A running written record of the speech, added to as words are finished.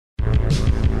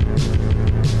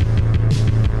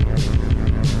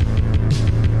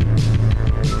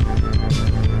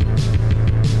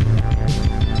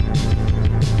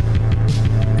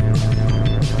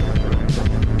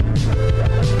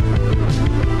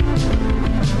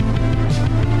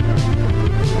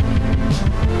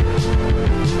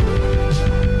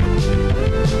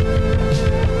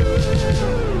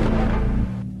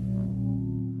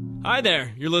Hi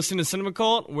there. You're listening to Cinema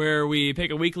Cult, where we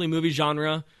pick a weekly movie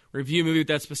genre, review a movie with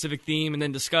that specific theme, and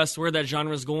then discuss where that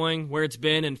genre is going, where it's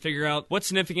been, and figure out what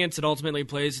significance it ultimately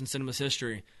plays in cinema's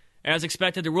history. As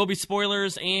expected, there will be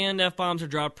spoilers, and F-bombs are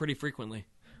dropped pretty frequently.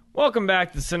 Welcome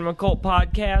back to the Cinema Cult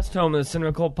Podcast, home of the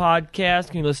Cinema Cult Podcast.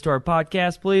 Can you listen to our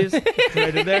podcast, please? What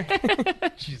I did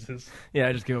there? Jesus. Yeah,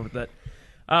 I just came up with that.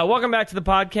 Welcome back to the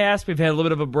podcast. We've had a little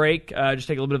bit of a break, just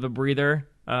take a little bit of a breather.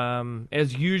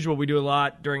 As usual, we do a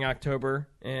lot during October,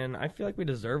 and I feel like we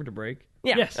deserved a break.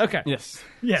 Yeah. Yes. Okay. Yes.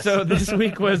 So this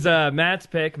week was Matt's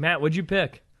pick. Matt, what'd you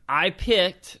pick? I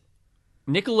picked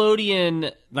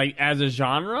Nickelodeon as a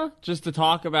genre just to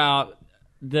talk about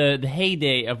the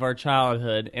heyday of our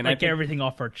childhood, and I picked everything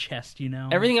off our chest,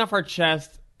 everything off our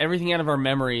chest, everything out of our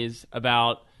memories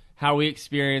about how we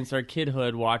experienced our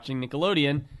kidhood watching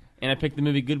Nickelodeon. And I picked the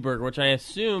movie Good Burger, which I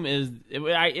assume is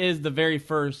the very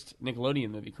first Nickelodeon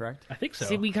movie, correct? I think so.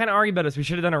 See, we kind of argued about this. We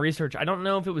should have done our research. I don't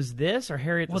know if it was this or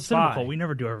Harriet the it's Spy. cynical. We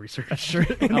never do our research. Sure.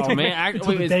 Oh man,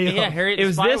 actually, Harriet It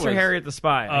was this or Harriet the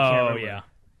Spy. I can't Oh remember.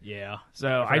 yeah. So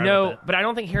I I forgot know, about that. but I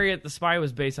don't think Harriet the Spy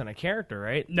was based on a character,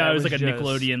 right? No, That it was like a just-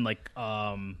 Nickelodeon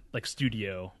like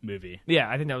studio movie. Yeah,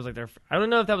 I think that was like their. I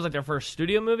don't know if that was like their first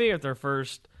studio movie or their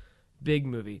first big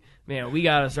movie. Man, we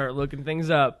gotta start looking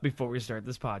things up before we start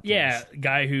this podcast. Yeah,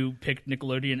 guy who picked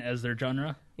Nickelodeon as their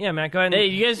genre. Yeah, Matt, go ahead. Hey,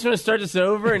 you guys want to start this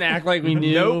over and act like we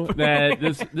knew Nope. that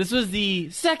this was the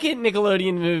second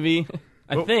Nickelodeon movie?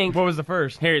 I think. What was the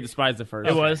first? Harriet the Spy's the first.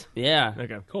 It was? Yeah.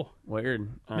 Okay, Cool. Weird.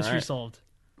 All Mystery right. solved.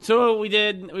 So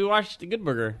we watched Good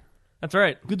Burger. that's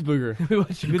right. Good Burger. We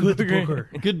watched Good Burger.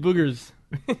 Good boogers.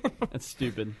 That's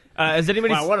stupid. Has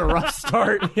anybody? Wow, what a rough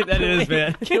start. That is,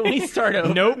 man. Can we start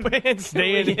over? Nope.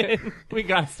 Staying in. We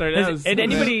got started. That was And so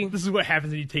anybody? This is what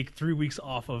happens when you take 3 weeks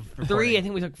off of recording. 3. I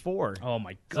think we took 4. Oh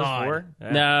my Is this god. 4?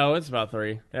 bad. No, it's about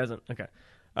 3. It hasn't. Okay.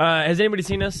 Has anybody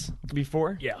seen this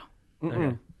before? Yeah.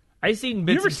 Mm-mm. I've seen You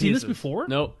bits never and seen this pieces. before?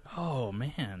 Nope. Oh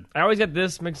man. I always get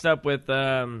this mixed up with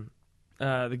the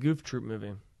Goof Troop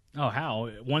movie. Oh how?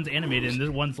 One's animated and this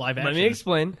one's live action. Let me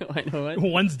explain. I know it.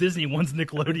 One's Disney, one's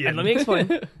Nickelodeon. And let me explain.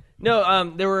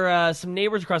 No, there were some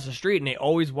neighbors across the street, and they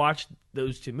always watched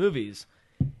those 2 movies.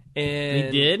 And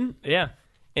They did? Yeah.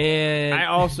 And I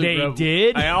also they grew up,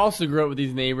 did. I also grew up with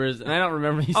these neighbors, and I don't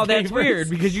remember these. Oh, that's neighbors. weird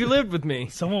because you lived with me.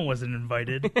 Someone wasn't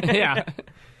invited. Yeah.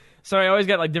 So I always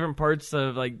got like different parts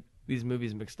of like these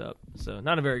movies mixed up. So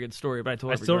not a very good story, but I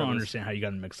told I still don't understand how you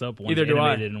got them mixed up. One's Neither do I.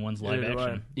 animated and one's live Neither do I.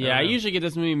 action. Yeah, I usually get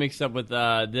this movie mixed up with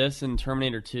this and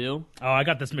Terminator 2. Oh, I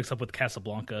got this mixed up with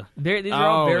Casablanca. These are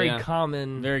all Oh, very yeah.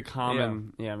 common. Very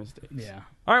common, mistakes. Yeah.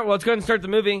 All right, well, let's go ahead and start the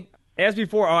movie. As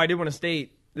before, I did want to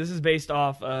state this is based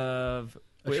off of.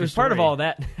 A It true was part of story. all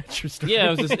that. True story.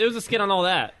 Yeah, it was a skit on all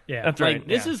that. Yeah. That's Like right.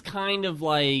 this yeah. is kind of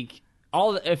like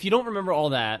if you don't remember all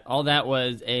that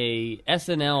was a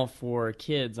SNL for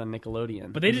kids on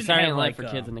Nickelodeon. But they It's didn't Saturday have, Night like, for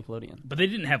kids on Nickelodeon. But they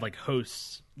didn't have like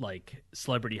hosts, like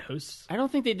celebrity hosts. I don't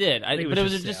think they did. think it But it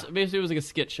was was just- just basically it was like a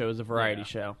skit show, it was a variety Yeah.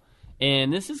 show.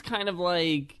 And this is kind of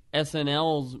like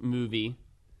SNL's movie.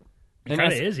 It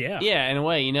kind of is, yeah. Yeah, in a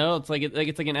way, it's like an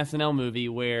SNL movie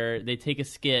where they take a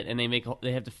skit and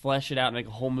they have to flesh it out and make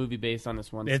a whole movie based on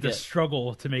this one They had skit. to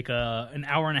struggle to make an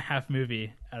hour and a half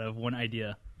movie out of one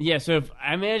idea. Yeah, so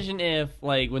I imagine if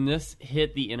like when this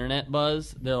hit the internet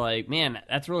buzz, they're like, "Man,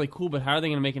 that's really cool, but how are they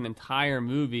going to make an entire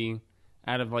movie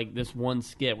out of like this one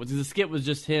skit?" Which the skit was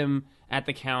just him at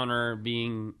the counter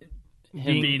being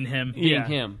Being him. Yeah.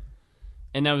 him.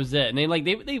 And that was it. And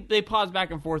they paused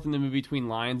back and forth in the movie between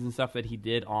lines and stuff that he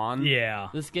did on Yeah.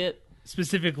 the skit.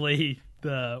 Specifically,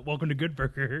 the Welcome to Good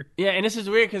Burger. Yeah, and this is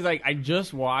weird because like I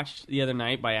just watched the other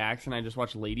night by accident. I just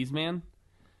watched Ladies Man,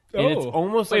 and it's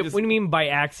almost Wait, like this, what do you mean by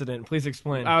accident? Please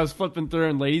explain. I was flipping through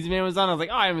and Ladies Man was on. I was like,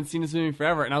 oh, I haven't seen this movie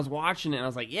forever. And I was watching it and I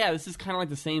was like, yeah, this is kind of like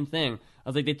the same thing. I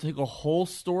was like, they took a whole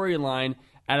storyline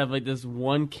out of like this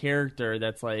one character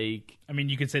that's like, I mean,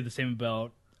 you could say the same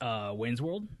about Wayne's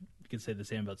World. You could say the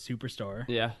same about Superstar.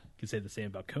 yeah, You could say the same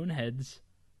about Coneheads.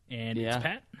 And Yeah. It's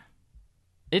Pat.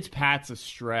 it's Pat's a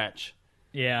stretch.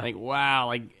 Yeah. Like, wow.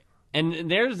 Like, and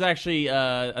there's actually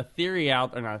a theory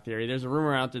out, or not a theory, there's a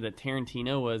rumor out there that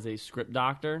Tarantino was a script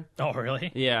doctor. Oh,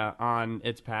 really? Yeah, on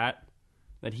It's Pat.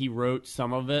 That he wrote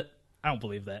some of it. I don't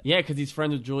believe that. Yeah, because he's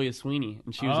friends with Julia Sweeney,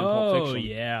 and she was in Pulp Oh, Fiction.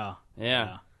 yeah.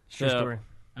 Yeah. True So- story.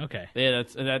 Okay. Yeah,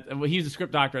 that's that. Well, he was a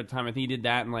script doctor at the time. I think he did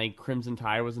that, and like Crimson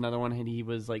Tide was another one. And he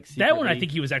was like That one, I secretly-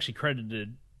 think he was actually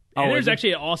credited. Oh, And is there's he?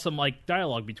 actually an awesome like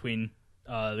dialogue between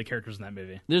the characters in that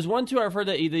movie. There's one too. I've heard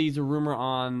that he's a rumor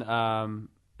on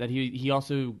that he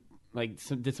also like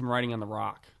did some writing on The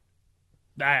Rock.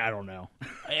 I don't know.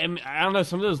 I don't know.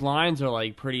 Some of those lines are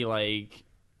like pretty like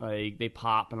like they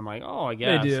pop, and I'm like, oh, I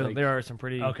guess They do. like, There are some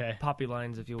pretty Okay. poppy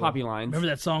lines, if you will. poppy lines. Remember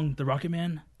that song, "The Rocket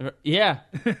Man"? Yeah,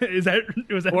 Was that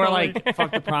or the like line?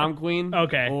 "Fuck the Prom Queen."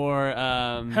 Okay. Or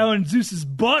Hell in Zeus's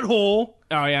butthole.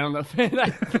 oh yeah, I don't know.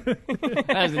 That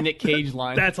was a Nick Cage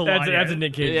line. That's a line. That's a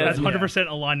Nick Cage. Yeah, That's line. 100%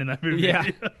 a line in that movie. Yeah.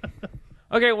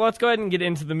 Okay, well, let's go ahead and get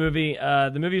into the movie.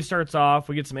 The movie starts off,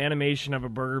 we get some animation of a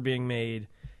burger being made,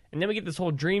 and then we get this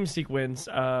whole dream sequence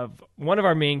of one of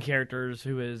our main characters,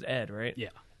 who is Ed, right? Yeah.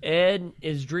 Ed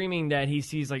is dreaming that he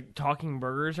sees, like, talking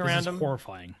burgers This around is him.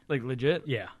 horrifying. Like, legit?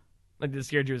 Yeah. Like, this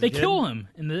scared you as a They kid? kill him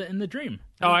in the dream.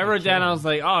 Oh, I wrote down. I was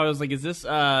like, is this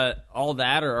all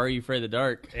that, or are you afraid of the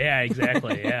dark? Yeah,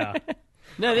 exactly. Yeah.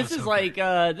 No, this is like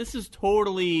this is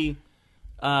totally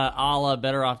a la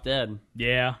Better Off Dead.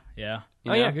 Yeah. Yeah.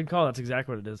 You Oh, know? yeah, good call. That's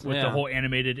exactly what it is. With Yeah. the whole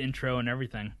animated intro and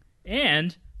everything.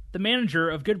 And the manager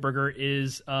of Good Burger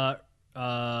is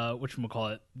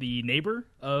whatchamacallit, the neighbor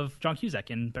of John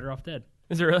Cusack in Better Off Dead.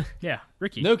 Is it really? Yeah,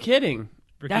 Ricky. No kidding.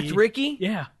 Ricky. That's Ricky?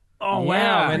 Yeah. Oh, Yeah,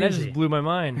 wow, man, that crazy. just blew my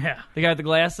mind. Yeah. The guy with the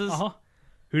glasses? Uh-huh.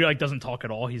 Who like doesn't talk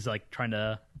at all. He's like trying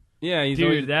to Yeah, he's Dude,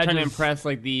 always that trying to just- impress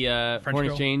like the French foreign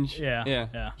girl. exchange. Yeah. yeah.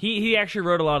 Yeah. He actually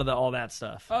wrote a lot of all that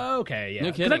stuff. Oh, okay, yeah. No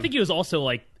 'Cause kidding. I think he was also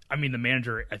like the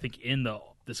manager, I think, in the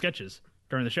sketches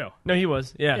during the show. No, he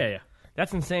was. Yeah. Yeah, yeah.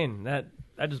 That's insane. That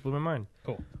just blew my mind.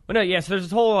 Cool. Well, no, yeah, so there's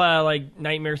this whole, like,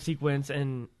 nightmare sequence,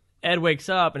 and Ed wakes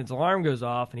up, and his alarm goes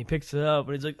off, and he picks it up,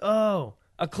 and he's like, oh,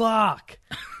 a clock.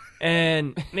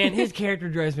 And, man, his character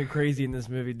drives me crazy in this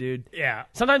movie, dude. Yeah.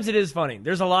 Sometimes it is funny.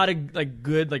 There's a lot of, like,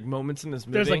 good, like, moments in this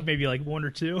movie. There's like maybe like one or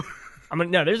two.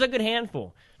 No, there's a good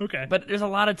handful. Okay. But there's a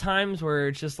lot of times where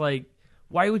it's just like,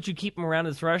 why would you keep him around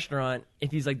this restaurant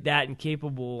if he's, like, that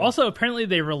incapable? Also, apparently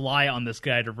they rely on this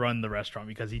guy to run the restaurant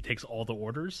because he takes all the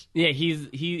orders. Yeah,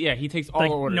 he takes all Like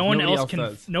the orders. no one Nobody else can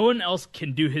does. no one else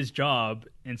can do his job,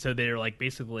 and so they're like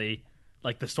basically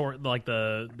like the store like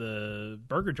the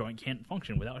burger joint can't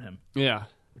function without him, Yeah.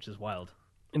 which is wild.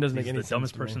 it doesn't He's make any the sense.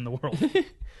 dumbest to me. person in the world.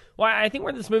 Well, I think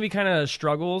where this movie kind of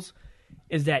struggles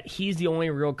is that he's the only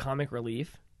real comic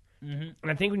relief. And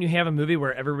I think when you have a movie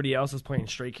where everybody else is playing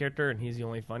straight character and he's the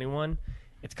only funny one,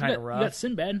 it's kind of You rough. got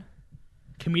Sinbad,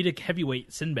 comedic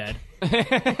heavyweight Sinbad.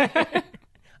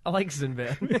 I like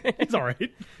Sinbad. It's all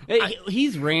right. Hey,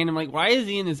 he's random. Like, why is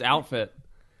he in this outfit?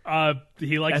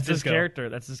 He likes That's his disco. character.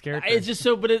 That's his character. It's just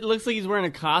so, but it looks like he's wearing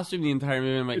a costume the entire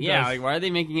movie. I'm like, It yeah, does. like why are they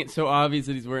making it so obvious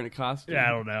that he's wearing a costume? Yeah, I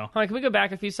don't know. Hold on, can we go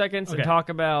back a few seconds Okay. and talk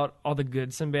about all the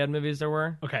good Sinbad movies there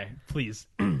were? Okay, please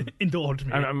indulge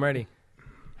me. I'm ready.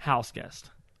 House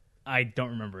Guest. I don't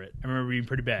remember it. I remember being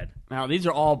pretty bad. Now these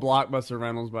are all Blockbuster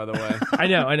rentals, by the way. I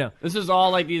know. This is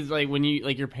all like these, like when you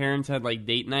like your parents had like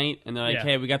date night, and they're like, Yeah.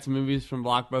 hey, we got some movies from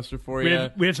Blockbuster for We you.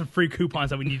 have some free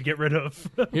coupons that we need to get rid of.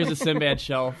 Here's a Sinbad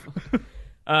shelf.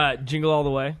 Jingle All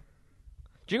the Way.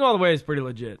 Jingle All the Way is pretty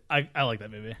legit. I like that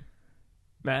movie.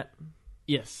 Matt?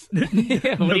 Yes. What do you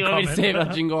want me to comment. say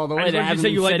about Jingle All the Way? I just that want you to hasn't say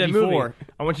been you like said that before?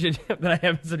 movie. I want you to that I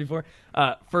haven't said before.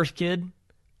 First Kid.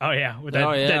 Oh yeah, with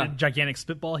Oh, yeah. that gigantic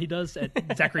spitball he does at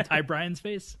Zachary Ty Bryan's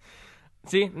face.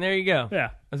 See, and there you go. Yeah,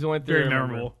 That's the only three Very I remember.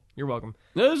 memorable. You're welcome.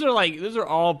 Those are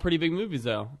all pretty big movies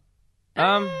though.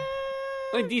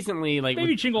 Like decently like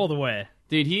maybe with- Jingle All the Way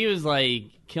dude, he was like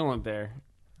killing it there.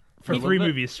 for a 3 little bit.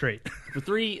 movies straight. For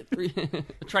three a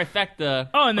trifecta.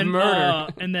 Oh, and then of murder.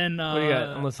 and then What do you got?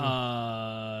 I'm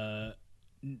listening.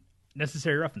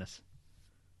 Necessary Roughness.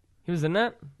 He was in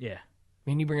that? Yeah,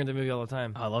 Man, you bring up the movie all the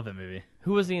time. I love that movie.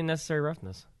 Who was he in Necessary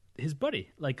Roughness? His buddy,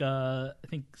 like I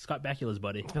think Scott Bakula's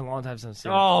buddy. It's been a long time since I've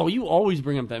seen it. Oh, you always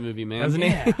bring up that movie, man. Doesn't he?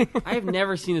 I have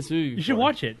never seen this movie. You should before.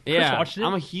 watch it. Chris Yeah, watched it.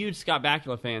 I'm a huge Scott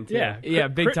Bakula fan too. yeah, Yeah,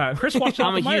 big time. Chris watched it.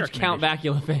 I'm a off of my huge Count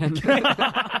recommendation. Bakula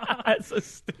fan. That's so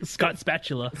stupid. Scott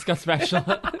Spatula. Scott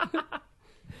Bakula.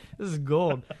 This is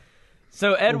gold.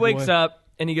 So Ed Oh, wakes boy. up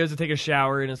and he goes to take a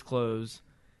shower in his clothes,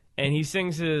 and he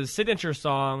sings his signature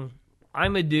song.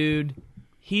 I'm a dude.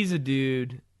 He's a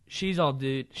dude. She's all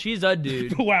dude. She's a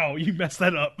dude. Wow, you messed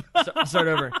that up. Start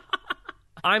over.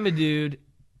 I'm a dude.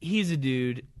 He's a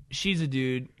dude. She's a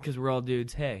dude. Because we're all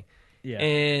dudes. Hey. Yeah.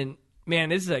 And man,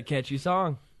 this is a catchy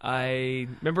song. I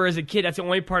remember as a kid. That's the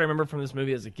only part I remember from this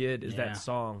movie as a kid is Yeah. that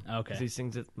song. Oh, Okay. Because he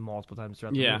sings it multiple times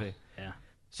throughout Yeah. the movie. Yeah.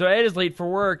 So Ed is late for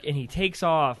work and he takes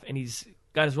off and he's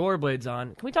got his rollerblades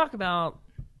on. Can we talk about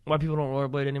why people don't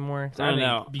rollerblade anymore? 'Cause I don't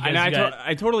know. because And you got-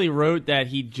 I totally wrote that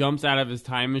he jumps out of his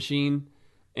time machine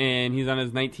and he's on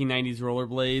his 1990s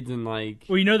rollerblades and like.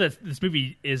 Well, you know that this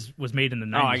movie was made in the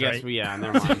 90s, Oh, I guess right? yeah.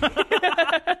 Never mind.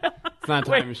 It's not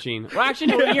a time machine. Well, actually,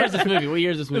 no. What year is this movie? What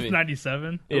year is this It's movie?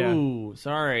 97. Yeah. Ooh,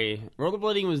 sorry.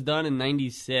 Rollerblading was done in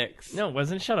 96. No, it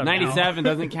wasn't. Shut up. 97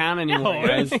 doesn't count anymore,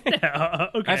 guys. Yeah,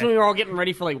 okay. That's when we were all getting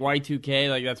ready for like Y2K.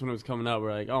 Like that's when it was coming up.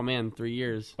 We're like, oh man, 3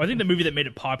 years. I think the movie that made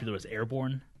it popular was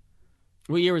Airborne.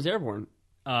 What year was Airborne?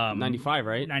 95, 95,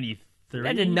 right? 93.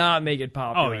 That did not make it Oh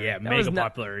popular. yeah, That mega was not-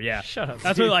 popular. Yeah, Shut up,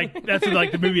 That's Steve.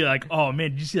 what the movie like. Oh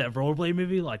man, did you see that rollerblade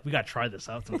movie? Like we gotta try this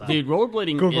out sometime. Dude,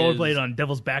 rollerblading Go is rollerblade on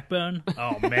Devil's Backbone.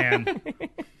 Oh man,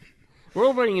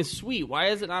 rollerblading is sweet. Why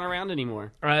is it not around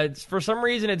anymore? For some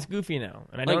reason, it's goofy now,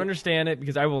 and I don't understand it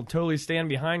because I will totally stand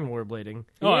behind rollerblading.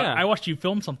 oh, Yeah. I watched you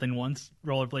film something once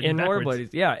rollerblading In backwards. rollerblades,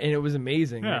 yeah, and it was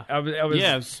amazing. Yeah. I was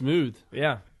Yeah, it's smooth.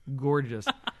 yeah, gorgeous.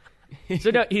 So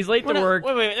no, he's late to work.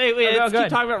 Wait, Oh, let's go keep ahead.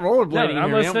 talking about rollerblading. No, I'm here,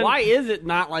 man. listening. Why is it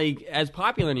not like as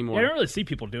popular Yeah, anymore? I don't really see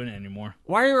people doing it anymore.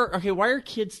 Why are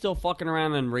kids still fucking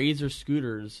around on razor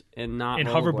scooters and not And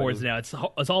rollerblading? hoverboards now,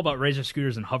 it's all about razor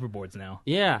scooters and hoverboards now.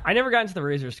 Yeah, I never got into the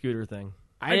razor scooter thing.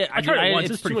 I tried it once.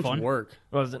 It's It's pretty too much fun. work.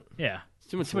 Wasn't Yeah, It's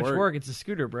too much, too much work. It's a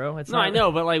scooter, bro. It's No, not, I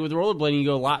know, but like with rollerblading, you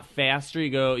go a lot faster. You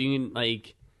can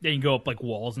like yeah, you can go up like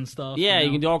walls and stuff. yeah, you you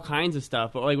know? can do all kinds of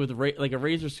stuff. But like with like a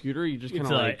razor scooter, you just kind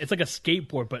It's of it's like a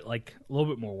skateboard, but like a little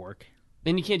bit more work.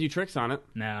 then you can't do tricks on it.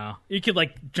 No, you could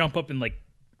like jump up and like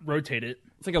rotate it.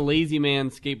 It's like a lazy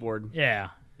man skateboard. Yeah,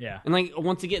 yeah. And like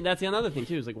once again, that's another thing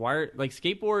too. Is like why are like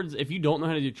skateboards? If you don't know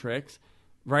how to do tricks,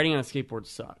 riding on a skateboard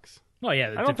sucks. Well,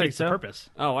 yeah, I don't think defeats the so. purpose.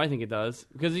 Oh, I think it does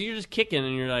because you're just kicking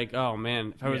and you're like, oh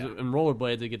man, if I was Yeah. in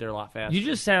rollerblades, I'd get there a lot faster. You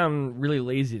just sound really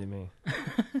lazy to me.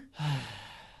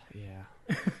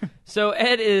 yeah. So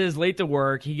Ed is late to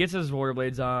work. He gets his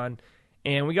rollerblades on,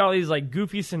 and we got all these like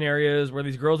goofy scenarios where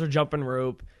these girls are jumping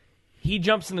rope. He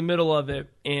jumps in the middle of it,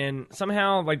 and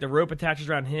somehow like the rope attaches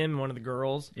around him and one of the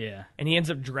girls, Yeah, and he ends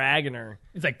up dragging her.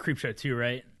 it's like Creepshow 2,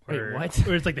 right? Wait, Or, what?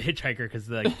 Or it's like the hitchhiker because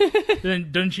like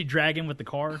then doesn't she drag him with the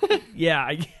car? Yeah,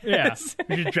 I Yeah, guess.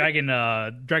 she's just dragging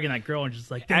that girl and just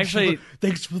like Actually-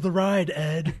 thanks for the ride,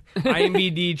 Ed.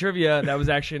 IMDb trivia that was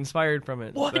actually inspired from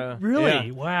it. What? So, Really?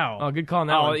 yeah. Wow. Oh, good call on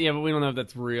that Oh one. yeah, but we don't know if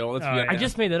that's real. Let's be yeah. I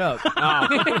just made it up.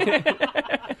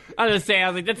 I was just saying, I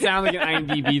was like, that sounds like an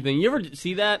IMDb thing. You ever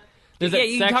see that? There's Yeah, that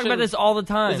you talk section- about this all the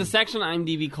time. There's a section on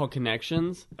IMDb called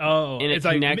Connections. Oh, And it it's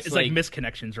like connects, it's like like-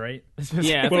 misconnections, right?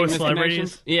 Yeah, it's What, like with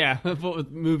celebrities? Misconnections. Yeah, but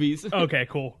with movies. Okay,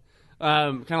 cool.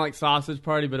 Kind of like Sausage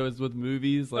Party, but it was with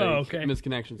movies, like Oh, okay.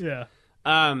 Misconnections. Yeah,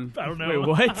 I I don't know. Wait, what?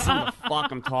 what the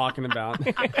fuck I'm talking about.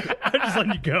 I'm just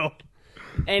letting you go.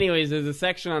 Anyways, there's a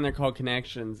section on there called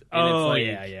Connections. And it's Oh like,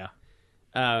 yeah.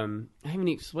 I haven't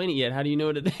explained it yet. How do you know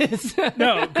what it is?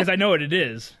 No, because I know what it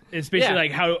is. It's basically Yeah.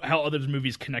 like how other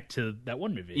movies connect to that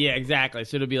one movie. Yeah, exactly.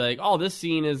 So it'll be like, oh, this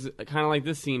scene is kind of like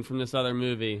this scene from this other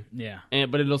movie. Yeah.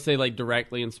 But it'll say like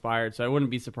directly inspired, so I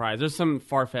wouldn't be surprised. There's some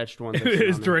far-fetched ones. I've seen It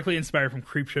was on there. directly inspired from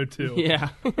Creepshow 2. Yeah.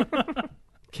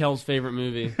 Kel's favorite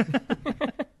movie.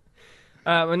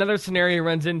 Another scenario he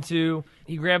runs into,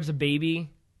 he grabs a baby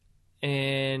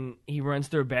and he runs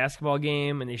through a basketball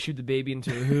game and they shoot the baby into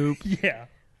a hoop. Yeah.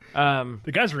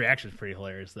 The guy's reaction is pretty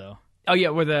hilarious, though. Oh yeah,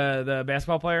 with the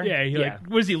basketball player. Yeah, like,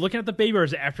 was he looking at the baby or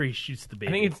is it after he shoots the baby?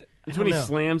 I think It's when he know.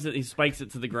 slams it, he spikes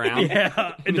it to the ground.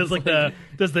 yeah, and does like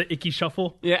does the icky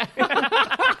shuffle. Yeah.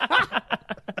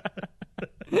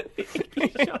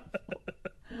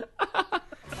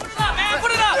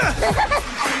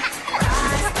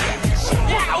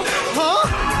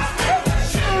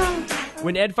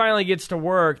 When Ed finally gets to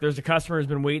work, there's a customer who's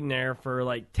been waiting there for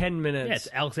like 10 minutes. Yeah, it's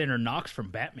Alexander Knox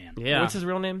from Batman. Yeah. What's his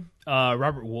real name?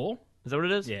 Robert Wool. Is that what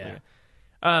it is?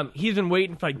 Yeah. He's been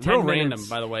waiting for like 10 Real minutes. random,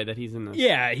 by the way, that he's in this.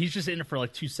 Yeah, he's just in it for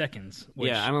like 2 seconds. Which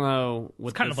Yeah, I don't know. What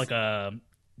it's kind this- of like a.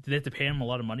 Did they have to pay him a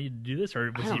lot of money to do this,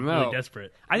 or was I he don't really know.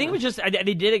 desperate? I think it was just they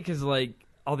did it because like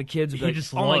all the kids would be He like,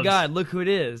 just oh my loves- god, look who it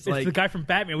is. It's Like the guy from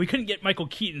Batman. We couldn't get Michael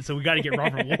Keaton, so we got to get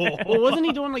Robert Wool. Well, wasn't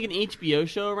he doing like an HBO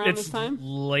show around it's this time?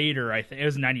 later, I think. It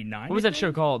was 99. what was that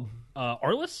show called?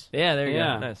 Arliss? Yeah, there you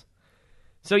Yeah. go. Nice.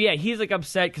 So yeah, he's like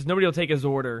upset because nobody will take his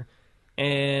order,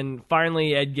 and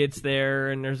finally Ed gets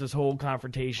there, and there's this whole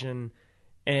confrontation,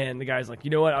 and the guy's like, you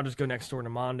know what? I'll just go next door to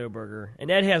Mondo Burger, and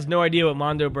Ed has no idea what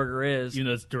Mondo Burger is. Even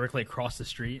though it's directly across the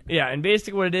street. Yeah, and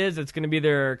basically what it is, it's going to be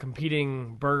their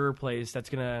competing burger place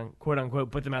that's going to quote unquote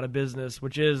put them out of business,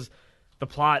 which is the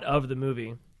plot of the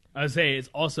movie. I would say it's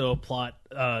also a plot,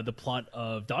 the plot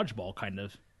of Dodgeball, kind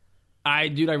of. I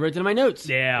wrote it in my notes.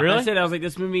 Yeah. I said, I was like,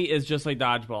 this movie is just like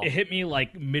Dodgeball. It hit me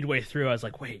like midway through. I was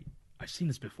like, wait, I've seen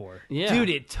this before. Yeah. Dude,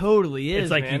 it totally is.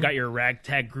 It's like man. you got your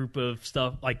ragtag group of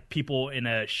stuff, like people in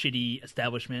a shitty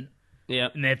establishment, Yeah.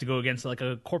 and they have to go against like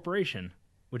a corporation.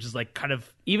 which is like kind of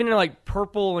Even in like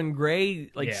purple and gray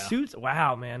Yeah. suits.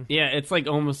 Wow, man. Yeah, it's like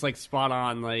almost like spot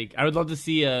on. Like I would love to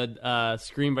see a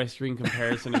screen by screen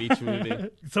comparison of each movie.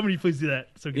 somebody please do that.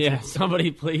 So Yeah,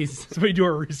 somebody please. somebody do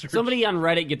our research. Somebody on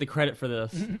Reddit get the credit for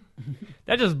this.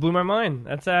 That just blew my mind.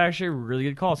 That's actually a really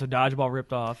good call. So Dodgeball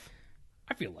ripped off.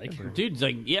 I feel like Dude's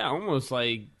like, yeah, almost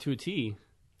like to a T.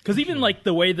 because even like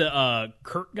the way the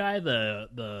Kurt guy,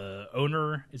 the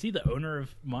owner, is he the owner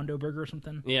of Mondo Burger or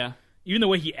something? Yeah. Even the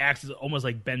way he acts is almost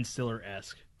like Ben Stiller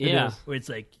esque. Yeah. Where it's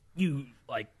like you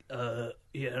like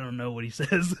yeah, I don't know what he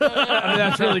says. I mean,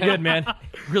 that's really good, man.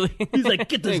 Really. He's like,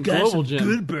 get this Hey, guy Global some Gym.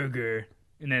 good burger,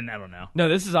 and then I don't know. No,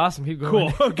 this is awesome. Keep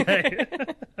going. Cool. Okay.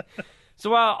 So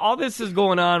while all this is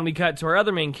going on, we cut to our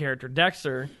other main character,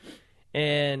 Dexter.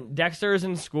 And Dexter is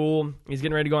in school. He's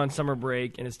getting ready to go on summer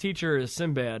break, and his teacher is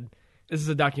Sinbad. This is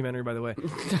a documentary, by the way.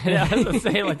 Yeah, I was gonna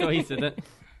say like the way he said that.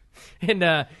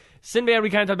 And Sinbad, we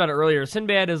kind of talked about it earlier.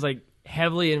 Sinbad is like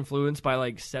heavily influenced by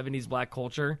like 70s black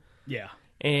culture. Yeah.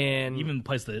 And Even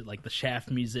plays the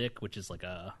Shaft music, which is like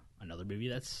another movie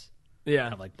that's yeah.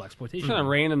 kind of like blaxploitation. Kind of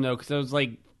random though, because I was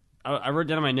like, I wrote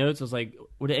down in my notes. I was like,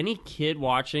 would any kid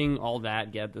watching all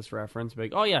that get this reference? Be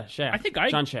like, oh yeah, Shaft. I think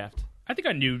John Shaft. I think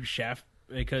I knew Shaft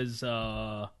because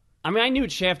I mean, I knew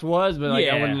what Shaft was, but like,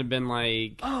 Yeah. I wouldn't have been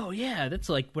like. oh yeah, that's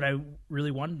like what I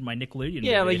really wanted in my Nickelodeon.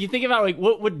 Yeah, movie. like you think about like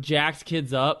what would jacks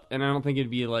kids up, and I don't think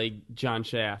it'd be like John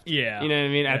Shaft. Yeah. you know what I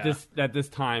mean. Yeah. At this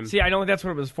time, See, I don't think that's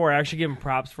what it was for. I actually give him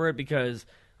props for it because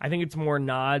I think it's more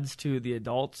nods to the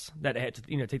adults that had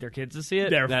to, take their kids to see it.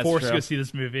 they're That's forced true. to go see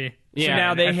this movie. Yeah, So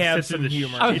now they and have sit through some the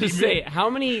humor. I was shitty just movie. say, how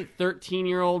many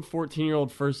 13-year-old,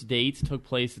 14-year-old first dates took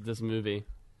place at this movie?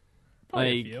 Probably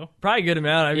a like, few. Probably a good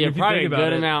amount. I mean, yeah, if you probably a think good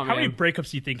about it. amount. How man. many breakups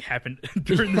do you think happened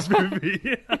during this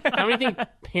movie? How many think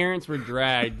parents were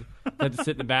dragged that to sit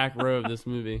in the back row of this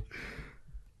movie?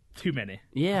 Too many.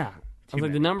 Yeah, I was like,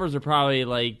 many. the numbers are probably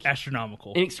like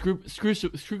Astronomical. inexcrutable.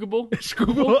 Screwball.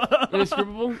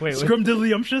 Inescrutable. Wait,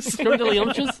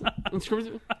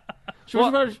 Scrumdiddlyumptious.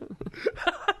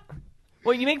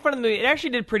 well, you make fun of the movie. It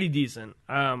actually did pretty decent.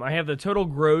 I have the total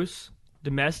gross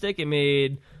domestic. It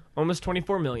made almost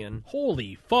 $24 million,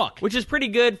 Holy fuck. which is pretty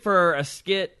good for a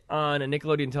skit on a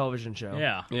Nickelodeon television show.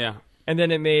 Yeah. Yeah, And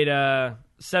then it made $7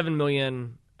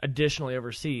 million additionally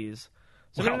overseas.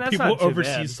 So I Wow, mean, that's people not too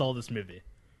overseas bad. saw this movie.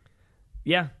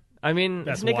 Yeah, I mean,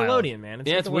 That's it's Nickelodeon, wild. man. It's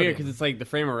yeah, it's Nickelodeon. weird because it's like the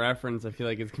frame of reference. I feel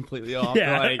like it's completely off.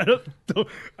 Yeah, Like,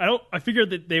 I figured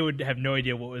that they would have no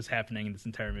idea what was happening in this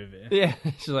entire movie. yeah,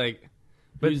 she's like,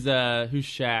 who's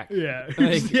Shaq? Yeah,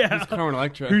 Like, yeah. who's Carmen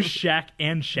Electra? Who's Shaq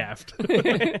and Shaft?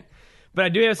 But I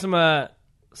do have some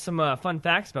fun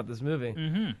facts about this movie.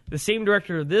 Mm-hmm. The same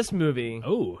director of this movie,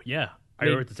 Oh yeah, I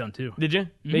They- wrote this down too. did you?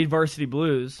 Made Varsity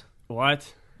Blues,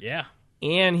 What? Yeah,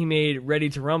 and he made Ready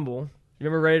to Rumble. You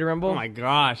remember Ready to Rumble? Oh my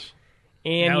gosh!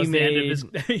 And that he was the end made.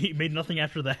 of his. He made nothing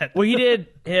after that. Well, he did.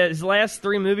 His last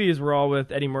 3 movies were all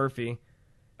with Eddie Murphy,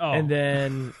 Oh, and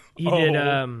then he Oh.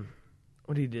 did.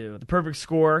 What did he do? The Perfect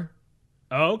Score,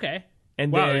 oh, okay.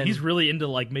 and Wow, then he's really into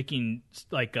like making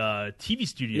like TV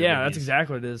studio. yeah, that's movies.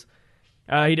 exactly what it is.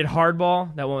 He did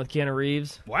Hardball, that one with Keanu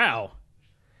Reeves, Wow,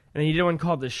 and then he did one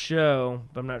called The Show,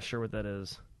 but I'm not sure what that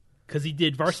is. because he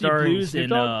did Varsity Starring Blues Snoop and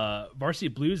Dogg? Varsity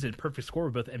Blues and Perfect Score were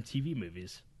both MTV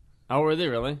movies. Oh, were they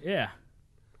really? Yeah. Can't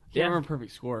Yeah. remember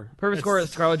Perfect Score. Perfect Score is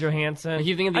Scarlett Johansson. I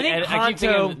keep thinking of the I think edit- I keep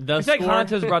thinking Honto. of the I feel like score.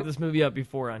 Honto's brought this movie up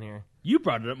before on here. You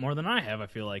brought it up more than I have, I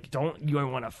feel like. Don't you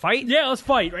want to fight? Yeah, let's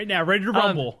fight right now. Ready to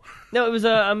rumble. No, it was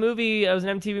a movie. It was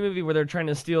an MTV movie where they're trying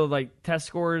to steal like test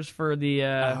scores for the.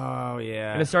 Oh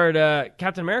yeah. And it started.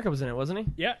 Captain America was in it, wasn't he?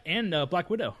 Yeah, and Black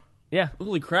Widow. Yeah,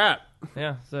 Holy crap!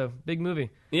 yeah. So big movie.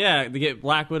 Yeah, to get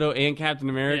Black Widow and Captain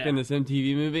America Yeah. in this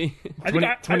MTV movie. I think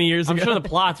 20 years I'm ago. sure the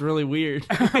plot's really weird.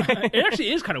 it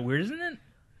actually is kind of weird, isn't it?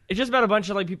 It's just about a bunch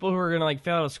of like people who are gonna like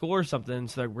fail out of school or something,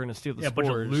 so like, we're gonna steal the Yeah, a bunch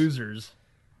scores. of losers.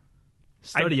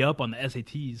 Study up on the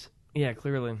SATs. Yeah,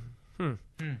 clearly. Is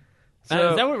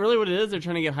So that what it is? They're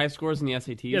trying to get high scores in the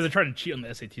SATs. Yeah, they're trying to cheat on the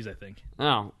SATs, I think.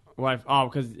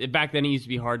 Because back then it used to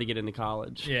be hard to get into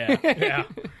college. Yeah, yeah,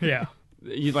 yeah.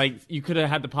 You could have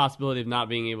had the possibility of not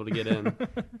being able to get in.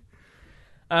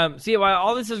 So yeah, while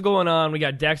all this is going on, we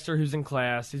got Dexter who's in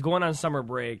class. He's going on summer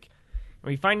break. And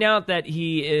we find out that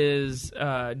he is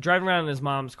driving around in his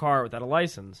mom's car without a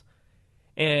license.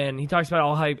 And he talks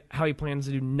about how he plans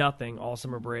to do nothing all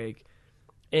summer break.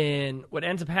 And what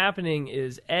ends up happening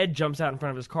is Ed jumps out in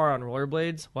front of his car on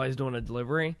rollerblades while he's doing a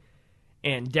delivery.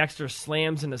 And Dexter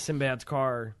slams into Sinbad's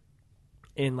car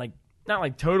and not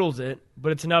like totals it,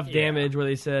 but it's enough damage where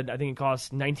they said I think it costs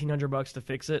 $1,900 to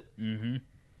fix it. Mm-hmm.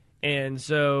 And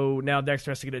so now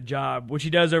Dexter has to get a job, which he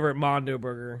does over at Mondo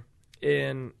Burger.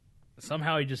 And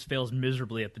Somehow he just fails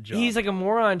miserably at the job. He's like a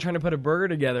moron trying to put a burger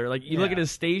together. Like you look Yeah. at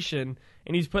his station,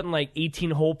 and he's putting like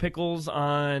 18 whole pickles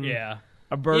on yeah.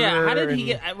 a burger. Yeah, how did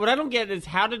he and- get? What I don't get is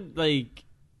how did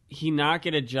he not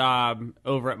get a job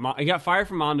over at? He got fired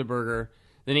from Mondo Burger.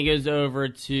 Then he goes over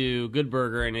to Good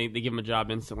Burger, and they give him a job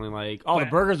instantly. Like, the But-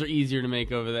 burgers are easier to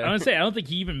make over there. I want to say I don't think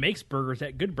he even makes burgers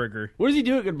at Good Burger. What does he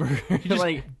do at Good Burger? He just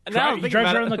like, now I'm he thinking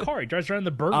drives about around it. the car. He drives around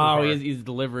the burger. Oh, car. he's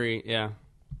delivery. Yeah.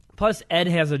 Plus, Ed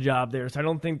has a job there, so I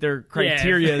don't think their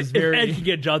criteria Yeah, is if very. Ed can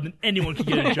get a job, then anyone can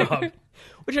get a job.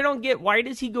 Which I don't get. Why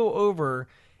does he go over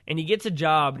and he gets a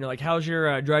job and you're like, how's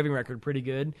your driving record? Pretty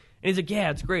good. And he's like, yeah,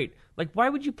 it's great. Like, why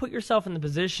would you put yourself in the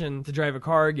position to drive a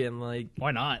car again? Like,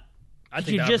 Why not? I you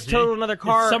think that just opportunity- totaled another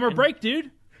car It's summer and- break, dude.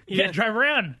 You Yeah. gotta drive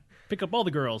around, pick up all the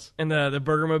girls. and the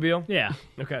Burgermobile. Yeah.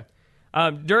 Okay.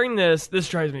 During this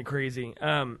drives me crazy.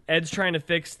 Ed's trying to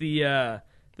fix the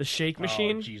shake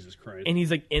machine, Oh, Jesus Christ. and he's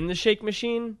like in the shake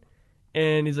machine,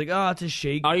 and he's like, oh, it's a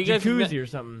shake Oh, you guys jacuzzi or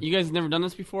something. You guys never done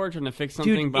this before, trying to fix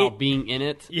something Dude, about it- being in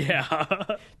it. yeah.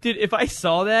 Dude, if I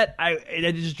saw that,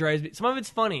 it just drives me. Some of it's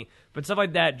funny, but stuff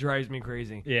like that drives me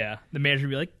crazy. Yeah. The manager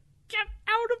would be like, get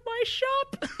out of my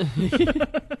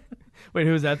shop. Wait,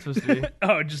 who is that supposed to be?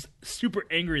 Oh, just super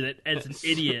angry that Ed's an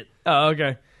idiot. Oh,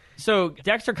 okay. So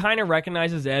Dexter kind of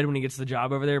recognizes Ed when he gets the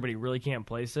job over there, but he really can't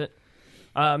place it.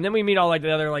 Then we meet all like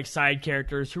the other like side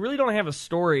characters who really don't have a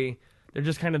story. They're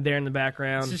just kind of there in the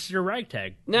background. It's just your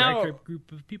ragtag. Now- ragtag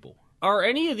group of people. Are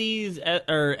any of these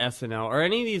or SNL? Are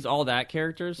any of these all that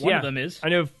characters? One of them is. I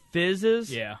know Fizz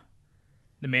is. Yeah.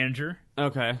 The manager.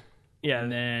 Okay. Yeah.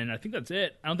 And then I think that's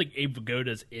it. I don't think Abe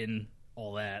Vigoda's in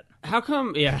all that. How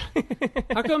come? Yeah.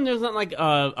 How come there's not like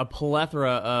a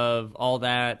plethora of all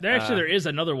that? There is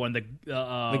another one. The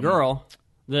girl.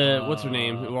 What's her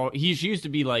name? Well, she used to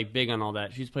be like big on all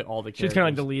that. She used to play all the characters. She's kind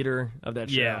of like the leader of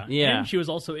that show. Yeah. Yeah. And she was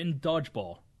also in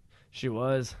Dodgeball. She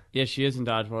was. Yeah, she is in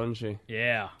Dodgeball, isn't she?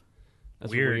 Yeah.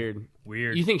 That's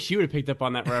Weird. You think she would have picked up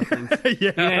on that reference? Yeah.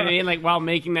 You know what I mean? Like while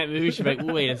making that movie, she'd be like,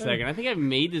 "Wait a second, I think I've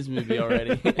made this movie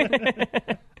already."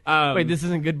 Wait, this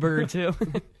isn't Good Burger too?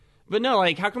 But no,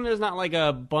 like, how come there's not like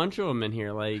a bunch of them in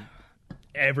here? Like,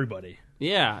 Everybody.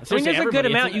 yeah, I mean, there's a good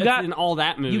amount. You got in all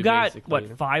that movie. You got basically.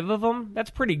 what, 5 of them? That's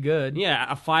pretty good.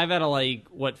 Yeah, a 5 out of like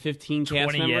what 15 cast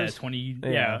 20, yeah, members. 20.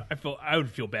 Yeah. Yeah. I would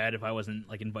feel bad if I wasn't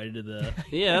like invited to the.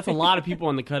 Yeah, that's a lot of people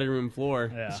on the cutting room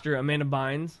floor. Yeah. It's true. Amanda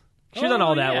Bynes. She was on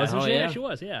all that, yeah. wasn't Oh, she? yeah. She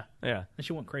was. Yeah. Yeah. And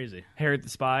she went crazy. Harriet the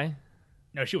Spy.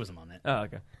 No, she wasn't on that. Oh,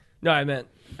 okay. No, I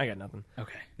got nothing.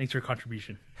 Okay. Thanks for your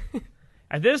contribution.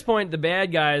 At this point, the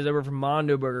bad guys over from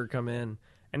Mondo Burger come in,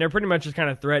 and they're pretty much just kind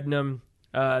of threatening him.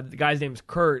 The guy's name's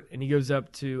Kurt, and he goes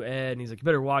up to Ed, and he's like, "You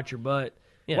better watch your butt."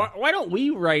 Yeah. Why don't we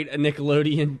write a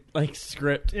Nickelodeon like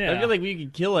script? Yeah. I feel like we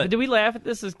could kill it. Did we laugh at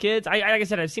this as kids? Like I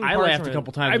said, I've seen. I parts laughed of a it.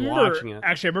 couple I times remember. watching it.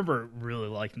 Actually, I remember really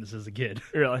liking this as a kid.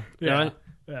 Really? Yeah.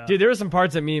 Yeah. Dude, there were some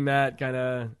parts that me and Matt kind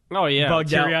of Oh yeah. bugged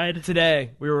Teary-eyed? out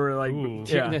today. We were like, Ooh.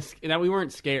 yeah. That we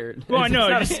weren't scared. Well, I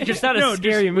know. It's just not a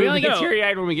scary we movie. only get No.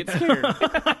 teary-eyed when we get scared.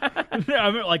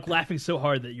 I'm like laughing so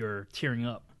hard that you're tearing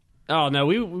up. Oh no,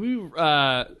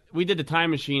 we did the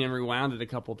time machine and rewound it a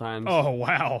couple times. Oh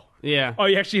wow. Yeah. Oh,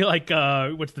 you actually like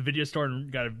went to the video store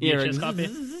and got a Yeah, VHS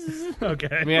right. copy?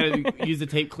 Okay. We had to use the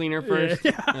tape cleaner first.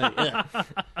 Like, ugh.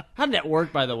 How did that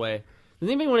work, by the way? Does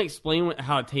anybody want to explain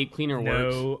how a tape cleaner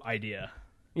works? No idea.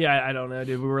 Yeah, I don't know,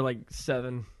 dude. We were like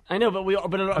 7. I know, but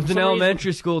I was in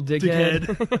elementary school, dickhead.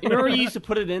 You remember you used to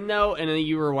put it in though, and then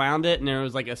you rewound it, and there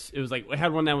was like it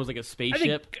had one that was like a I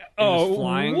spaceship. think. and it was Oh,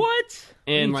 flying. what?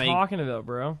 What are And you like talking about,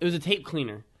 bro? it was a tape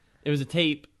cleaner. It was a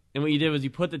tape, and what you did was you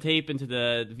put the tape into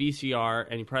the VCR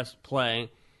and you pressed play,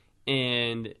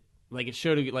 and like it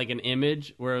showed like an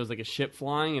image where it was like a ship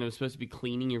flying, and it was supposed to be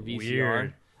cleaning your VCR.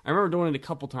 Weird. I remember doing it a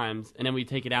couple times, and then we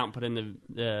take it out and put it in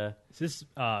the. Is this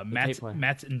tape player.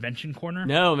 Matt's invention corner?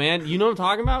 No, man, you know what I'm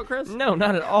talking about, Chris? No,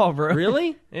 not at all, bro.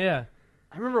 Really? Yeah.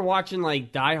 I remember watching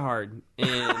like Die Hard,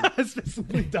 and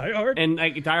Specifically Die Hard. and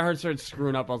like Die Hard started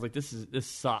screwing up. I was like, this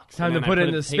sucks. Time And to then I put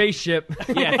in the tape- spaceship.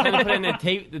 Yeah, time to put in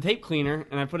the tape cleaner,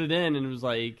 and I put it in, and it was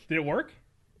like, Did it work?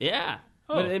 yeah,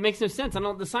 Oh. but it makes no sense.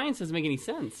 The science doesn't make any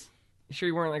sense. You sure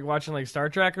you weren't like watching like Star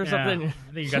Trek or something? Yeah,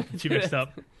 I think you got the two mixed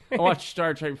up. I watched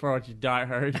Star Trek before I watched Die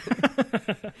Hard.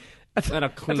 That'll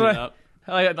clean it what up.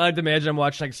 I like to imagine I'm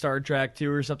watching like Star Trek 2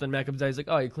 or something. Matt comes out, he's like,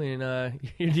 "Oh, you cleaning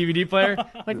your DVD player?"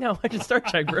 I'm like, no, watching Star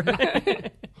Trek, bro.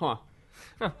 Huh.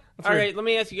 All right, let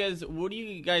me ask you guys, what do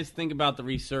you guys think about the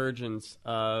resurgence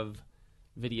of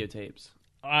videotapes,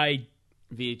 I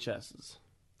VHSs?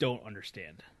 don't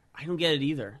understand. I don't get it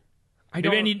either. I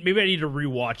Maybe I need to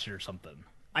rewatch it or something.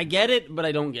 I get it, but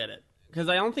I don't get it. Because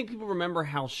I don't think people remember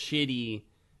how shitty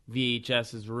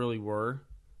VHSs really were.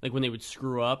 like when they would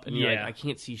screw up, and you're like, Yeah. I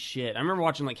can't see shit. I remember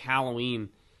watching like Halloween,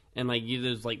 and like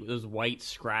there's like those white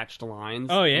scratched lines.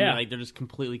 Oh, and, yeah. like they're just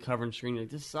completely covering screen. You're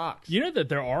like, this sucks. You know that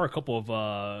there are a couple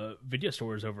of video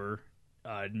stores over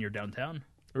near downtown.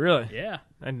 Really? Yeah,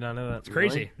 I did not know that. It's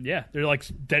crazy. Yeah, they're like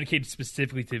dedicated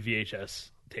specifically to VHS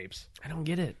tapes. I don't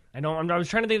get it. I don't. I was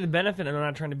trying to think of the benefit, and I'm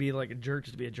not trying to be like a jerk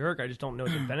just to be a jerk. I just don't know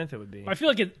what the benefit would be. I feel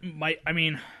like it might. I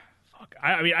mean, fuck.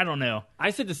 I mean, I don't know.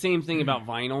 I said the same thing about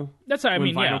vinyl. That's what I when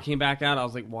mean. vinyl Yeah. came back out, I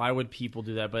was like, why would people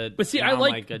do that? But But see, now I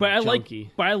like, I'm, but I like,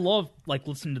 junkie. but I love like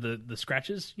listening to the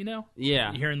scratches. You know,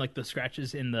 Yeah. hearing like the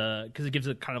scratches in the because it gives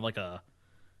it kind of like a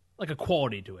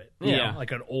quality to it. you Yeah. know?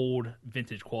 Like an old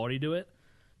vintage quality to it.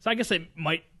 So I guess it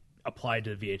might apply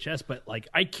to VHS, but like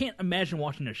I can't imagine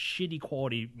watching a shitty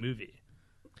quality movie.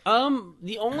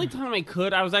 The only time I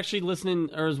could, I was actually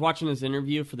listening or was watching this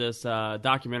interview for this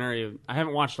documentary. I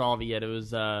haven't watched all of it yet. It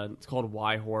was it's called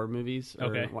Why Horror Movies.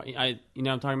 Okay. You know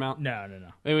what I'm talking about? No.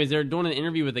 Anyways, they're doing an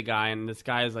interview with a guy, and this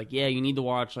guy is like, "Yeah, you need to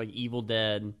watch like Evil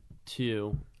Dead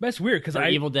 2 But it's weird because or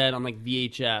Evil Dead on like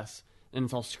VHS." And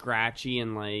it's all scratchy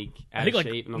and like out I think of like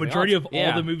shape. And I was majority like, of oh, all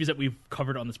yeah. the movies that we've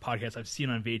covered on this podcast I've seen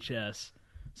on VHS.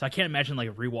 So I can't imagine like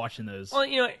rewatching those. Well,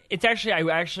 you know, it's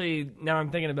actually now I'm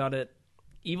thinking about it.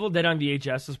 Evil Dead on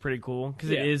VHS is pretty cool because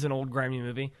Yeah. it is an old grimy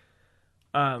movie.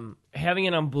 Having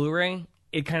it on Blu-ray,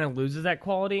 it kind of loses that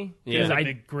quality. Yeah. Because, I- like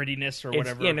the grittiness or It's,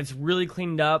 whatever. yeah, and it's really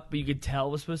cleaned up, but you could tell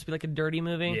it was supposed to be like a dirty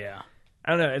movie. yeah.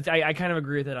 I don't know. I kind of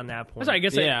agree with it on that point. So I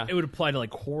guess Yeah. it would apply to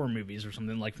like horror movies or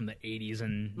something like from the 80s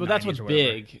and Well, that's 90s what's or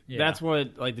whatever. big. Yeah. That's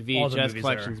what like the All the VHS movies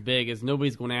collection's are. big. Is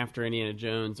nobody's going after Indiana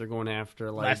Jones. They're going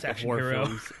after like Last the Action horror Hero.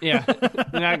 films. Yeah,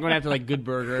 they're not going after like Good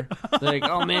Burger. They're like,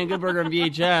 oh man, Good Burger on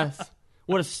VHS.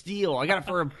 What a steal! I got it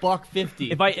for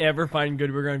 $1.50. if I ever find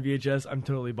Good Burger on VHS, I'm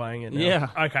totally buying it. Now. Yeah,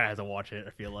 I kind of have to watch it.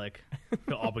 I feel like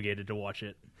feel obligated to watch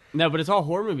it. no, but it's all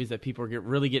horror movies that people are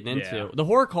really getting into. Yeah. The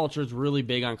horror culture is really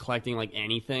big on collecting like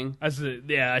anything. I see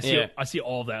Yeah. I see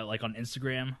all of that like on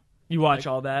Instagram. You watch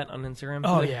all that on Instagram?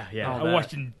 Oh yeah. all I that.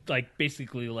 watched in like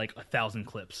basically like 1,000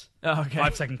 clips, Oh, okay.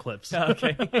 5-second clips.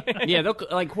 Okay. Yeah, they'll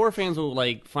like horror fans will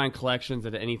like find collections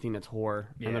of anything that's horror,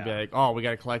 and they'll be Yeah. like, oh, we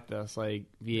got to collect this like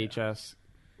VHS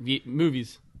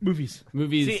movies. Movies.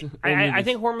 See, old I movies.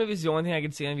 think horror movies is the only thing I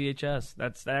can see on VHS.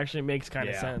 That actually makes kind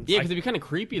of Yeah. sense. Yeah, because it'd be kind of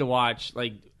creepy to watch.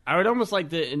 Like, I would almost like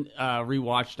to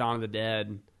rewatch Dawn of the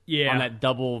Dead. Yeah. On that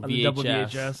double On VHS. the double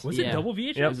VHS. Was Yeah. it double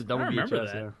VHS? It was a double I don't remember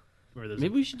VHS. that. Yeah. Or those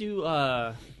Maybe we should do.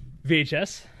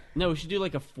 VHS. No, we should do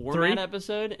like a format Three?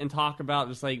 episode and talk about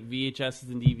just like VHSs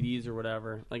and DVDs or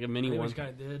whatever, like a mini I think we one. just kind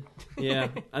of did. Yeah, I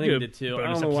think Do we a did too. I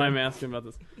bonus don't know why episode. I'm asking about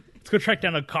this. Let's go track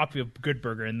down a copy of Good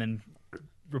Burger and then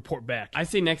report back. I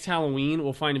say next Halloween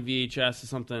we'll find a VHS or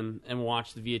something and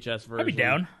watch the VHS version. I'd be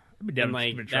down. I'd be down. And like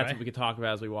to give it a try. that's what we could talk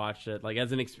about as we watched it, like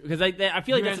as an because I feel like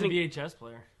Who that's has a an VHS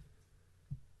player?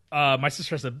 My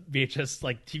sister has a VHS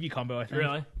like TV combo. I think.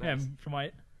 Really? Yeah, Nice. from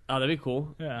White. oh that'd be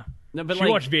cool. Yeah. No, but She like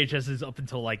watched VHSs up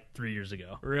until like 3 years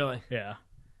ago. Really? Yeah.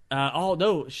 oh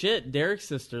no shit, Derek's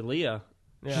sister Leah.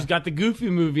 Yeah. She's got the Goofy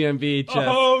movie on VHS.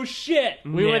 Oh shit!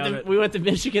 We Nailed it. went to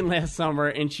Michigan last summer,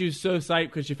 and she was so psyched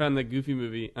because she found the Goofy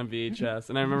movie on VHS.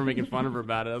 And I remember making fun of her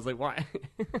about it. I was like, "Why?"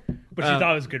 But she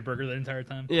thought it was Good Burger the entire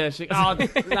time. Yeah, she's like, "Oh,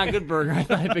 it's not Good Burger." I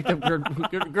thought I picked up Good Burger.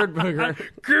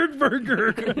 Good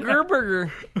Burger. Good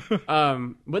Burger.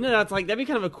 But no, that's like that'd be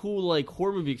kind of a cool like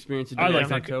horror movie experience to do I like in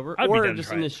that. October, I'd be or down to just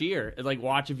try in it. this year. Like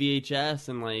watch a VHS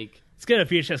and like, Let's get a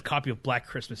VHS copy of Black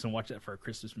Christmas and watch that for a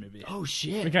Christmas movie. oh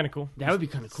shit, Be kind of cool. that would be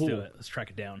kind of Let's cool. do it. Let's track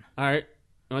it down. All right,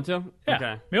 you want to? Yeah.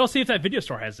 Okay. Maybe I'll see if that video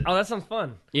store has it. Oh, that sounds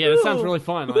fun. Yeah, that sounds really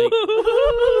fun. Like,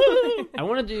 I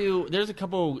want to do. There's a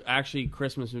couple actually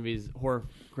Christmas movies, horror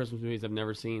Christmas movies I've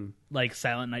never seen. Like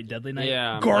Silent Night, Deadly Night.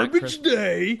 Yeah, Black Garbage Christ-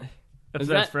 Day. That's Is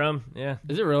what that's that- from. Yeah.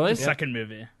 Is it really? The second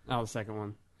movie. Oh, the second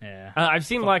one. Yeah. I've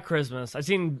seen Black Christmas. I've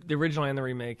seen the original and the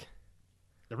remake.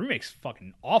 The remake's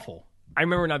fucking awful. I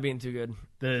remember it not being too good.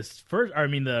 The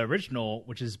original,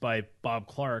 which is by Bob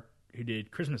Clark, who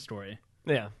did Christmas Story,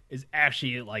 Yeah. is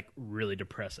actually like really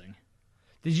depressing.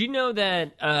 Did you know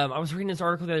that I was reading this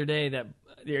article the other day that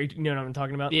you know what I'm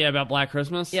talking about? Yeah, about Black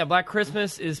Christmas. Yeah, Black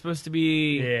Christmas is supposed to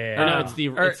be Yeah. Or no, it's the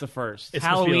or- it's the first. It's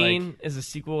supposed to be, Halloween is a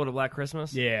sequel to Black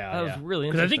Christmas. Yeah, that was really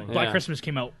because I interesting. think Black Yeah. Christmas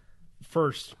came out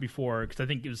first before, because I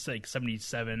think it was like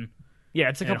 77. yeah,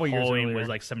 it's a couple and years Halloween earlier. was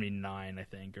like 79, I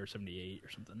think, or 78 or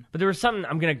something. But there was something,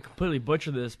 I'm gonna completely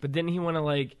butcher this, but didn't he want to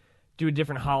like do a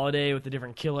different holiday with a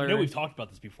different killer? I know we've talked about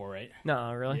this before, right?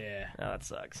 No, really? Yeah. Oh, that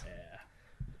sucks. Yeah.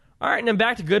 All right, and then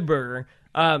back to Good Burger.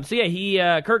 So yeah, he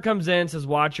Kurt comes in, says,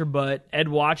 "Watch your butt." Ed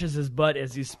watches his butt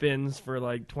as he spins for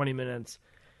like 20 minutes,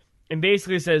 and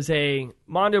basically says, "Hey,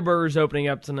 Mondo Burger's opening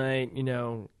up tonight. You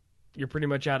know, you're pretty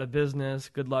much out of business.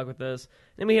 Good luck with this.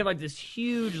 Then we have like this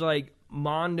huge like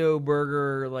Mondo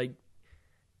Burger like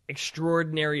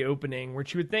extraordinary opening,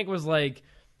 which you would think was like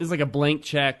It's like a blank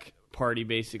check party,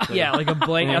 basically. yeah, like a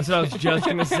blank. That's what I was just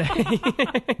gonna say.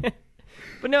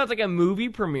 But no, it's like a movie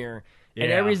premiere, and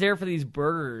Yeah. everybody's there for these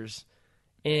burgers.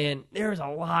 And there's a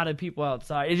lot of people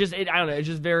outside. I don't know. It's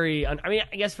just very. I mean,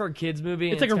 I guess for a kids movie,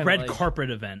 It's like a kinda red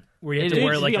carpet event where you have It to is,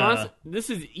 wear To like be a. honest,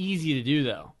 this is easy to do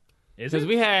though. Is Because it?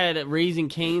 we had Raising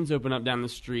Cane's open up down the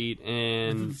street, It's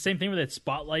and the same thing with its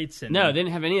spotlights and no, they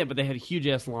didn't have any of it, but they had a huge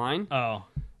ass line, Oh,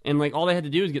 and like all they had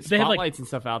to do was get They have, like- spotlights and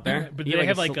stuff out there. but You they get,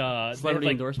 have a like ce- they have, celebrity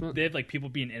like, endorsement. They have like people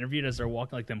being interviewed as they're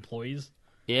walking, like the employees,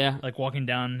 Yeah, like walking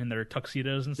down in their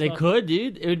tuxedos and they stuff. could,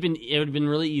 dude. It would have been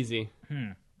really easy.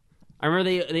 I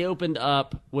remember they opened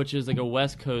up, which is like a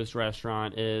West Coast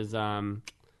restaurant, is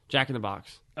Jack in the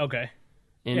Box, Okay.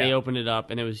 and Yeah. they opened it up,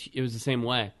 and it was the same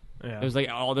way. Yeah. It was like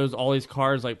all these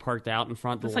cars like parked out in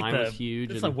front. The It's line like was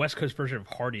huge. It's and- like West Coast version of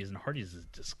Hardee's, and Hardee's is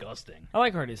disgusting. I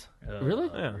like Hardee's.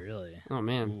 Really? Yeah. Really? oh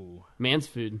man, Ooh. man's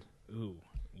food. Ooh.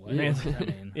 What Man's- does that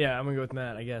mean? Yeah, I'm gonna go with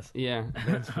Matt, I guess. Yeah,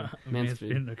 man's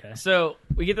food. Okay. So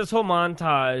we get this whole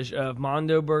montage of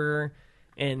Mondo Burger,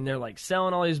 and they're like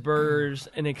selling all these burgers,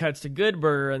 and it cuts to Good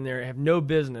Burger, and they have no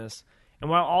business.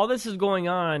 And while all this is going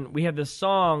on, we have this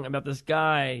song about this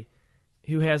guy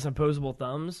who has opposable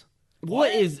thumbs.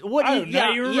 What is what? Oh, is, now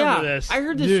yeah, you remember yeah. this. I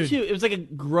heard this Dude. too. It was like a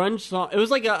grunge song. It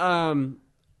was like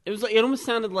it almost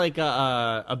sounded like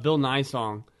a Bill Nye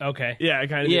song. Okay. Yeah, I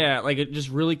kind of Yeah, like just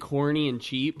really corny and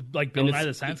cheap. Like Bill And Nye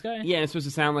it's- the Science Guy? Yeah, it's supposed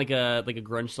to sound like a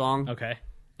grunge song. Okay.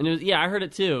 And it was I heard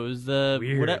it too. It was the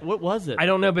Weird. what was it? I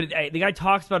don't know, but the guy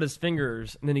talks about his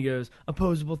fingers, and then he goes,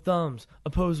 opposable thumbs,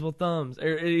 opposable thumbs.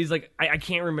 He's like, I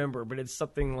can't remember, but it's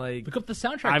something like, Look up the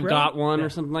soundtrack. I've bro. got one or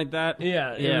something like that.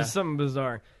 yeah, it was something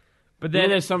bizarre. But Then then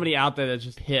there's somebody out there that's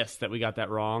just pissed that we got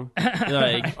that wrong.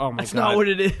 Like, oh my that's god, not what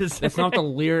it is. that's not what the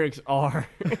lyrics are.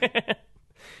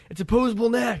 It's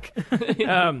opposable neck.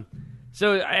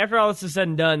 So after all this is said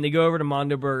and done, they go over to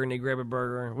Mondo Burger and they grab a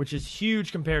burger, which is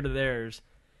huge compared to theirs.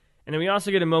 And then we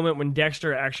also get a moment when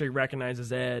Dexter actually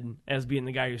recognizes Ed as being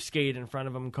the guy who skated in front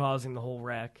of him, causing the whole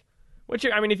wreck. Which,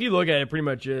 I mean, if you look at it, it pretty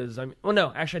much is. Well,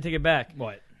 no, actually, I take it back.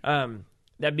 What?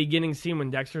 That beginning scene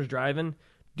when Dexter's driving,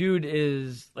 dude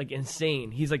is like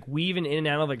insane. He's like weaving in and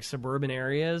out of like suburban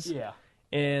areas. Yeah.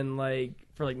 And like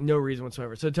for like no reason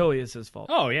whatsoever. So it totally is his fault.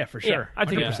 Oh, yeah, for sure. I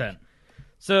take it 100%.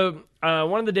 So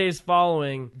one of the days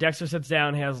following, Dexter sits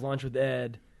down, has lunch with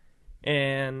Ed,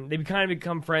 and they kind of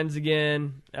become friends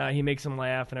again. He makes him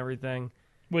laugh and everything.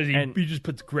 What is he? And He just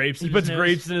puts grapes. He in puts his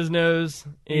grapes in his nose.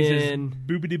 He says, And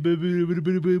 "Boobity boo boo boo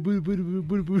boo boo boo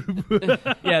boo boo boo boo."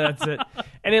 yeah, that's it.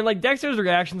 And then like Dexter's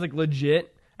reaction's like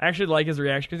legit. I actually like his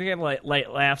reaction because he kind of like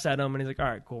laughs at him, and he's like, "All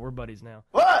right, cool, we're buddies now."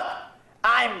 What?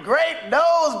 I'm Grape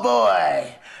Nose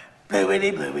Boy.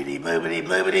 Bloobity, bloobity, bloobity,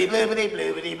 bloobity, bloobity,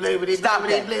 bloobity, bloobity. Stop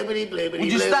that. Bloobity, bloobity,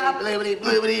 would you stop? Bloobity,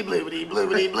 bloobity, bloobity,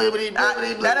 bloobity, bloobity,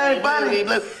 bloobity, that ain't funny.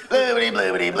 Bloobity,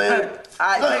 bloobity,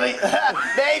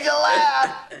 bloobity. Made you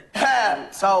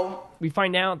laugh. So, We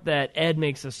find out that Ed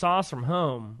makes a sauce from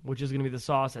home, which is going to be the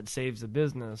sauce that saves the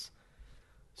business.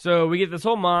 So we get this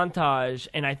whole montage,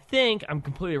 and I think I'm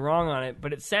completely wrong on it,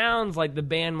 but it sounds like the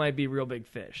band might be Real Big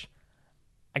Fish.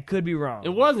 I could be wrong. It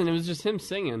wasn't. It was just him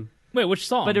singing. Wait, which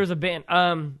song? But there was a band.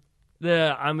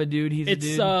 The I'm a Dude, He's a It's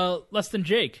Dude. Less Than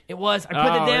Jake. It was. I put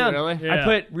Oh, it down. really? Yeah. I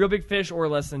put Real Big Fish or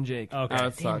Less Than Jake. Okay. Oh,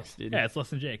 that sucks, dude. Yeah, it's Less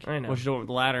Than Jake. I know. We should have went with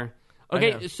the latter. know.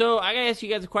 Okay, so I gotta ask you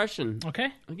guys a question. Okay.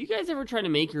 Have you guys ever tried to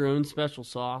make your own special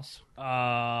sauce?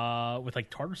 With like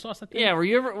tartar sauce. I think. Yeah, were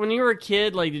you ever when you were a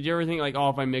kid? Like, did you ever think like, oh,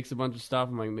 if I mix a bunch of stuff,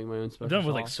 I'm gonna make my own special I've done it sauce?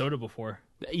 with like soda before.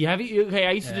 You have you? Okay,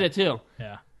 I used to do Yeah. that too.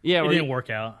 Yeah. Yeah, It where didn't you- work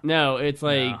out. No, it's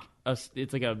like No.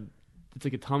 it's like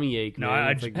a tummy ache. No, man.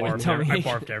 I It's just like barfed. tummy I ache.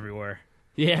 barfed everywhere.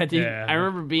 yeah, dude. Yeah. I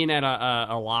remember being at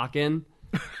a lock-in.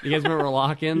 You guys remember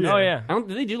lock-ins? Oh, yeah. Do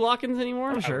they do lock-ins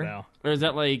anymore? I'm I sure. don't know. Or is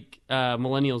that like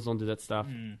millennials don't do that stuff?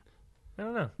 I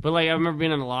don't know. But like I remember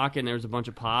being in a lock and there was a bunch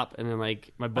of pop and then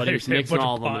like my buddy thought you was said a mixing bunch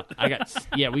all of of them.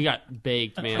 pot. We got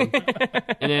baked, man.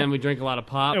 And then we drank a lot of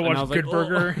pop I and I watched was Good like, "Oh."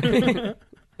 Burger.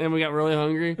 And we got really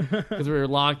hungry because we were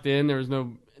locked in. There was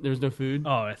no food.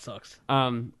 Oh, that sucks.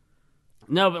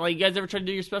 No, but like you guys ever tried to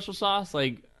do your special sauce?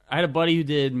 Like I had a buddy who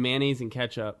did mayonnaise and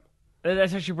ketchup.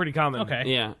 That's actually pretty common. Okay.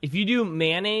 Yeah, If you do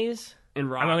mayonnaise, and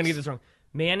rocks. I'm not going to get this wrong.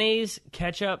 Mayonnaise,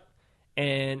 ketchup,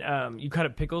 and you cut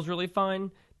up pickles really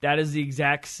fine. That is the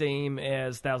exact same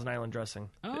as Thousand Island dressing.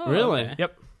 Oh, Really? Okay.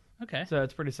 Yep. Okay. So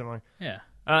it's pretty similar. Yeah.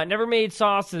 Never made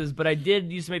sauces, but I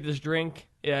did used to make this drink.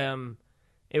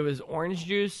 It was orange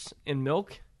juice and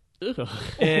milk. Ugh.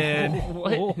 And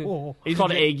What? Oh. It's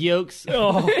called egg yolks.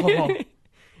 Oh.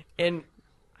 and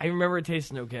I remember it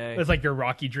tasting okay. It's like your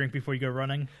Rocky drink before you go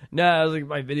running. No, it was like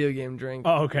my video game drink.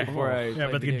 Oh, okay. Before I yeah, played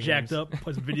about to video get jacked games. up,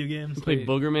 play some video games. Play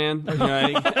Booger Man.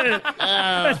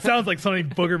 That sounds like something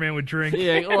Boogerman would drink.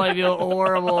 Yeah, like, oh, I feel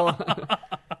horrible.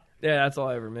 Yeah, that's all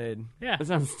I ever made. Yeah. That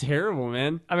sounds terrible,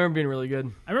 man. I remember being really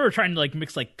good. I remember trying to like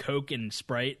mix like Coke and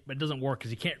Sprite, but it doesn't work because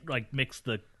you can't like mix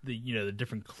the the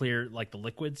different clear like the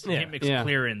liquids. You Yeah. can't mix Yeah.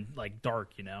 clear and like dark.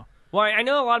 Well, I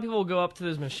know a lot of people will go up to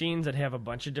those machines that have a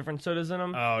bunch of different sodas in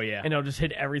them. Oh yeah. And they'll just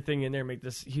hit everything in there and make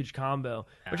this huge combo.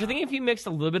 Which I think if you mixed a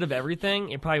little bit of everything,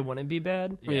 it probably wouldn't be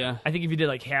bad. Yeah. I think if you did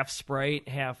like half Sprite,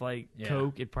 half like Yeah.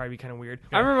 Coke, it'd probably be kind of weird.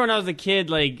 I remember when I was a kid,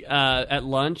 like at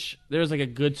lunch, there was like a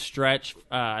good stretch.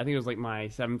 I think it was like my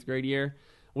 7th grade year,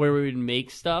 where we would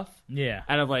make stuff Yeah.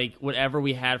 out of like whatever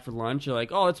we had for lunch. You're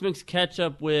like, oh, let's mix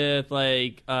ketchup with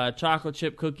like chocolate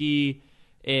chip cookie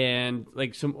and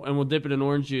like some, and we'll dip it in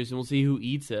orange juice and we'll see who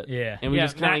eats it. Yeah. and we Yeah,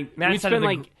 just kind of Matt we said spend the-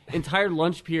 like entire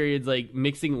lunch periods like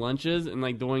mixing lunches and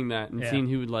like doing that and Yeah. seeing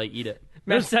who would like eat it.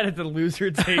 Matt sat at the loser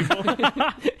table.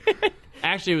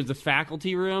 Actually, it was the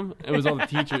faculty room. It was all the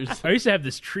teachers. I used to have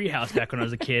this tree house back when I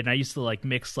was a kid, and I used to like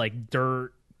mix like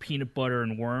dirt, peanut butter,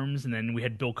 and worms, and then we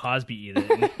had Bill Cosby eat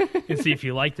it and see if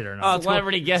he liked it or not.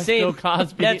 Celebrity guest Same. Bill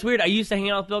Cosby. That's weird. I used to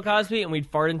hang out with Bill Cosby and we'd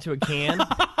fart into a can.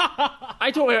 I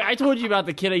told you about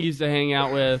the kid I used to hang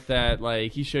out with that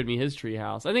like he showed me his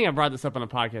treehouse. I think I brought this up on a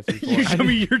podcast before. You show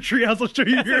me your tree house, I'll show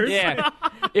you yours. Yeah,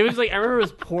 it was like I remember it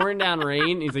was pouring down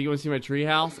rain. He's like, "You want to see my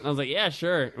treehouse?" And I was like, "Yeah,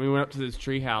 sure." And we went up to this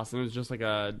treehouse, and it was just like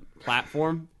a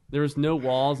platform. There was no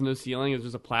walls, no ceiling. It was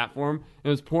just a platform. And it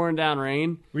was pouring down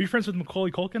rain. Were you friends with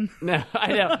Macaulay Culkin? No, I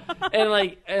know. And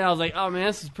I was like, "Oh man,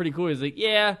 this is pretty cool." He's like,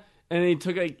 "Yeah." And then he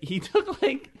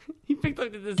picked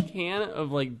up this can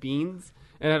of like beans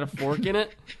and had a fork in it,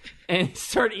 and he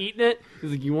started eating it. He's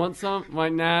like, "You want some?" I'm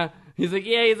like, "Nah." He's like,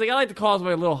 "Yeah." He's like, "I like to call this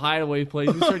my little hideaway place."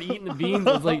 He started eating the beans.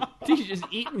 I was like, "Dude, you just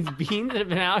eating these beans that have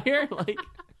been out here?" Like,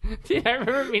 dude, I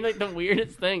remember it being like the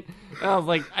weirdest thing. And I was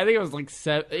like, I think I was like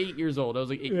 8 years old. I was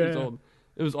like 8 years Yeah. old.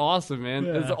 It was awesome, man.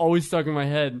 Yeah. It's always stuck in my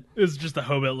head. It was just a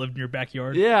hoe that lived in your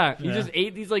backyard. Yeah, he Yeah. just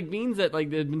ate these like beans that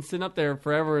like had been sitting up there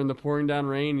forever in the pouring down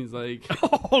rain. He's like,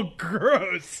 Oh,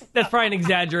 gross. That's probably an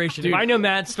exaggeration. Dude. If I know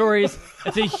Matt's stories,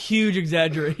 that's a huge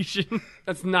exaggeration.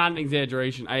 that's not an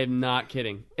exaggeration. I am not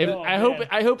kidding. Oh, I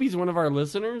man. hope he's one of our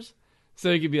listeners,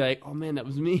 so he could be like, "Oh man, that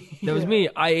was me." That was me.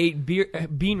 I ate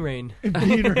bean rain.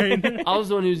 Bean rain. I was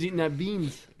the one who was eating that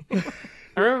beans.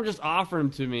 I remember just offering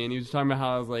them to me, and he was talking about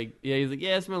how I was like, "Yeah." He's like,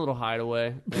 "Yeah, it's my little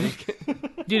hideaway." Like,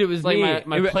 Dude, it was like me.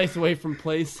 my place away from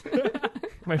place.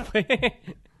 My that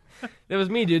was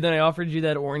me, dude. Then I offered you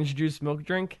that orange juice milk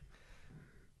drink.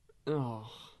 Oh,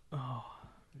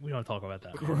 We don't talk about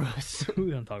that. gross.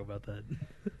 We don't talk about that.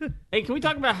 Hey, can we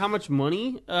talk about how much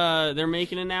money they're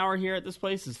making an hour here at this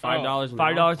place? Is $5 an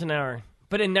hour? $5 an hour.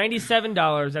 But at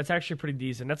 $97, that's actually pretty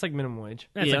decent. That's like minimum wage.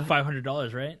 That's Yeah. like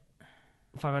 $500, right?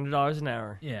 $500 an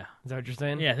hour. Yeah. Is that what you're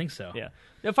saying? Yeah, I think so. Yeah.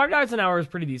 Yeah, $5 an hour is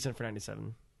pretty decent for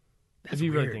 97. That's if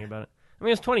you really weird. think about it. I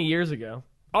mean, it's 20 years ago.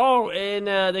 Oh, and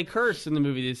they curse in the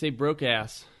movie. They say broke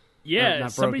ass. Yeah,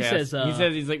 Not somebody broke ass. says. He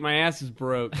says he's like, my ass is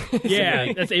broke.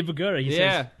 Yeah, that's Abe Vigoda. He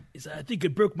Yeah. says, I think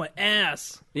it broke my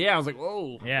ass. Yeah, I was like,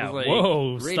 whoa. Yeah, I was like,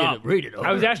 whoa, rated- stop. Rated R.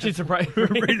 I was actually surprised.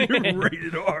 Rated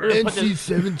R. We're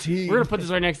gonna put this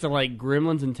right next to like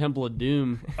Gremlins and Temple of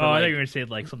Doom. for, Oh, I like, thought you were going to say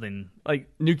like something. like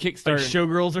new like Kickstarter.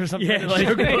 Showgirls or something. Yeah,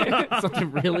 like,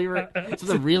 something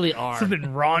really R. something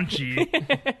raunchy.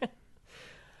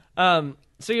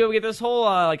 So we get this whole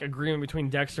like agreement between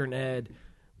Dexter and Ed,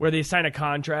 where they sign a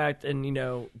contract, and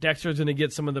Dexter's going to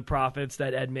get some of the profits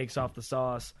that Ed makes off the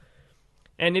sauce,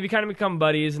 and they kind of become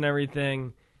buddies and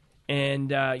everything.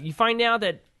 And you find out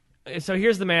that so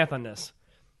here's the math on this: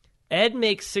 Ed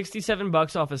makes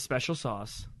 $67 off his special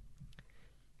sauce.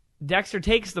 Dexter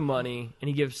takes the money and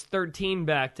he gives 13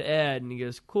 back to Ed, and he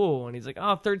goes, "Cool," and he's like,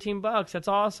 "Oh, $13, that's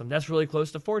awesome. That's really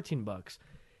close to $14."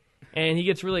 And he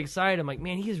gets really excited. I'm like,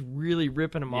 man, he's really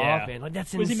ripping him off, man. Like,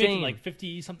 that's Was insane. he making like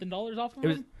 $50-something off of It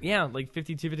was, him? yeah, like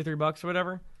 $53 or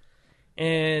whatever.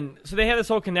 And so they have this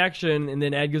whole connection, and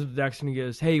then Ed goes with Dexter and he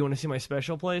goes, "Hey, you want to see my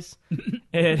special place?"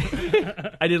 And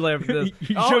I did laugh at this.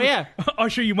 You Oh, show me- yeah. I'll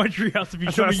show you my treehouse if you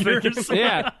That's show what me I was yours. thinking.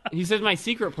 Yeah, he says my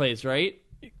secret place, right?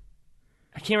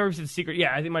 I can't remember if it's secret.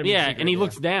 Yeah, I think it might be Yeah, secret, and he yeah.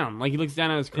 looks down, like he looks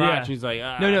down at his crotch. Yeah. And he's like,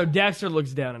 ah. No, Dexter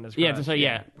looks down on his crotch. Yeah, that's right.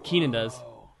 Yeah, Keenan does.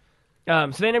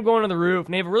 So they end up going on the roof,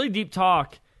 and they have a really deep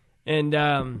talk. And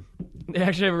they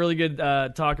actually have a really good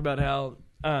talk about how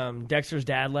Dexter's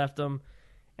dad left him.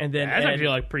 And then That's Ed, actually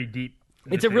like pretty deep.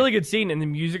 it's a really good scene, and the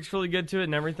music's really good to it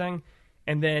and everything.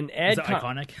 And then Ed, Is that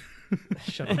iconic?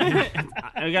 Shut up.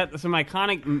 I got some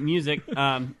iconic music.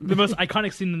 The most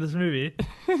iconic scene in this movie.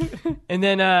 And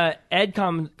then Ed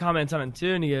comments on it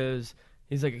too, and he's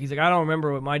like, I don't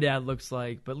remember what my dad looks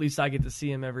like, but at least I get to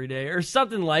see him every day, or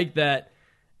something like that.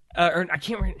 Or I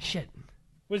can't remember. Shit.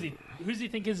 Who does he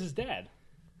think is his dad?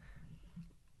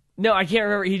 No, I can't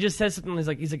remember. He just says something. He's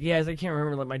like, yeah, I can't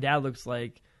remember what my dad looks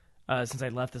like since I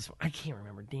left this. I can't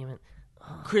remember. Damn it.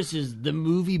 Chris is the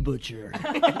movie butcher.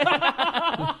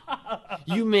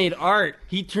 You made art.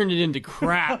 He turned it into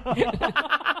crap.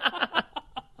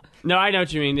 No, I know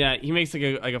what you mean. Yeah, he makes like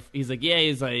a. He's like,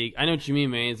 I know what you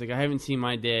mean, man. He's like, I haven't seen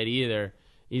my dad either.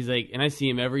 He's like, and I see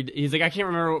him every day. He's like, I can't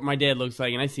remember what my dad looks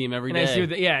like, and I see him every day. I see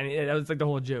and that was like the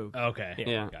whole joke. Okay.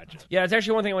 Yeah. Gotcha. Yeah, it's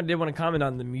actually one thing I did want to comment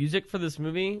on. The music for this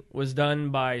movie was done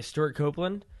by Stuart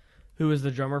Copeland, who was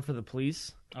the drummer for the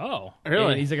Police. Oh,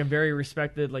 And he's like a very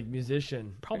respected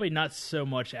musician. probably not so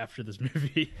much after this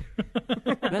movie.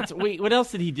 Wait, what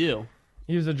else did he do?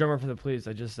 He was a drummer for the Police.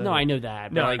 I just said No, it. I know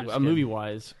that. No, But I'm like just movie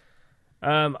wise.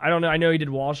 I don't know. I know he did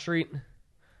Wall Street,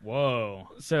 Whoa.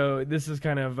 so this is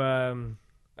kind of a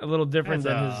little different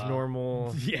That's, than his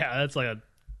normal. Yeah, that's like a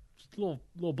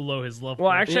little below his level.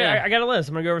 Well, actually, Yeah. I got a list.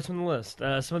 I'm gonna go over some of the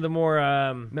list. Some of the more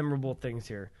memorable things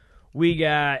here. We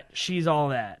got She's All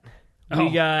That. We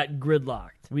got Gridlocked.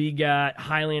 We got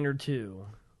Highlander 2.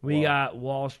 We got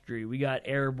Wall Street. We got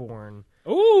Airborne.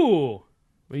 Ooh,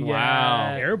 We Wow.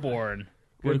 got Airborne.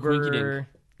 Good What a quinky Burger.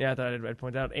 Yeah, I thought I'd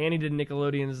point out. And he did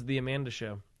Nickelodeon's The Amanda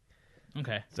Show.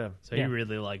 Okay, So so yeah. he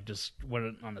really just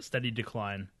went on a steady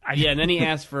decline. Yeah, and then he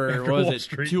asked for After what Wall was it,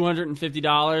 Street.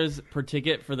 $250 per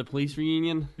ticket for the police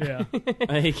reunion. Yeah.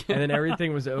 Like, And then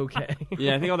everything was okay.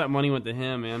 yeah, I think all that money went to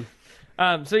him, man.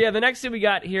 So yeah, the next thing we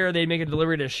got here, they make a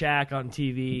delivery to Shaq on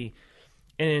TV,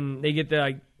 and they get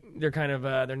their kind of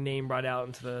their name brought out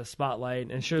into the spotlight,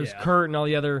 and it shows Yeah. Kurt and all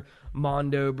the other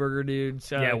Mondo Burger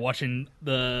dudes. Yeah, watching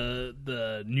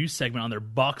the news segment on their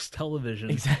box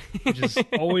television, Exactly. which is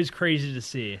always crazy to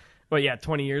see. Well, yeah,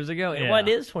 20 years ago. Yeah. Well, it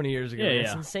is 20 years ago. Yeah,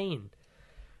 It's yeah. insane.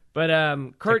 But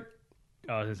Kurt,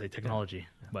 Oh, I was gonna say technology,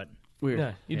 but Weird.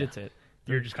 yeah, you did say it.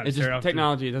 you're just kind of It's staring just off.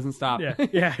 technology. It doesn't stop.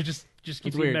 Yeah, just keeps It's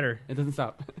getting weird. better. It doesn't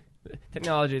stop.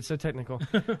 Technology, it's so technical.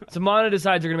 So Mondo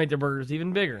decides they're going to make their burgers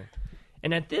even bigger.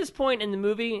 And at this point in the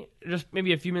movie, just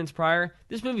maybe a few minutes prior,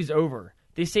 this movie's over.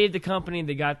 They saved the company,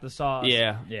 they got the sauce.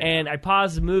 Yeah. Yeah. And I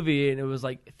paused the movie, and it was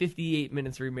like 58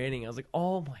 minutes remaining. I was like,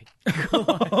 oh my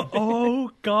God.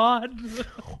 Oh God!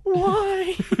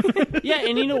 Why? Yeah,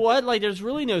 and you know what? Like, there's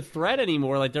really no threat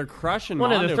anymore. Like, they're crushing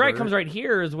One of Mondo the threat Burger. comes right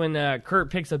here is when Kurt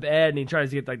picks up Ed, and he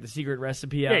tries to get the secret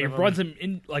recipe out Yeah, he of him. runs him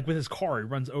in with his car. He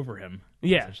runs over him.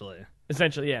 Yeah.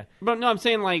 Essentially. Yeah. But no, I'm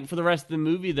saying, like, for the rest of the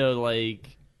movie, though,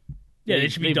 like... Yeah, they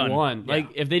should be they've done. won. Yeah. Like,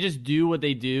 if they just do what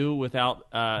they do without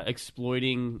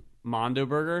exploiting Mondo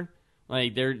Burger,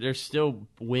 like, they're still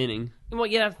winning. Well,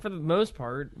 yeah, for the most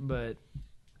part, but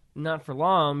not for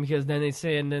long, because then they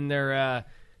say, and then their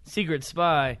secret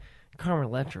spy, Carmen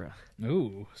Electra.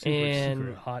 Ooh, And-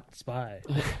 secret hot spy.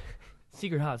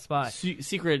 Secret hot spy.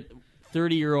 Secret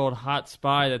 30-year-old hot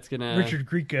spy that's gonna Richard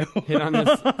Grieco. hit on this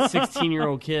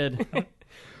 16-year-old kid.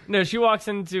 No, she walks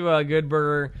into Good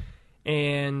Burger,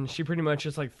 and she pretty much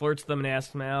just flirts them and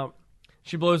asks them out.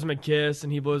 She blows him a kiss,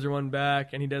 and he blows her one back,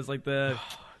 and he does the.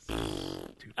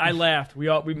 I laughed. Me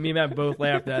and Matt both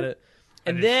laughed at it.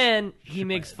 And then he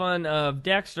makes fun of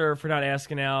Dexter for not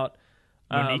asking out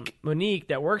Monique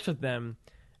that works with them.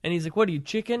 And he's like, "What are you,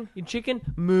 chicken? You chicken?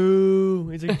 Moo."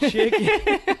 He's like,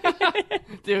 "Chicken."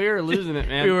 Dude, we were losing it,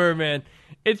 man. We were, man.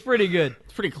 It's pretty good.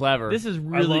 It's pretty clever. This is I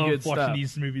really love good watching stuff.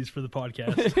 these movies for the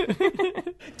podcast.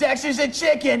 Dexter's a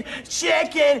chicken.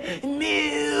 Chicken.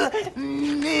 Moo.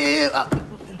 Moo.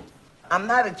 I'm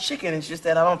not a chicken. It's just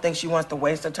that I don't think she wants to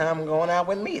waste her time going out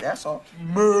with me. That's all.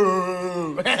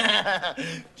 Moo.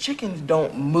 Chickens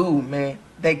don't moo, man.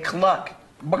 They cluck.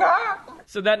 Bah.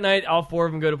 So that night, all four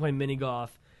of them go to play mini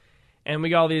golf. And we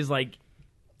got all these, I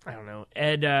don't know.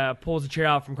 Ed pulls a chair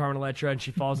out from Carmen Electra, and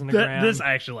she falls on the ground. This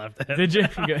I actually laughed at. Did you?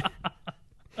 Good.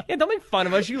 Yeah, don't make fun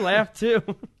of us. You laugh too.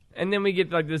 And then we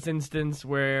get this instance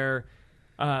where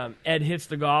Ed hits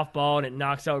the golf ball and it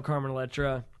knocks out Carmen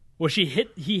Electra. Well, he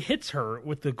hits her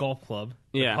with the golf club,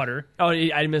 the Yeah. putter, Oh,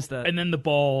 I missed that. and then the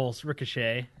balls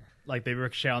ricochet, they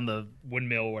ricochet on the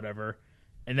windmill or whatever,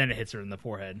 and then it hits her in the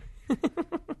forehead. I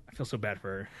feel so bad for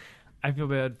her. I feel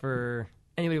bad for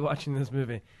anybody watching this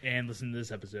movie. And listen to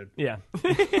this episode. Yeah.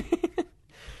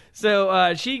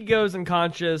 So she goes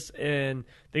unconscious, and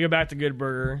they go back to Good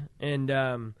Burger,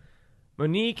 and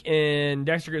Monique and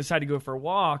Dexter decide to go for a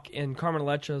walk, and Carmen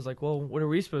Electra is like, "Well, what are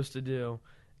we supposed to do?"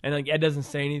 And Ed doesn't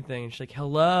say anything. And she's like,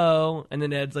 "Hello," and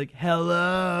then Ed's like,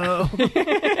 "Hello."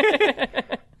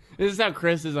 This is how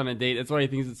Chris is on a date. That's why he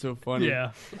thinks it's so funny.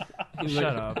 Yeah.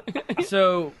 Shut up.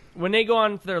 So when they go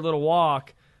on for their little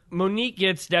walk, Monique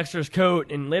gets Dexter's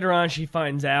coat, and later on she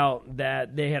finds out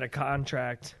that they had a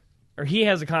contract, or he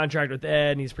has a contract with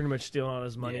Ed, and he's pretty much stealing all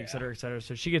his money, et cetera, et cetera.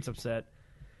 So she gets upset.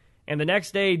 And the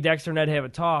next day, Dexter and Ed have a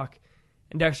talk,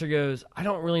 and Dexter goes, I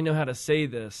don't really know how to say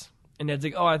this. And Ed's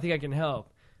like, oh, I think I can help.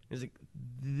 He's like,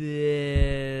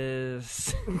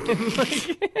 this.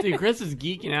 Dude, Chris is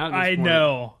geeking out. At this I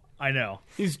point. know.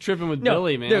 He's tripping with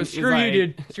Billy, man. No, He's screw like- you,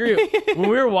 dude. Screw you. When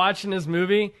we were watching this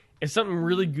movie, if something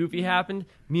really goofy happened,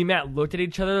 me and Matt looked at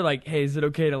each other like, hey, is it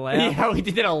okay to laugh? Yeah, we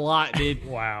did that a lot, dude.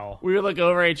 Wow. We would look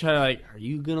over at each other like, are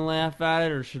you going to laugh at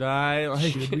it or should I?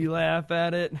 Like, Should we laugh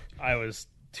at it? I was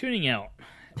tuning out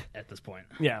at this point.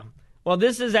 Yeah. Well,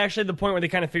 this is actually the point where they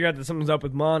kind of figure out that something's up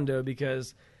with Mondo,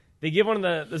 because they give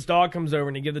this dog comes over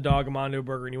and they give the dog a Mondo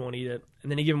burger and he won't eat it.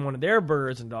 And then they give him one of their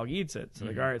burgers and the dog eats it. So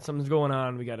like, all right, something's going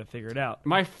on. We got to figure it out.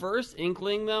 my first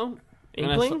inkling, though.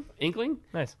 Inkling? Inkling?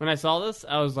 Nice. When I saw this,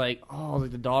 I was like, oh,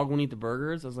 like the dog won't eat the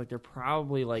burgers. I was like, they're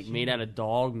probably like made out of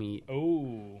dog meat.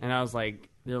 Oh. And I was like,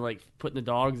 they're like putting the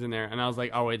dogs in there. And I was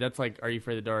like, oh, wait, that's like, Are You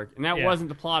Afraid of the Dark? And that Yeah. wasn't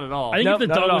the plot at all. I think Nope, if the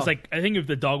not at dog was all. like, if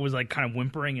the dog was like kind of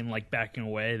whimpering and like backing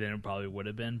away, then it probably would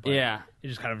have been. But Yeah. it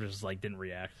just kind of just like didn't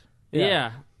react.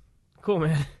 Yeah. Cool,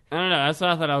 man. I don't know. That's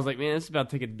what I thought. I was like, man, this is about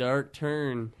to take a dark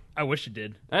turn. I wish it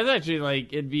did. That's actually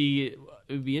like, it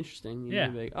would be interesting. You know, Yeah.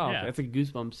 you'd be like, oh, Yeah. that's a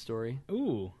Goosebumps story.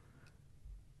 Ooh.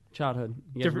 Childhood.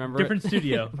 You guys remember Different it?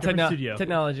 studio. Different studio.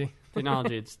 Technology.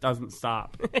 Technology, it doesn't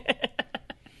stop.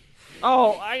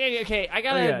 Oh, I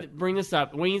gotta yeah. bring this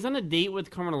up. When he's on a date with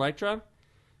Carmen Electra,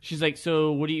 she's like,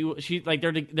 "So what do you?" She like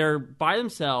they're by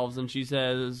themselves, and she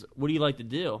says, "What do you like to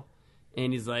do?"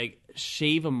 And he's like,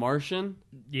 "Shave a Martian."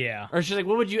 Yeah. Or she's like,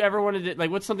 "What would you ever want to do?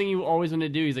 Like, what's something you always want to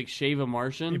do?" He's like, "Shave a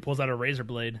Martian." He pulls out a razor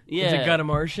blade. Yeah, Is it got a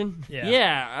Martian? Yeah.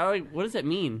 yeah. I like, what does that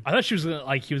mean? I thought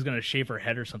he was gonna shave her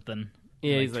head or something.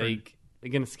 Yeah, Like, he's turn-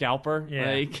 like, gonna scalp her.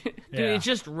 Yeah. Like, Dude, Yeah. it's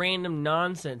just random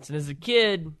nonsense. And as a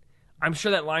kid, I'm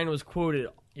sure that line was quoted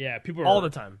Yeah, people all the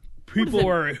time. People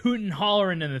were hooting and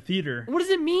hollering in the theater. what does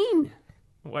it mean?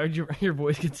 Why would your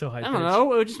voice get so high? I don't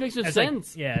know. It just makes no It's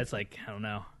sense. like, yeah, it's like I don't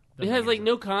know. It has like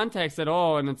no context at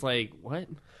all, and it's like, what?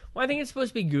 Well, I think it's supposed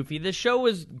to be goofy. The show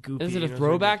was goofy. Is it a and was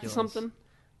throwback to ridiculous. something?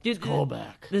 Dude,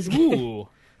 Callback. This guy, Ooh.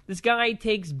 this guy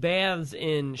takes baths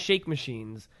in shake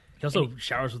machines. He also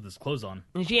showers with his clothes on.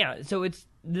 And yeah, so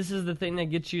this is the thing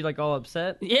that gets you like all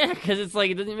upset. Yeah, because it's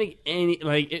like it doesn't make any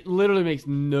it literally makes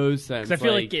no sense. Because I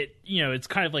feel like it, it's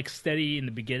kind of like steady in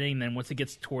the beginning. Then once it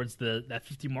gets towards that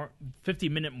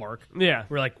 50-minute mark, Yeah.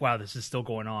 we're like, wow, this is still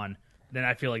going on. Then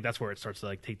I feel like that's where it starts to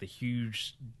like take the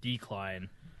huge decline.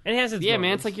 And it has its man,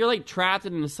 moments. it's like you're like trapped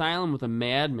in an asylum with a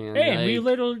madman. Hey, like, we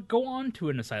later go on to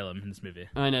an asylum in this movie.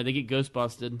 I know they get ghost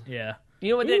busted. Yeah. You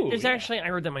know what? Ooh, There's yeah. actually, I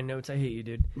wrote down my notes. I hate you,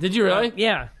 dude. Did you really?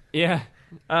 Yeah. Yeah.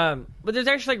 But there's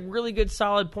actually like really good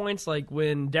solid points, like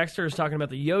when Dexter is talking about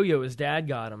the yo-yo his dad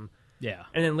got him. Yeah.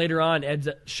 And then later on, Ed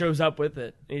shows up with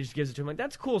it, and he just gives it to him. Like,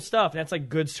 that's cool stuff. And that's like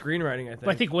good screenwriting, I think. But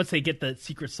I think once they get the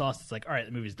secret sauce, it's like, all right,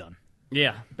 the movie's done.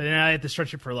 Yeah. But then I have to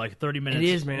stretch it for like 30 minutes. it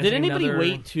is, man. It's Did like anybody another-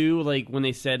 wait too? Like when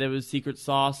they said it was secret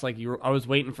sauce, like I was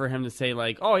waiting for him to say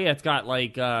like, "Oh yeah, it's got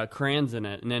like crayons in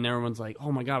it," and then everyone's like,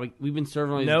 "Oh my god, we've been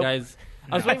serving all these Nope. guys."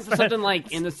 I was waiting for something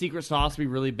like in the secret sauce to be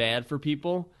really bad for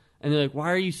people, and they're like, "Why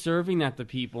are you serving that to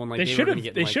people?" And like They were should gonna have.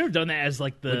 get, They like, should have done that as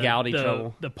like the legality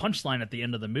trouble. the punchline at the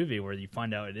end of the movie where you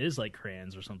find out it is like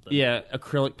crayons or something. Yeah,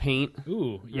 acrylic paint.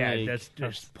 Ooh, yeah, Like,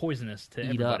 that's poisonous to eat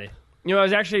everybody. up. You know, I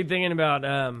was actually thinking about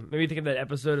maybe think of that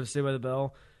episode of Saved by the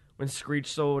Bell when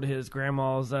Screech sold his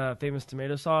grandma's famous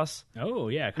tomato sauce. Oh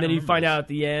yeah, And then you find out at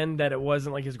the end that it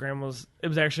wasn't like his grandma's. It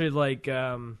was actually like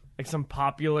some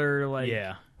popular like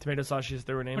Yeah. tomato sauce she just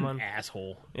threw her name What on. an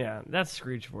asshole. Yeah, that's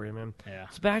Screech for you, man. Yeah.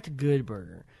 So back to Good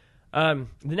Burger. The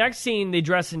next scene, they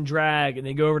dress in drag and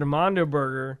they go over to Mondo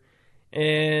Burger,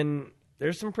 and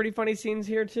there's some pretty funny scenes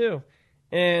here too.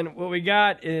 And what we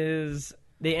got is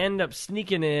they end up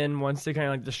sneaking in once they kind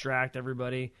of like distract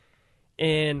everybody,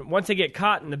 and once they get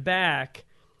caught in the back,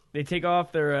 they take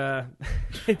off their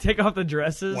they take off the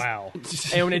dresses. Wow.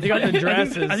 And when they take off the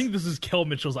dresses, I think this is Kel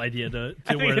Mitchell's idea to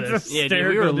think wear it's this. a- Yeah, dude, we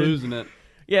Hysterical, were dude. losing it.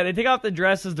 yeah, they take off the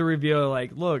dresses to reveal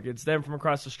like, look, it's them from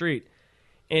across the street.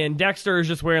 And Dexter is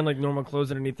just wearing like normal clothes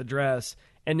underneath the dress,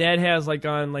 and Ned has like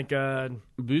on like a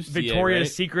Bustier, Victoria's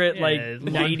right? Secret Yeah, like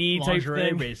nighty type lingerie,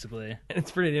 thing. basically. And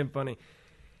it's pretty damn funny.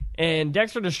 And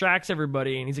Dexter distracts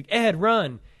everybody, and he's like, "Ed,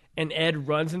 run!" and Ed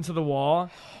runs into the wall,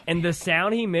 and the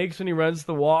sound he makes when he runs to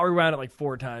the wall, I rewound it like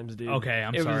 4 times, dude. Okay,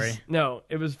 I'm It sorry. was- no,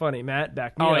 it was funny. Matt,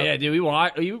 back me Oh up. yeah, dude.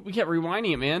 We kept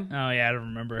rewinding it, man. Oh yeah, I don't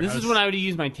remember. This is when I would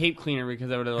use my tape cleaner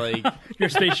because I would have like your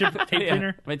spaceship tape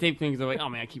cleaner. my tape cleaner because I'm like, oh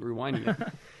man, I keep rewinding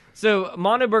it. So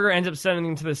Mondo Burger ends up sending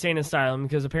him to the sane asylum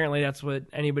because apparently that's what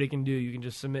anybody can do. You can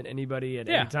just submit anybody at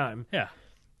Yeah. any time. Yeah.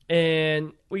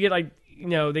 And we get like,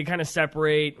 they kind of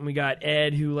separate, and we got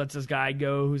Ed who lets this guy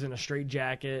go who's in a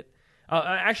straitjacket.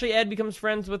 Actually, Ed becomes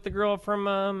friends with the girl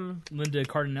from Linda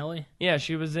Cardinelli, yeah,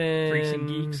 she was in Freaks and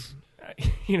Geeks,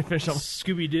 you gonna finish on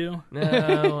Scooby Doo.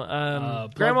 no,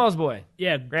 Grandma's Boy.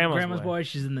 Yeah, Grandma's Boy. Boy.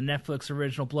 She's in the Netflix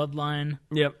original Bloodline.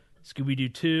 Yep, Scooby Doo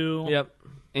 2. yep.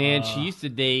 And she used to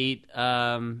date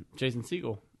Jason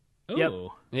Segel. Ooh. Yep.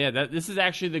 Yeah, this is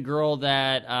actually the girl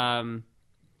that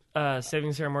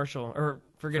Saving Sarah Marshall or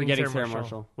Forgetting Forgetting Sarah Sarah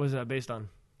Marshall Marshall. was based on.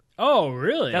 Oh,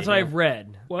 really? That's what I've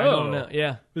read. Whoa. I don't know.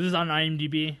 Yeah. Was this on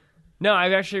IMDb? No,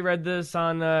 I've actually read this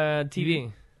on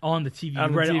TV. On the TV.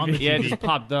 On You read the it on the TV. yeah, it TV. just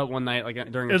popped up one night like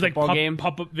during It a was like football game.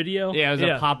 pop-up video. Yeah, it was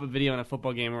Yeah. a pop-up video in a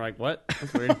football game. We're like, what?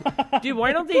 That's weird. What Dude,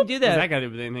 why don't they do does that that? got to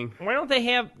do with anything? Why don't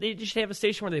they just have a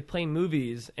station where they play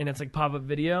movies and it's like pop-up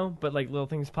video, but like little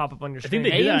things pop up on your screen?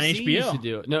 think they did that on AMC HBO. used to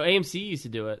do it. No, AMC used to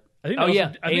do it. I think Oh, they yeah.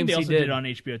 also, I think they AMC also did. did it on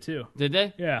HBO too. Did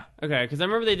they? Yeah. Okay, because I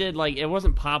remember they did like it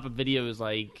wasn't pop-up video. It was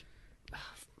like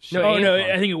No, Oh no,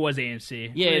 AMC. I think it was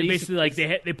AMC. Yeah, They it used basically like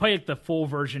they play like the full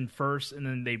version first, and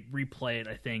then they replay it.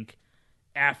 I think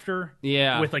after.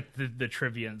 Yeah. With like the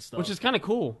trivia and stuff. which is kind of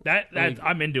cool. that like-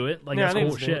 I'm into it. Like Yeah, I that's think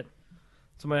cool it's shit.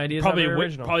 So my idea is Probably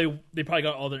original. they probably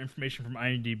got all their information from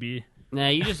IMDb. Nah,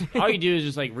 you just all you do is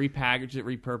just like repackage it,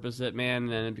 repurpose it, man,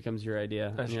 and then it becomes your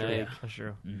idea. That's You true. know, like- That's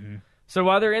true. So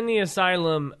while they're in the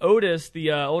asylum, Otis,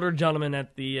 the older gentleman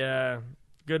at the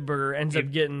Good Burger, ends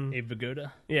up getting Abe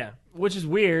Vigoda. yeah Which is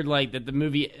weird, like that the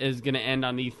movie is going to end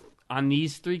on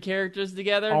these 3 characters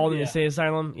together. all in Yeah. the same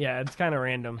asylum. Yeah, it's kind of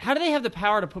random. How do they have the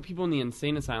power to put people in the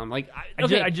insane asylum? Like,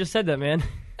 okay, I just said that, man.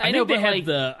 I know, think they but have like,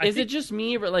 the- I is think- it just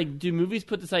me, or like, do movies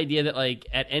put this idea that like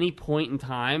at any point in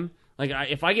time, like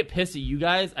if I get pissed at you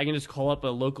guys, I can just call up a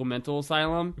local mental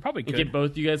asylum, probably and could. get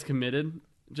both you guys committed?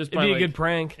 Just It'd by be a like, good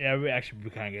prank. Yeah, it would actually be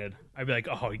kind of good. I'd be like,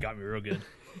 oh, he got me real good.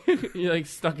 you're like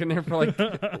stuck in there for like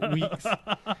weeks.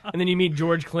 And then you meet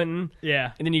George Clinton,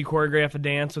 Yeah. and then you choreograph a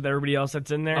dance with everybody else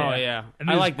that's in there. Oh yeah, And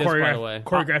I this like is this by the way.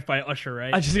 choreographed by Usher,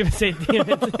 right? I was just gonna say, damn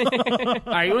it.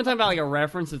 All right, you want to talk about like a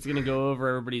reference that's gonna go over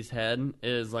everybody's head?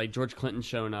 Is like George Clinton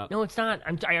showing up. No, it's not.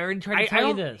 I already tried to I tell you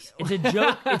don't- this. It's a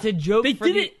joke. It's a joke. they for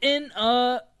did the, it in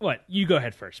what? You go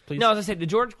ahead first, please. No, as I said, the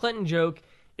George Clinton joke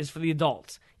is for the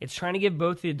adults. It's trying to give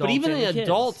both the But adults. even and the kids.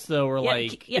 adults though were yeah,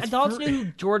 like, yeah, it's adults for- knew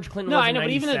who George Clinton No, was. I in know, but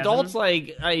even 97. adults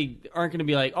like aren't going to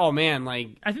be like, oh man, like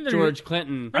I think they're George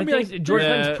Clinton, I think George the-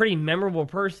 Clinton's a pretty memorable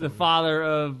person. the father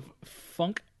of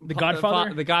Funk, the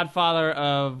Godfather. the Godfather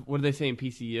of what do they say in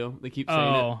PCU? They keep saying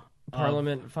oh,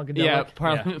 Parliament Funkadelic. it. Yeah,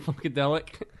 Parliament Funkadelic.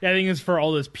 yeah, I think it's for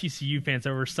all those PCU fans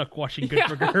that were stuck watching Good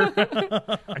Burger.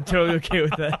 I'm totally okay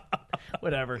with that.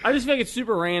 Whatever. I just feel like it's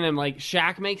super random. Like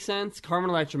Shaq makes sense, Carmen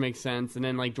Electra makes sense, and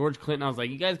then like George Clinton, I was like,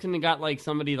 you guys couldn't have got like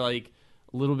somebody like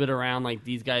a little bit around like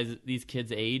these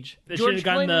kids' age. They George should have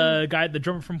gotten Clinton- the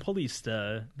drummer from Police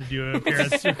to do an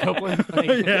appearance. Copeland,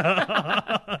 like,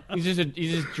 yeah. he's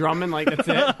just drumming like that's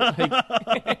it.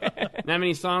 Like, not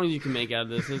many songs you can make out of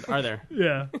this, are there?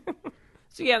 Yeah.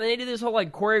 So yeah, they do this whole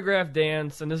like choreographed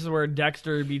dance, and this is where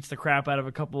Dexter beats the crap out of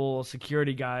a couple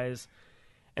security guys,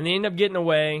 and they end up getting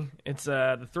away. It's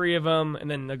the 3 of them, and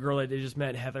then the girl that they just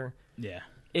met, Heather, Yeah.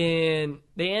 and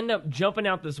they end up jumping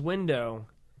out this window,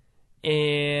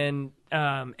 and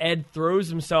Ed throws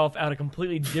himself out a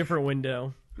completely different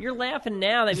window. You're laughing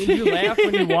now. That means you laughed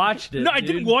when you watched it. No, I dude.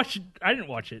 didn't watch it. I didn't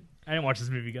watch it. I didn't watch this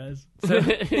movie, guys.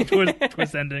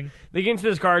 Twist ending. They get into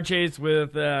this car chase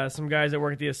with some guys that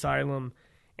work at the asylum,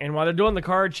 and while they're doing the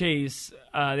car chase,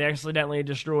 they accidentally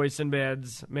destroy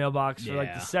Sinbad's mailbox for like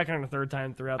Yeah. the second or third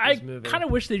time throughout I this movie. kind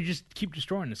of wish they just keep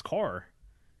destroying his car,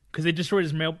 because they destroyed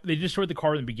his mail. They destroyed the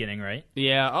car in the beginning, right?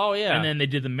 Yeah. Oh yeah. And then they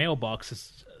did the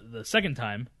mailbox the second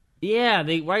time. yeah.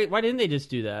 Why didn't they just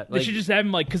do that? They Like, should just have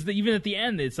him like, because even at the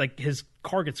end, it's like his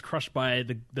car gets crushed by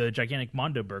the gigantic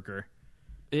Mondo Burger,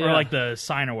 yeah. or like the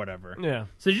sign or whatever. yeah,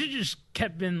 So you just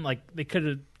kept been like, they could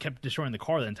have kept destroying the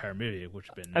car the entire movie, which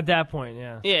would have been at that point,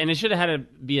 yeah. Yeah, and it should have had to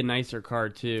be a nicer car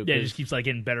too. yeah, it 'cause- just keeps like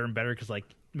getting better and better because like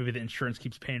maybe the insurance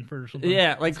keeps paying for it or something.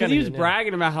 yeah, like because kinda he was good, yeah.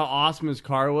 bragging about how awesome his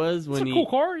car was It's when a he. cool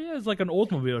car. Yeah, it's like an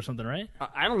Oldsmobile or something, right?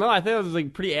 I don't know. I think it was like a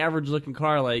pretty average looking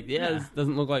car. Like, yeah, Yeah. this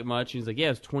doesn't look like much. He's like, yeah,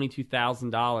 it's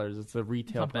 $22,000. It's the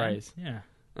retail Not bad. price. Yeah.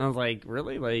 And I was like,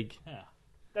 really? Like, Yeah.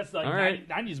 That's like All right.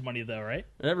 90s money, though, right?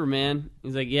 Whatever, man.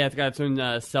 He's like, yeah, it's got its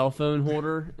own cell phone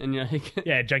holder and like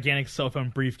Yeah, gigantic cell phone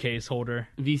briefcase holder.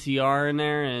 VCR in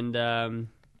there and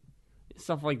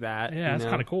stuff like that. Yeah, that's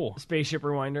kind of cool. Spaceship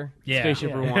Rewinder. Yeah,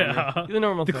 Spaceship Rewinder. The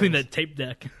normal to clean things. that tape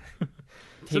deck.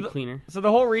 Tape cleaner. So the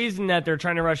whole reason that they're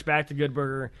trying to rush back to Good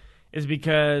Burger is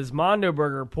because Mondo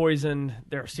Burger poisoned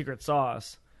their secret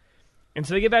sauce. And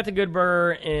so they get back to Good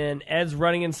Burger, and Ed's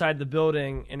running inside the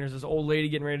building, and there's this old lady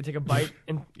getting ready to take a bite,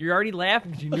 and you're already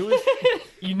laughing because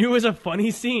you knew it was a funny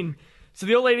scene. So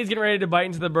the old lady's getting ready to bite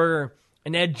into the burger,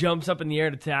 and Ed jumps up in the air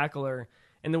to tackle her.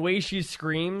 And the way she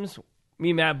screams, me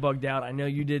and Matt bugged out. I know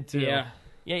you did too. Yeah.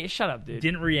 Yeah, you shut up, dude.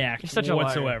 Didn't react You're such a liar.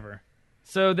 whatsoever.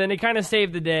 So then they kind of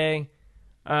saved the day.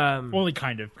 Only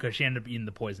kind of, because she ended up eating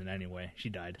the poison anyway. She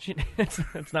died. That's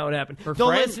not what happened. Don't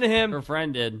friend- listen to him. Her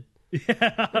friend did.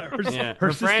 her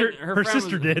Her sister, friend- her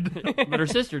sister was- did. But her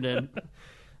sister did.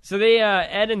 So they,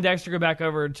 Ed and Dexter go back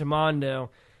over to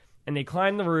Mondo, and they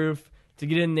climb the roof to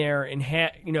get in there and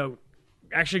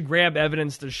actually grab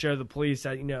evidence to show the police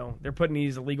that they're putting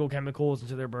these illegal chemicals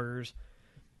into their burgers.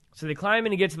 So they climb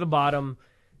in and get to the bottom.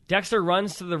 Dexter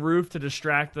runs to the roof to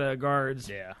distract the guards.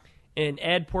 Yeah. And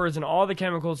Ed pours in all the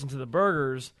chemicals into the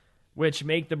burgers, which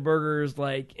make the burgers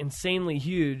like insanely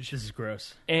huge. This is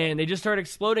gross. And they just start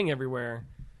exploding everywhere,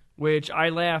 which I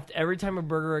laughed every time a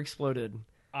burger exploded.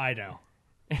 I know.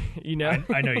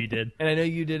 I know you did. And I know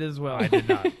you did as well. I did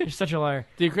not. You're such a liar.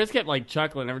 Dude, Chris kept like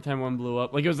chuckling every time one blew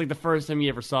up. Like it was like the first time he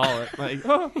ever saw it. Like,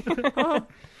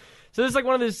 So this is like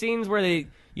one of those scenes where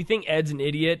you think Ed's an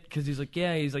idiot because he's like,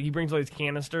 he brings all these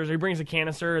canisters. Or he brings a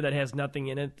canister that has nothing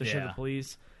in it to show the Yeah.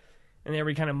 police. And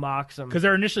everybody kind of mocks him. Because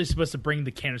they're initially supposed to bring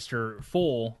the canister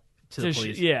full to the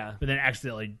police. Yeah. But then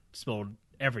accidentally spilled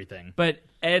everything. But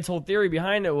Ed's whole theory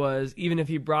behind it was, even if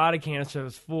he brought a canister that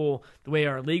was full, the way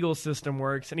our legal system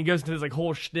works, and he goes into this like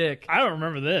whole shtick. I don't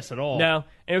remember this at all. No,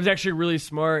 and it was actually really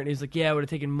smart. And he's like, it would have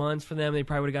taken months for them. They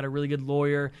probably would have got a really good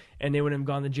lawyer, and they wouldn't have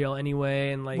gone to jail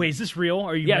anyway. And like, Wait, is this real?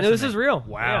 Or are you yeah, no, messing this it? is real.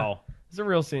 Wow. Yeah. It's a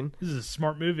real scene. This is a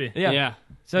smart movie. Yeah. yeah.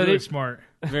 So Really they smart.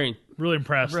 Very, Really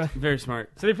impressed. very smart.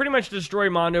 So they pretty much destroy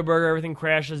Mondo Burger. Everything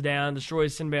crashes down,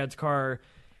 destroys Sinbad's car,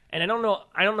 and I don't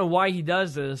know why he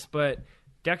does this, but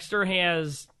Dexter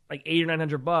has like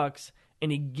 $800 or $900,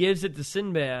 and he gives it to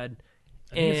Sinbad.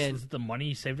 And is it the money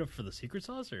he saved up for the secret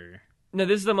sauce, or no,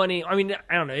 this is the money. I mean,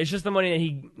 I don't know. It's just the money that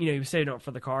he saved up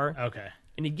for the car, okay?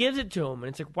 and he gives it to him. And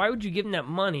it's like, why would you give him that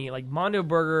money? Like Mondo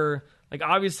Burger, like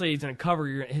obviously he's gonna cover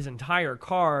his entire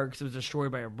car because it was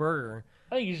destroyed by a burger.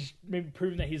 I think he's just maybe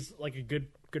proving that he's like a good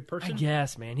I person.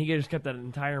 guess, man. He could have just kept that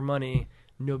entire money,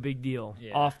 no big deal,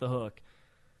 Yeah. off the hook.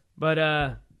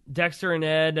 But Dexter and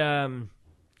Ed,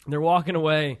 they're walking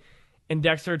away, and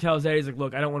Dexter tells Ed, he's like,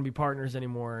 look, I don't want to be partners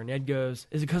anymore. And Ed goes,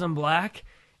 is it because I'm black?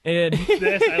 And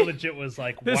This I legit was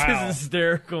like, this wow. is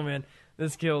hysterical, man.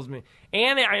 This kills me.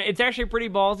 And it's actually pretty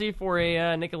ballsy for a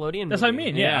Nickelodeon That's what I movie.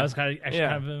 mean. Yeah, I was kind of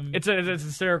Yeah. It's a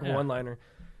hysterical Yeah. one-liner.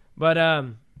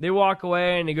 But they walk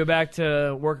away and they go back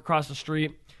to work across the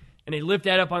street, and they lift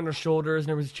Ed up on their shoulders,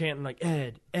 and everyone's chanting like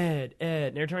Ed, Ed, Ed.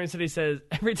 And every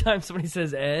time somebody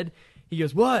says Ed, he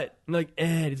goes, what? And like,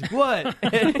 Ed. He's like, what?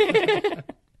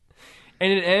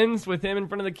 And it ends with him in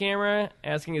front of the camera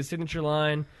asking his signature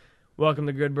line, welcome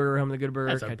to Good Burger, home to the Good Burger.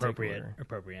 That's can I an take your order?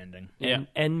 appropriate ending. Yeah.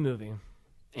 End movie.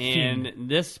 And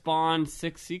this spawned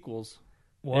 6 sequels.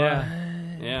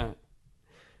 Yeah. Yeah.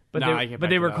 But No, I they, get but back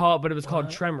they to were that. called, but it was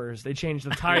called Tremors. They changed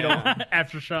the title.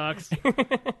 Aftershocks.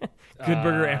 Good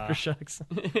Burger Aftershocks.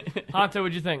 Hato,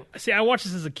 what'd you think? See, I watched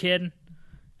this as a kid.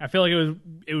 I feel like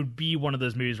it would be one of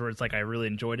those movies where it's like I really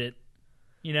enjoyed it,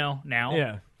 now.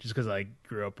 Yeah. Just because I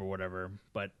grew up or whatever.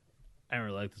 But I don't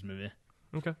really like this movie.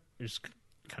 Okay. It's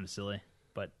kind of silly,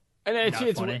 but And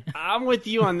Not funny. I'm with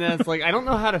you on this. Like, I don't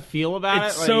know how to feel about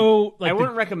It's it. Like, so, like, I the-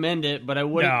 wouldn't recommend it, but I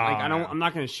wouldn't. No, like, no. I'm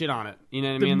not going to shit on it. You know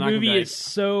what I the mean? I'm not gonna movie be like, is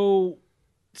so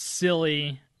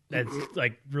silly that's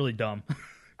like really dumb,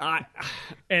 I-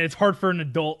 and it's hard for an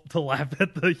adult to laugh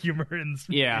at the humor in this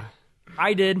movie. yeah.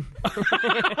 I did.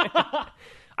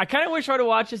 I kind of wish I would have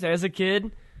watched this as a kid.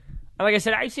 And like I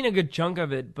said, I've seen a good chunk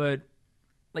of it, but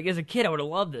like as a kid, I would have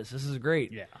loved this. This is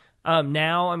great. Yeah.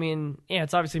 Now, I mean, yeah,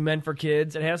 it's obviously meant for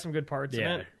kids. It has some good parts in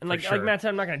Yeah, it, and for like sure. Matt said,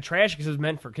 I'm not going to trash it because it was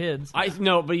meant for kids.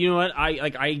 No, but you know what?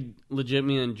 I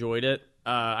legitimately enjoyed it.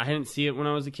 I hadn't seen it when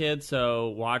I was a kid, so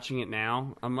watching it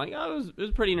now, I'm like, oh, it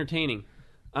was pretty entertaining.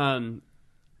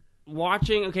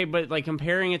 Watching, okay, but like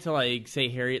comparing it to like say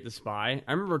Harriet the Spy.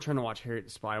 I remember trying to watch Harriet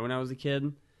the Spy when I was a kid.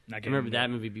 Not I getting remember into that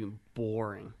it. movie being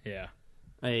boring. Yeah.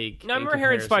 Like, No, I in remember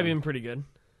Harriet Spy comparison. being pretty good.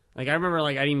 Like, I remember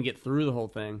like I didn't even get through the whole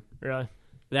thing. Really?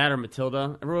 That or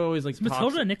Matilda. Everyone always like talks-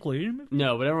 Matilda a Nickelodeon movie?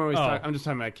 No, but everyone always Oh. talk. I'm just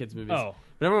talking about kids movies. Oh.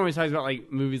 But everyone always talks about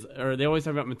like movies, or they always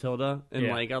talk about Matilda, and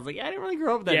Yeah. like I was like, yeah, I didn't really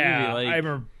grow up with that Yeah, movie. Like, I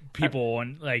remember people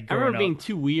and like I growing remember being up.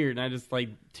 too weird, and I just like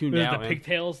tuned There's out. the man.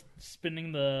 pigtails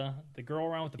spinning the girl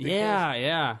around with the pigtails.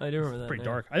 Yeah. I do remember that. Pretty yeah.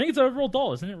 dark. I think it's a real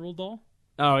doll, isn't it? Real doll.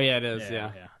 Oh yeah, it is.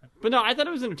 Yeah. But no, I thought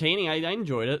it was entertaining. I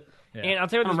enjoyed it. Yeah. And I'll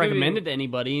tell you I what, don't this movie- recommend it to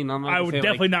anybody, and I'm not I gonna would say,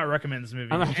 definitely like, not recommend this movie.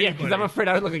 I'm like, yeah, because I'm afraid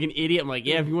I would look like an idiot. I'm like,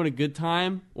 yeah, if you want a good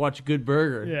time, watch Good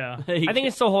Burger. Yeah. Like, I think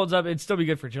it still holds up. It'd still be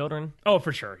good for children. Oh,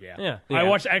 for sure. Yeah. Yeah. I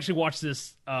Yeah. actually watched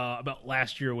this about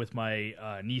last year with my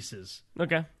nieces,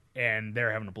 Okay. and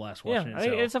they're having a blast Yeah, watching it. I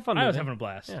think so it's a fun I was movie. having a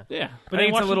blast. Yeah. yeah. But I I think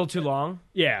it's watched a little too long.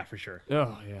 Yeah, for sure.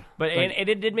 Oh yeah. But Like- and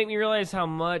it did make me realize how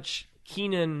much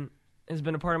Keenan has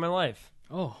been a part of my life,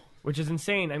 Oh. which is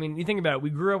insane. I mean, you think about it.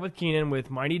 We grew up with Keenan with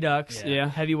Mighty Ducks, Yeah.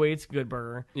 Heavyweights, Good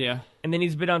Burger, Yeah. and then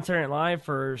he's been on Saturday Night Live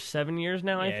for 7 years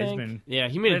now. I Yeah, think. it's been Yeah,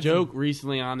 he made a That's- joke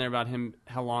recently on there about him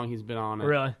how long he's been on it.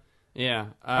 Really. Yeah.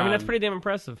 I mean, that's pretty damn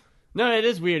impressive. No, it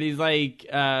is weird. He's like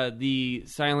the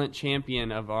silent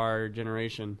champion of our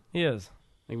generation. He is.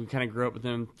 Like we kind of grew up with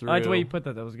him through. I like the way you put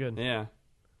that. That was good. Yeah.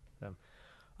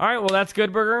 All right, well, that's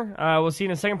Good Burger. We'll see you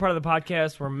in the second part of the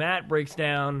podcast where Matt breaks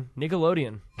down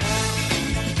Nickelodeon.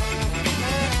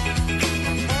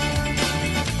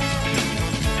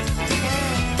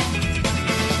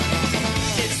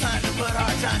 It's time to put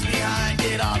hard times behind.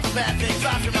 Get all the bad things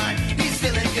off your mind. He's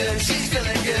feeling good, she's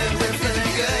feeling good, we're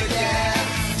feeling good, yeah.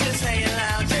 Just hanging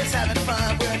out, just having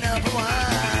fun, we're number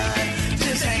one.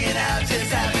 Just hanging out,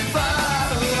 just having fun.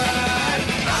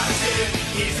 I'm a dude,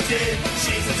 he's a dude,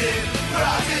 she's a dude. We're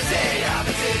all to say I'm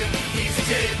a dude, he's a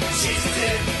dude, she's a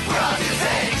dude. We're all to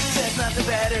say there's nothing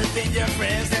better than your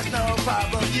friends. There's no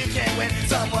problem you can't win.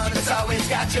 Someone that's always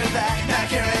got your back, not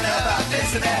caring about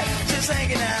this and that. Just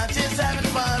hanging out, just having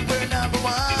fun. We're number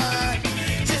one.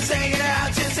 Just hanging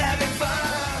out, just having fun.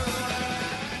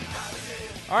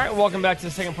 All right, welcome back to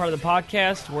the second part of the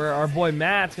podcast where our boy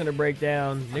Matt's going to break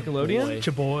down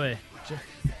Nickelodeon. boy. Chaboy.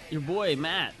 Your boy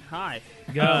Matt. Hi.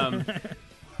 Go.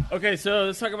 Okay, so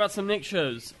let's talk about some Nick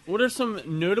shows. What are some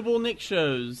notable Nick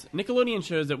shows, Nickelodeon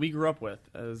shows that we grew up with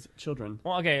as children?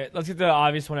 Well, okay, let's get the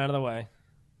obvious one out of the way.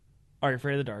 Are you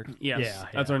afraid of the dark? Yes, Yeah,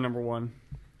 that's yeah. our number one.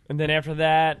 And then after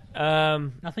that,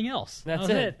 Nothing else. That's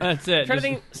That was it. That's it. I'm trying to Just-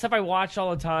 think stuff I watched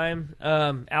all the time.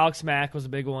 Alex Mack was a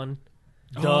big one.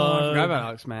 Oh, I forgot about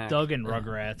Alex Mack. Doug and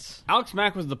Rugrats. Alex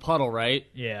Mack was the puddle, right?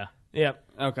 Yeah. Yep.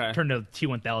 Okay. Turned to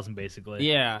T1000 basically.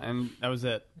 Yeah, and that was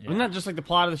it. Wasn't that just like the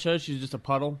plot of the show? She was just a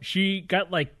puddle. She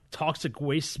got like toxic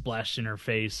waste splashed in her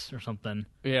face or something,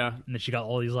 Yeah, and then she got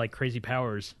all these like crazy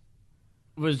powers.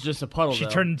 it was just a puddle. She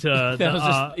though. turned into the That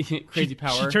was just crazy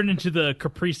power. She turned into the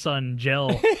Capri Sun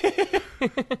gel.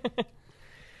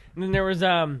 And then there was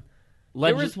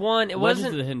there was one. It Legends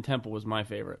wasn't. of the Hidden Temple was my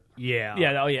favorite. Yeah.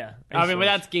 Yeah. Oh yeah. I mean, but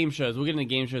that's game shows. We'll get into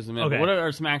game shows in a minute. Okay. But what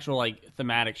are some actual like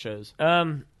thematic shows?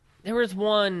 There was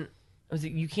one. Was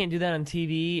it You Can't Do That on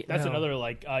TV? That's No. another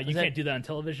like you that- can't do that on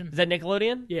television. Is that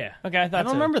Nickelodeon? Yeah. Okay, I thought I don't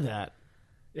so. remember that.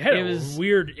 It had It a was-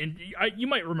 weird. You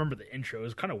might remember the intro. It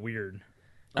was kind of weird.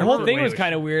 The whole thing Way was it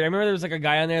kind of weird. I remember there was like a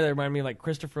guy on there that reminded me of like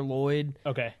Christopher Lloyd.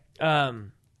 Okay.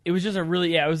 It was just a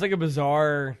really it was like a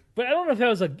bizarre. But I don't know if that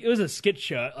was it was a skit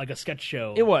show, like a sketch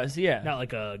show. It was, yeah. Not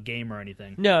like a game or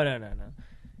anything. No.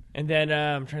 And then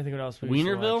I'm trying to think what else. We used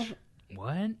to Wienerville? watch.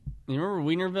 What? You remember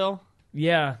Wienerville?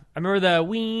 Yeah, I remember the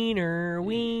Wiener.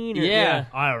 Yeah.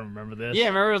 I don't remember this. Yeah,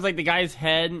 remember it was like the guy's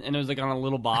head, and it was like on a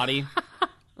little body.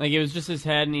 Like it was just his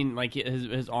head, and he, like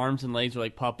his arms and legs were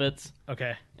like puppets,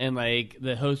 Okay. and like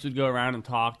the host would go around and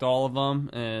talk to all of them,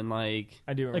 and like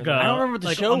I do remember. Like that. I don't remember what the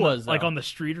like show on was, like though. on the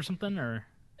street or something, or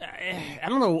I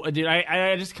don't know, dude.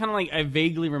 I just kind of like I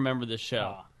vaguely remember this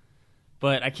show,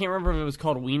 but I can't remember if it was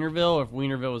called Wienerville or if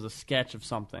Wienerville was a sketch of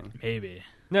something. maybe.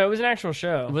 No, it was an actual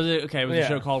show. Was it okay? Was Yeah. a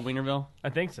show called Wienerville? I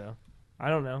think so. I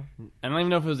don't know. I don't even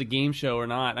know if it was a game show or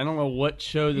not. I don't know what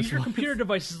show this Use your was. computer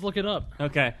devices. Look it up.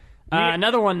 Okay.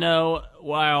 Another one though,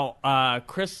 while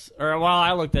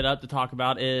I looked it up to talk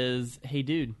about is Hey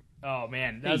Dude. Oh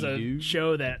man, that was Hey, a dude.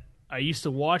 show that I used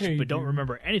to watch, Hey, but don't dude.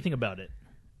 remember anything about it.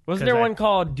 Wasn't 'Cause there I- one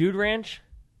called Dude Ranch?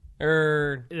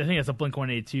 Or I think it's a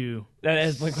Blink-182 that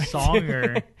is Blink song,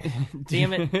 or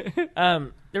damn it.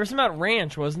 There was some about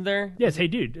ranch, wasn't there? yes, hey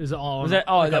dude, it was all. Was that?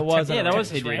 Oh, like that a was. Texas- yeah, that was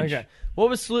Texas Hey Dude. Ranch. Okay. What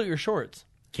was Salute Your Shorts?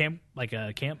 Camp, like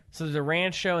a camp. So there's a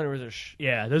ranch show and there was a.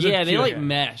 Yeah, those Yeah, are they two. like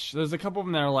mesh. There's a couple of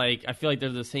them that are like I feel like they're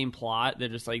the same plot. They're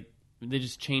just like they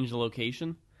just change the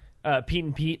location. Pete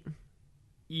and Pete.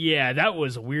 Yeah, that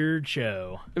was a weird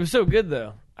show. It was so good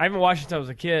though. I haven't watched it since I was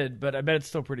a kid, but I bet it's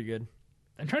still pretty good.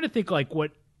 I'm trying to think like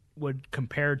what would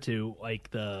compare to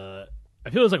like the. I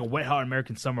feel it was like a Wet Hot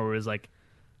American Summer, where it was like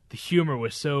the humor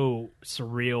was so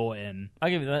surreal and I'll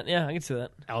give you that. Yeah, I can see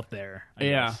that. out there. I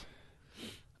Yeah.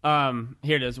 guess.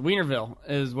 Here it is. Wienerville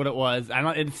is what it was. I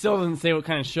don't. It still doesn't say what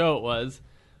kind of show it was,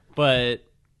 but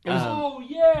Oh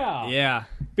yeah. yeah,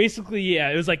 Basically, yeah.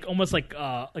 It was like almost like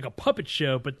a puppet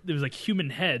show, but it was like human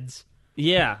heads.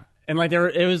 yeah. And like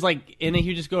it was like, and then he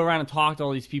would just go around and talk to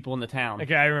all these people in the town.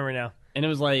 Okay, I remember now. And it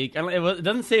was like, it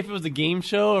doesn't say if it was a game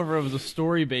show or if it was a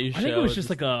story based show. I think it was just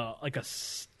like a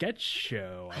sketch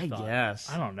show. I thought. guess.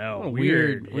 I don't know. What a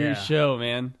Weird yeah. show,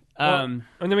 man. And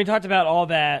then we talked about all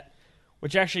that,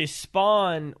 which actually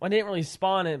spawned. Well, I didn't really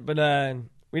spawn it, but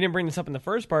we didn't bring this up in the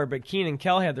first part. But Keen and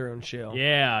Kel had their own show,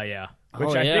 Yeah. which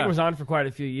Oh, I yeah. think was on for quite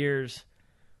a few years.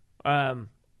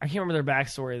 I can't remember their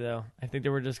backstory though. I think they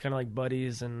were just kind of like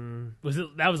buddies, and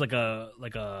That was like a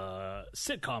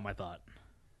sitcom, I thought.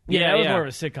 that was yeah. more of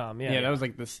a sitcom. Yeah, Yeah, that was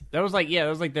like this. That was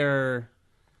like their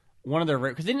one of their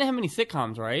because they didn't have many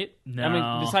sitcoms, right? No. I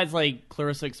mean, besides like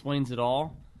Clarissa Explains It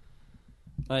All.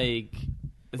 Like,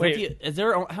 is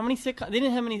there how many sitcoms? They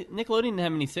didn't have many. Nickelodeon didn't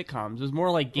have many sitcoms. It was more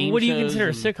like game. What do you shows consider a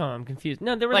and- sitcom? I'm confused.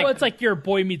 No, there was Like- Well, it's like your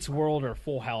Boy Meets World or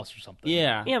Full House or something.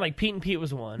 Yeah. yeah, like Pete and Pete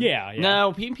was one. Yeah.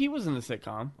 No, Pete and Pete was in the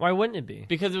sitcom Why wouldn't it be?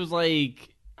 because it was like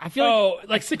I feel like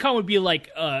Like sitcom would be like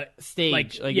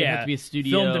stage. Like yeah, it had to be a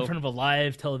studio. filmed in front of a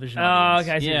live television Oh, audience.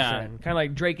 okay, I see what Yeah. you're saying. Kind of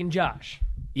like Drake and Josh.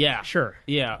 Yeah. Sure.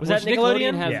 Yeah, Was Which that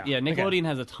Nickelodeon? has, Yeah. yeah, Nickelodeon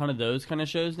has a ton of those kind of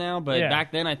shows now, but Yeah.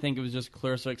 back then I think it was just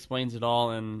Clarissa Explains It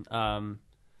All and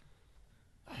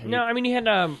No, I mean you had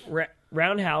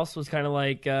Roundhouse was kind of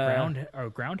like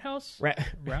Groundhouse? Ra-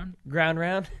 Ground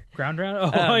Round. Ground Round?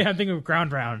 Oh, yeah, I'm thinking of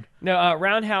Ground Round. No,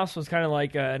 Roundhouse was kind of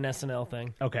like an SNL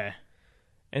thing. Okay.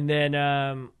 And then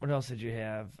what else did you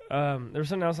have? There was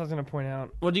something else I was going to point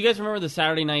out. well, do you guys remember the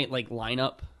Saturday night like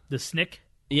lineup? The Snick?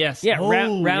 Yes. Yeah,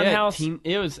 Roundhouse.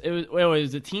 It was. Wait,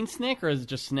 is it Teen Snick or is it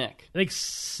just Snick? I think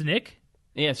Snick?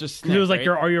 Yeah, it's just Snick. Because it was like right?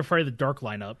 your Are You Afraid of the Dark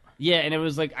lineup. Yeah, and it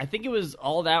was like I think it was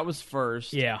all that was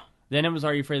first. Yeah. Then it was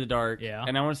Are You Afraid of the Dark? Yeah.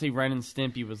 And I want to say Ren and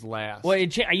Stimpy was last. Well,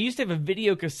 I used to have a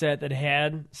video cassette that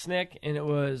had Snick, and it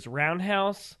was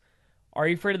Roundhouse, Are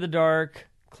You Afraid of the Dark,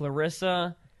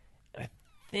 Clarissa. I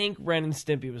think Ren and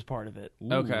Stimpy was part of it.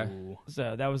 Okay. Ooh.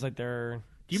 So that was like their.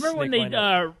 Do you remember when Snick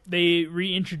lineup. they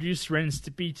reintroduced Ren and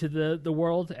Stimpy to the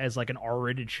world as like an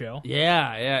R-rated show?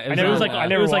 Yeah. It was, It was on, like I it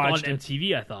never was like on watched it.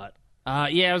 MTV, I thought.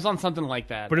 yeah, it was on something like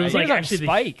that. But it was I like think actually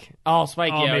Spike. oh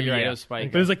Spike. Oh, Yeah, maybe, you're right. yeah. It was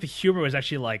Spike. But it was like the humor was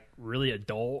actually like really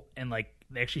adult and like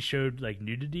they actually showed like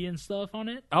nudity and stuff on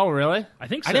it. Oh really? I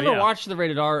think so. I never yeah. watched the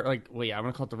rated R. Like, well, yeah, I'm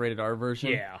gonna call it the rated R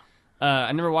version. Yeah.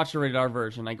 I never watched the rated R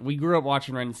version. Like, we grew up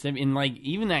watching Ren and Stimpy, and like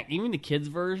even the kids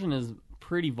version is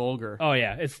pretty vulgar. Oh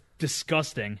yeah, it's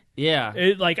disgusting. Yeah.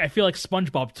 It like I feel like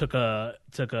SpongeBob took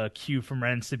a cue from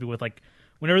Ren and Stimpy with like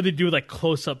whenever they do like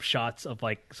close up shots of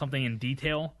like something in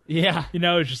detail, Yeah. you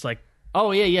know, it's just like Oh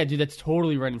yeah, dude. That's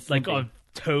totally Ren and Stimpy. like of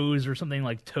toes or something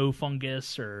like toe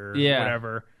fungus or Yeah.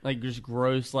 whatever. like just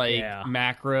gross, like Yeah.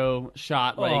 macro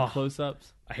shot, like Oh. close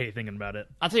ups. I hate thinking about it.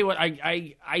 I'll tell you what,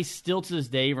 I still to this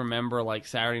day remember like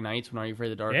Saturday nights when Are You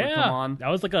Afraid of the Dark would come Yeah, on. that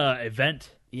was like a event.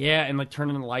 Yeah, and like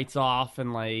turning the lights off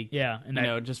and like Yeah, and you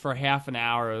know, just for half an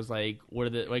hour it was like what are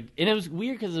the like, and it was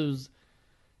weird because it was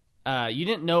you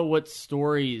didn't know what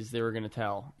stories they were gonna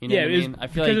tell. You know yeah, what I it was, mean? I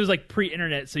feel because like it was like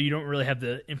pre-internet, so you don't really have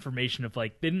the information of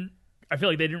like they didn't. I feel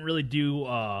like they didn't really do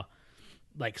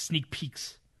like sneak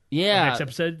peeks. yeah, Next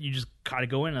episode, you just kind of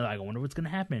go in and like, I wonder what's gonna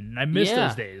happen. And I miss Yeah.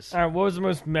 those days. All right, what was the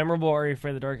most memorable Are You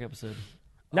Afraid of the Dark episode?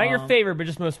 Not your favorite, but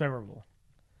just most memorable.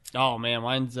 Oh man,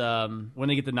 mine's when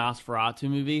they get the Nosferatu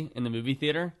movie in the movie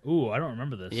theater. Ooh, I don't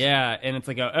remember this. Yeah, and it's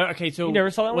like okay, so You never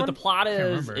saw that what one? the plot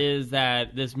remember. is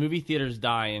that this movie theater's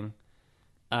dying,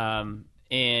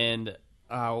 and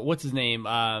what's his name?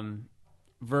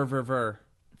 Ver.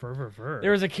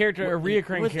 There was a character, a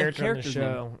reoccurring what's that character on the character's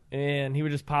show, and he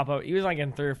would just pop up. He was like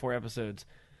in 3 or 4 episodes.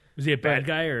 Was he a bad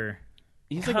guy or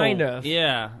He's Kind like of.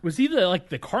 yeah. was he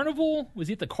the carnival? Was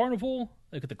he at the carnival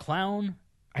like at the clown?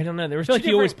 I don't know. There was I feel like two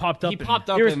he always different- popped up. He popped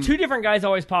up. There was in, 2 different guys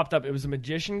always popped up. It was a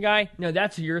magician guy. No,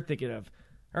 that's who you're thinking of.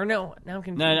 Or no, now I'm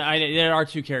confused. No, there are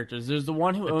 2 characters. There's the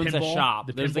one who owns that pinball? shop.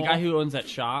 The There's the pinball? guy who owns that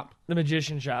shop. The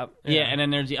magician shop. Yeah, and then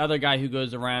there's the other guy who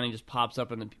goes around and just pops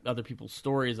up in the other people's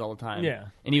stories all the time. Yeah.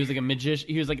 and he was like a magician.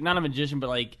 He was like not a magician, but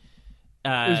like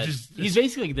was just- he's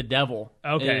basically like the devil.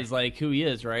 Okay. is like who he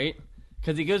is, right?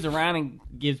 Because he goes around and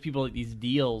gives people like these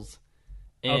deals,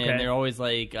 and Okay. they're always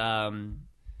like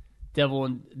Devil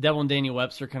and Daniel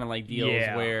Webster kind of like deals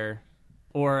Yeah. where,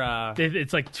 or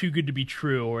It's like too good to be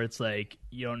true, or it's like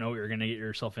you don't know what you're gonna get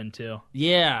yourself into.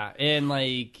 yeah, and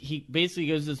like he basically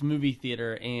goes to this movie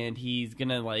theater and he's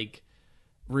gonna like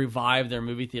revive their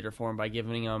movie theater for him by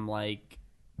giving them like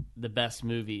the best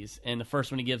movies, and the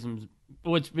first one he gives them,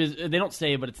 which is, they don't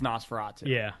say, but it's Nosferatu.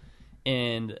 Yeah.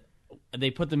 And they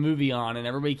put the movie on, and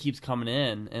everybody keeps coming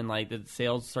in, and like the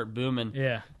sales start booming.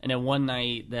 Yeah. And then one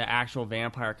night, the actual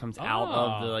vampire comes out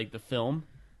of the film.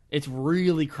 It's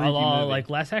really creepy movie. Like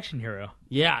Last Action Hero.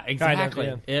 Yeah, exactly.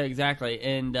 Kind of, yeah, exactly.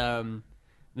 And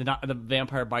the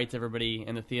vampire bites everybody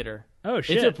in the theater. Oh,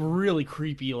 shit. It's a really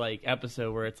creepy like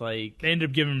episode where it's like They end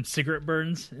up giving him cigarette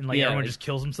burns, and like Yeah, everyone like- just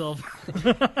kills himself.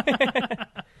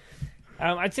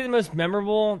 I'd say the most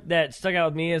memorable that stuck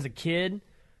out with me as a kid,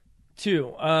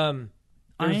 too. There's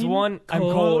I'm one. I'm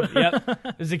cold.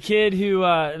 Yep. There's a kid who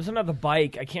it was something about the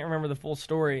bike. I can't remember the full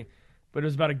story, but it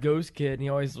was about a ghost kid, and he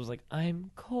always was like,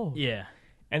 "I'm cold." Yeah.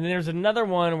 And then there's another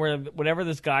one where whatever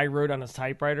this guy wrote on his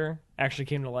typewriter actually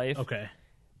came to life. Okay.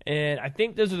 And I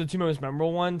think those are the two most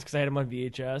memorable ones because I had them on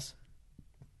VHS.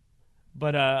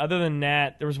 But other than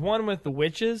that, there was one with the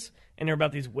witches, and they're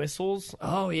about these whistles,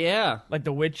 oh yeah. like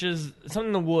the witches, something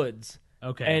in the woods.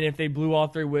 Okay. And if they blew all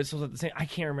three whistles at the same, I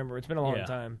can't remember. It's been a long Yeah.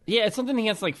 time. Yeah, it's something he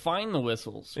has to like find the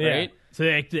whistles, Yeah. right? So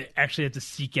they actually have to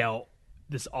seek out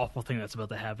this awful thing that's about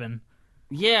to happen.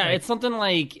 Yeah, it's something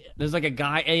like there's like a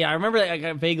guy. Yeah, I remember that.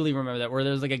 I vaguely remember that where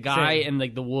there's like a guy Same. in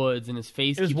like the woods, and his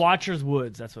face. It was keeps, Watcher's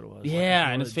Woods. That's what it was. yeah,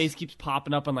 Watcher's and his Woods. face keeps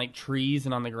popping up on like trees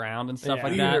and on the ground and stuff Yeah.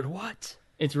 like Weird. that. What?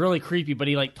 It's really creepy, but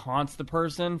he like taunts the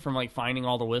person from like finding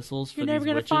all the whistles for these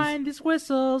witches. these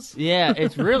whistles. Yeah,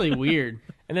 it's really weird.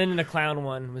 And then the clown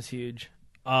one was huge.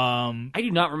 I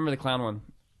do not remember the clown one.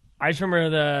 I just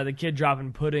remember the kid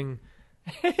dropping pudding.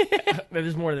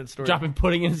 There's more to that story. Dropping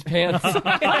pudding in his pants.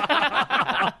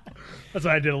 That's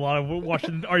what I did a lot of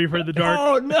watching Are You Afraid of the Dark.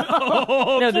 Oh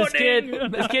no! No,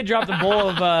 this kid dropped a bowl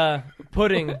of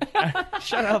pudding.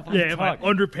 Shut up. let me Yeah, my talk.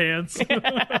 underpants.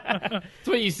 That's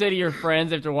what you say to your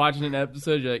friends after watching an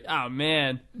episode. You're like, "Oh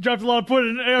man, Dropped a lot of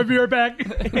pudding. Hey, I'll be right back.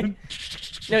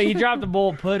 No, he dropped a bowl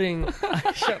of pudding.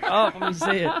 Shut up. Let me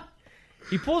say it.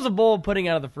 He pulls a bowl of pudding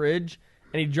out of the fridge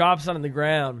and he drops it on the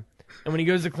ground. And when he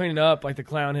goes to clean it up, like the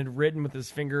clown had written with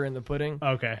his finger in the pudding.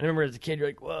 Okay. I remember as a kid, you're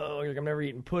like, "Whoa!" You're like, "I'm never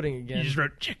eating pudding again." You just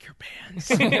wrote, check your pants.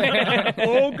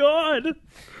 Oh, God.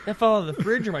 That fell out of the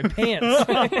fridge or my pants.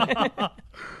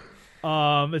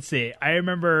 Let's see. I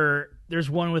remember there's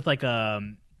one with like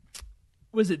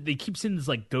was it? They keep seeing this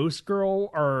like ghost girl,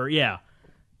 or yeah,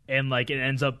 and like it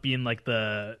ends up being like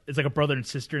it's like a brother and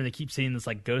sister, and they keep seeing this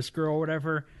like ghost girl or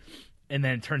whatever, and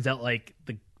then it turns out like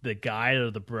the guy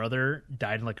or the brother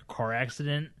died in like a car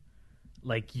accident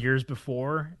like years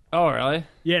before. oh really?"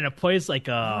 Yeah, and it plays like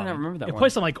I don't remember that it one.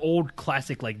 plays some like old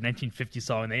classic like 1950s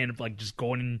song, and they end up like just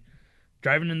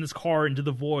driving in this car into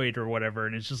the void or whatever,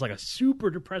 and it's just like a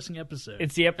super depressing episode.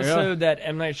 It's the episode that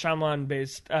M. Night Shyamalan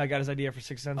got his idea for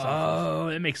Sixth Sense. off of. Oh,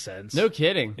 it makes sense. No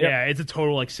kidding. Yeah, it's a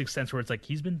total like Sixth Sense where it's like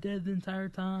he's been dead the entire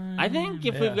time. I think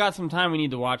if we've got some time, we need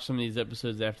to watch some of these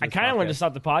episodes after. I This kind of want to podcast.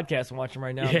 stop the podcast and watch them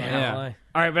right now. I'm not gonna Yeah. lie.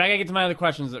 All right, but I gotta get to my other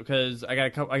questions because I got a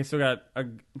couple. I still got a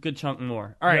good chunk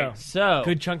more. All right, Yeah. so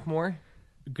Good chunk more.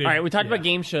 Good, all right, we talked yeah. about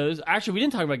game shows. Actually, we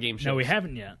didn't talk about game shows. No, we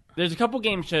haven't yet. There's a couple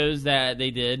game shows that they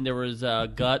did. There was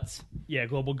Guts. Yeah,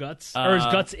 Global Guts. Or it's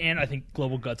Uh, Guts and I think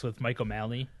Global Guts with Mike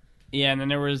O'Malley. Yeah, and then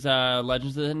there was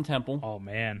Legends of the Hidden Temple. Oh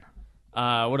man,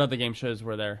 What other game shows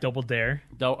were there? Double Dare.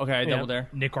 Double Dare.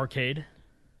 Nick Arcade.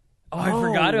 Oh, I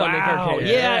forgot about Nick Arcade.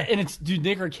 Yeah. and it's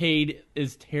Nick Arcade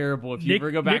is terrible. If you ever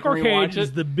go back Nick and Arcade rewatch is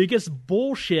it. the biggest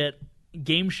bullshit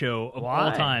game show of all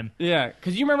Why? time. Yeah,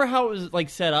 because you remember how it was like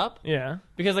set up? Yeah.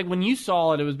 Because like when you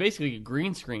saw it, it was basically a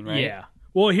green screen, right? Yeah.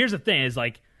 Well, here's the thing: is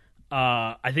like,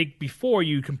 I think before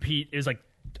you compete, it was like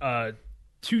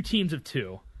 2 teams of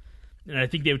 2, and I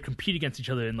think they would compete against each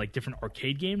other in like different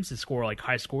arcade games to score like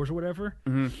high scores or whatever.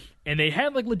 Mm-hmm. And they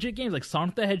had like legit games like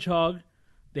Sonic the Hedgehog.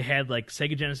 They had like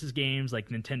Sega Genesis games, like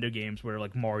Nintendo games, where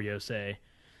like Mario, say,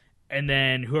 and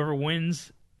then whoever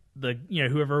wins, they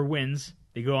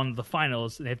go on to the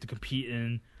finals and they have to compete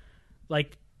in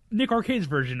like Nick Arcade's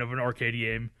version of an arcade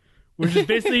game, which is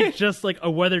basically just like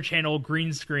a Weather Channel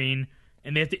green screen,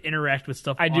 and they have to interact with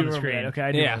stuff I do on the remember screen. that. Okay,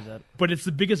 I do Yeah. remember that. But it's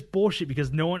the biggest bullshit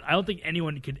because I don't think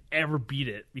anyone could ever beat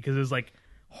it because it was like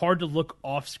hard to look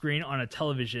off screen on a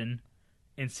television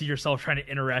and see yourself trying to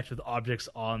interact with objects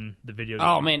on the video game.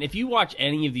 Oh man, if you watch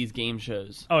any of these game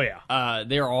shows, Oh yeah.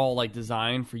 they're all like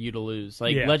designed for you to lose.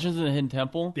 Like Yeah. Legends of the Hidden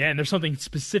Temple. Yeah, and there's something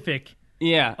specific.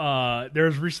 Yeah. There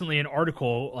was recently an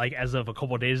article, like as of a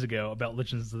couple of days ago, about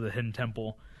Legends of the Hidden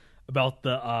Temple, about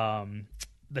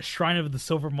the Shrine of the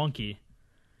Silver Monkey.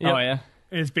 Oh yeah.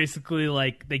 And it's basically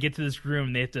like they get to this room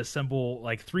and they have to assemble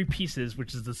like 3 pieces,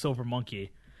 which is the silver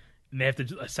monkey, and they have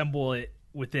to assemble it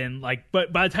within like.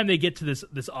 But by the time they get to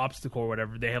this obstacle or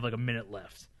whatever, they have like a minute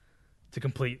left to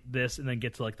complete this and then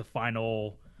get to like the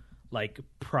final like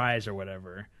prize or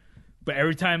whatever. But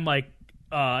every time like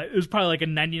it was probably like a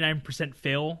 99%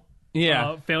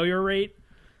 failure rate.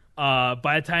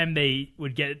 By the time they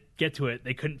would get to it,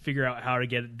 they couldn't figure out how to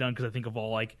get it done because I think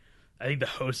the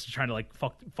host is trying to like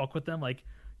fuck with them, like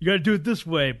you got to do it this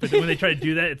way. But when they try to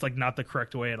do that, it's like not the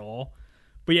correct way at all.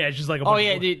 But yeah, it's just like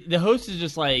the host is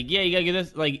just like, yeah, you gotta get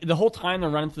this. Like the whole time they're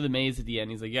running through the maze at the end,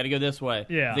 he's like, you gotta go this way.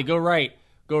 Yeah, they go right,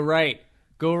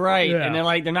 Yeah. and they're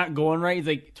like, they're not going right. He's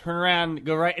like, turn around,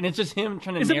 go right, and it's just him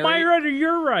trying to. Is narrate. it my right or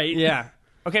your right? Yeah.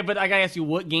 Okay, but I gotta ask you,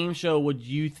 what game show would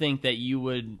you think that you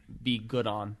would be good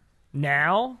on?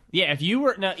 Now? Yeah, if you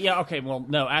were at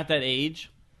that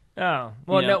age. Oh,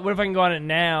 well, You know? no. What if I can go on it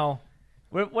now?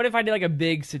 What if I did like a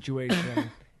big situation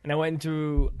and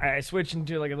I switched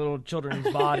into like a little children's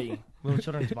body,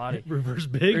 Reverse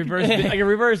big. like a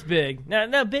reverse big.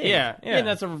 No, big. Yeah,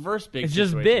 that's a reverse big. It's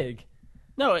just situation. big.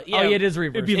 No, yeah, Oh, yeah, it is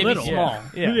reverse. It'd be It'd be little, small.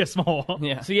 Yeah. Yeah, small.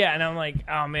 Yeah, So yeah, and I'm like,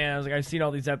 oh man, I was like, I've seen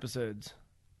all these episodes.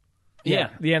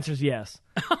 yeah. The answer is yes.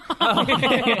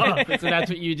 So that's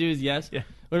what you do is yes. Yeah.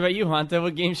 What about you, Hanta?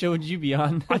 What game show would you be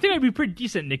on? I think I'd be pretty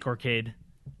decent at Nick Arcade.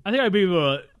 I think I'd be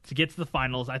able to get to the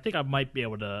finals. I think I might be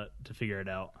able to figure it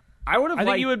out. I would have. I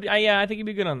think you would. I think you'd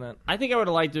be good on that. I think I would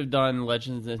have liked to have done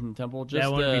Legends in Temple. Just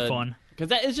That would be fun. because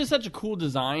that is just such a cool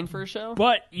design for a show.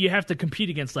 But you have to compete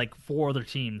against like 4 other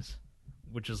teams,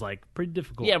 which is like pretty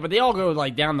difficult. Yeah, but they all go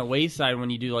like down the wayside when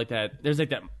you do like that. There's like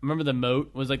that. Remember the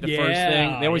moat was like the first Yeah,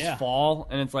 thing. They always yeah. fall,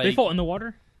 and it's like They fall in the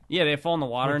water? Yeah, they fall in the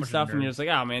water and Fucking stuff, and nerd. you're just like,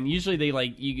 oh man. Usually they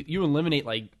like you eliminate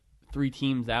like 3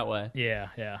 teams that way. Yeah.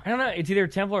 I don't know. It's either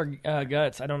Temple or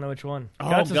Guts. I don't know which one. Oh,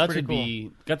 Guts is Guts pretty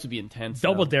would cool. be intense.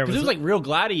 Double Dare because it was was like real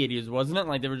gladiators, wasn't it?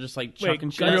 Like they were just like chucking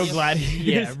shit. Real at you. gladiators.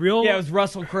 Yeah, real. Yeah, it was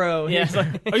Russell Crowe. Yeah. He's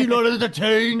like, Are you not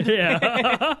entertained?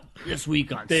 Yeah. This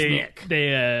week on they Snick.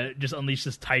 they just unleash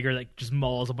this tiger that just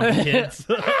mauls a bunch of kids.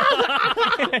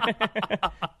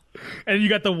 And you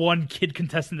got the one kid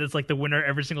contestant that's like the winner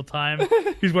every single time.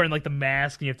 He's wearing like the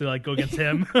mask, and you have to like go against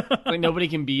him. Like nobody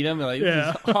can beat him. They're like, this Yeah.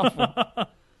 is awful. all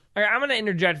right, I'm gonna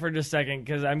interject for just a second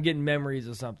because I'm getting memories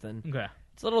of something. Okay.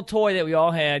 It's a little toy that we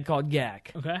all had called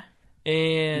Gak. Okay.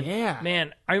 And Yeah.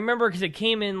 man, I remember because it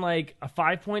came in like a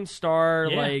 5-point star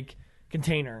Yeah. like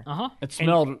container. Uh huh. It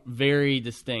smelled very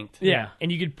distinct. Yeah.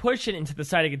 And you could push it into the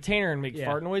side of the container and make Yeah.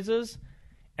 fart noises.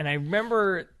 And I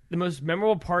remember the most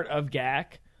memorable part of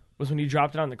Gak was when you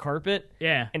dropped it on the carpet.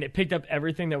 Yeah. And it picked up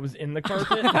everything that was in the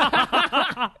carpet.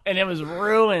 And it was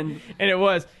ruined. And it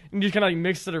was. And you just kind of like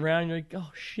mixed it around. And you're like,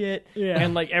 oh shit. Yeah.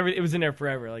 And like it was in there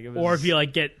forever. Like it was. Or if you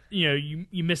like get you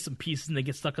miss some pieces and they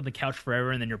get stuck on the couch forever,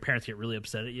 and then your parents get really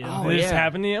upset at you. Oh, Did this yeah.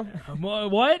 happen to you?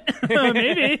 What?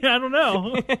 Maybe, I don't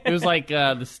know. It was like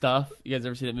The Stuff. You guys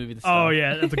ever see that movie, The Stuff? Oh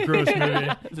yeah, that's a gross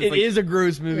movie. It is a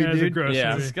gross movie, Yeah, it's a dude. gross Yeah.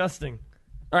 It's movie. disgusting.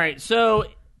 All right, so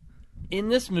in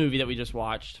this movie that we just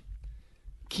watched,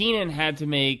 Keenan had to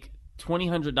make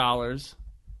 $2,000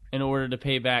 in order to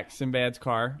pay back Sinbad's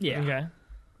car, Yeah. Okay.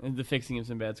 the fixing of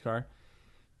Sinbad's car.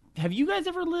 Have you guys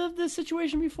ever lived this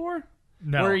situation before?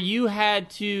 No. Where you had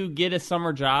to get a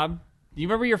summer job? Do you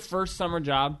remember your first summer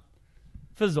job?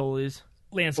 Fazoli's.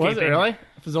 Landscaping. Was it really?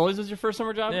 Fazoli's was your first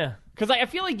summer job? Yeah. Because I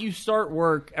feel like you start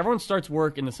work, everyone starts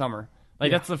work in the summer.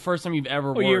 Like, that's the first time you've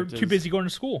ever Well, you're worked. too busy going to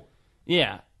school.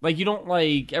 Yeah. Like, you don't,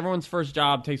 like, everyone's first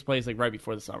job takes place, like, right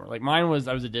before the summer. Like, mine was,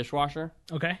 I was a dishwasher.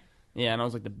 Okay. Yeah, and I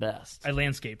was, like, the best. I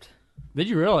landscaped. Did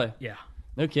you really? Yeah.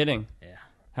 No kidding. Yeah.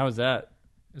 How was that?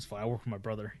 It's fine. I work for my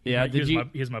brother. Yeah, He did was you-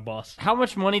 He was my boss. How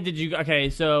much money did you, okay,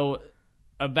 so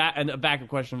a backup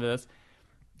question for this.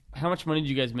 How much money did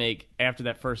you guys make after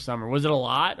that first summer? Was it a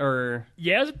lot, or?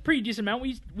 Yeah, it was a pretty decent amount.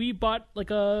 We bought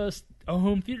like a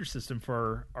home theater system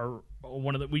for our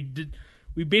one of the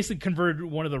we basically converted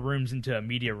one of the rooms into a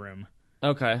media room,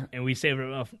 Okay. and we saved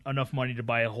enough money to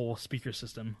buy a whole speaker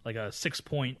system, like a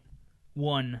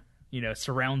 6.1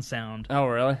 surround sound, Oh,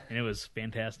 really? and it was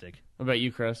fantastic. What about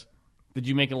you, Chris? Did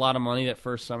you make a lot of money that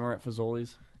first summer at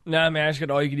Fazoli's? Nah, man, I just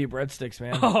got all you could eat breadsticks,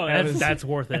 man. Oh, That that's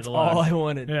worth it. that's a lot. all I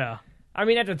wanted. Yeah. I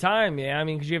mean, at the time, yeah. I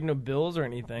mean, because you have no bills or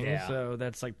anything, Yeah. so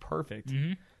that's like perfect.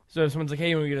 Mhm. So if someone's like, "Hey,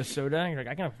 you want to get a soda?" You're like,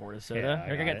 "I can afford a soda." Yeah,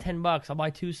 You're like, I got got it. $10. I'll buy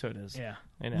 2 sodas. Yeah.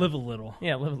 I know. Live a little.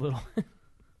 Yeah, live a little.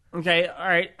 Okay, all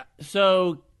right.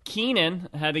 So Keenan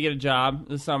had to get a job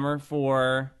this summer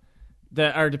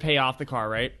to pay off the car,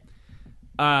 right?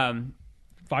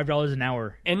 $5 an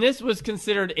hour. And this was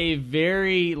considered a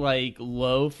very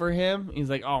low for him. He's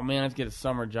like, "Oh man, I have to get a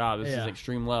summer job. This Yeah. is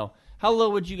extreme low." How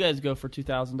low would you guys go for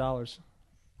 $2,000?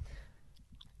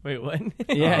 Wait, what?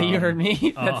 Yeah, you heard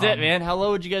me. That's it, man. How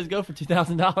low would you guys go for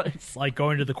 $2,000 Like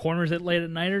going to the corners at late at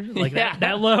night, or like Yeah.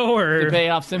 that low, or to pay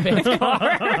off Sinbad's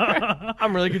car?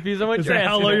 I'm really confused on what is you're that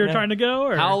how asking low right you're now. trying to go?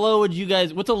 Or How low would you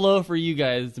guys? What's a low for you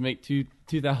guys to make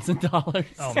 $2,000?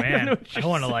 oh man, I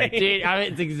want to like. Dude,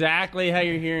 it's exactly how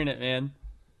you're hearing it, man.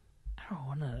 I don't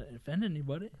want to offend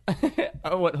anybody.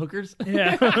 Oh, what, hookers?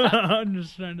 Yeah, I'm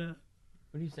just trying to.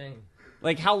 What are you saying?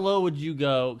 Like, how low would you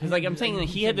go? Because, like, I'm saying that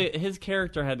his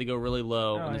character had to go really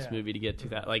low Oh, in this yeah. movie to get to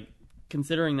that. Like,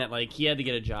 considering that, like, he had to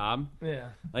get a job, Yeah.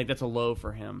 like, that's a low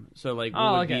for him. So, like, what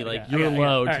Oh, would okay, be, like, okay. your I got it.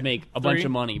 low All to right, make a bunch 3.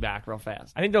 of money back real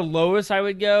fast? I think the lowest I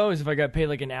would go is if I got paid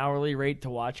like an hourly rate to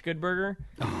watch Good Burger,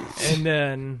 and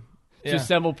then To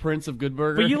assemble Prince of Good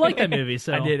Burger. But you like that movie,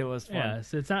 so I did. It was fun. Yeah,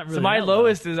 so it's not really. So my that low.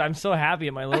 lowest is I'm so happy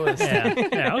at my lowest.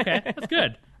 Yeah, okay, that's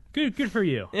good. Good for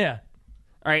you. Yeah.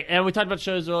 All right, and we talked about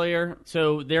shows earlier.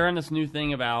 So they're on this new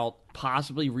thing about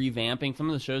possibly revamping some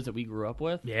of the shows that we grew up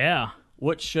with. Yeah,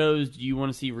 What shows do you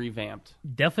want to see revamped?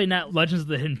 definitely not Legends of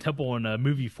the Hidden Temple in a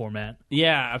movie format.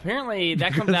 Yeah, apparently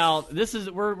that comes out.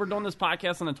 We're doing this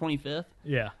podcast on the 25th.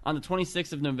 Yeah, On the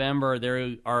 26th of November,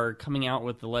 they are coming out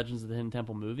with the Legends of the Hidden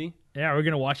Temple movie. yeah, we're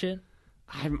gonna watch it.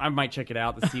 I might check it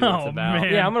out to see what it's Oh, about.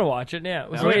 man. Yeah, I'm gonna watch it. Yeah.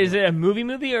 So Yeah. wait, is it a movie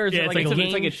or is Yeah, it it's like, like a a-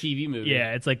 It's like a game? TV movie.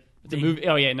 Yeah, it's like It's a movie.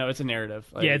 Oh yeah, no, it's a narrative.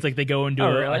 Like, yeah, it's like they go into Oh,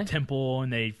 a really? temple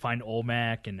and they find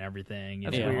Olmec and everything.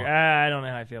 That's you know? weird. I don't know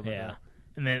how I feel about Yeah, that.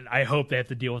 and then I hope they have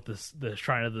to deal with the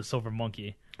Shrine of the Silver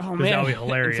Monkey. oh 'Cause man, that would be And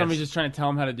hilarious. somebody's just trying to tell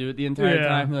him how to do it the entire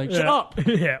time. They're like, shut yeah. up.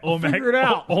 Yeah, Olmec. figure it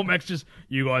out. Olmec's just,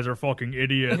 you guys are fucking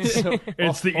idiots.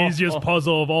 It's the Oh, easiest oh.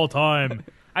 puzzle of all time.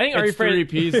 I think Are You It's 3 Afraid?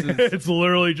 pieces. It's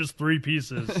literally just 3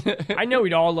 pieces. I know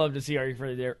we'd all love to see Are You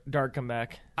Afraid of the Dark come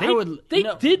back. They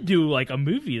did do like a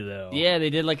movie though. Yeah, they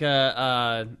did like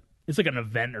a. It's like an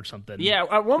event or something. Yeah,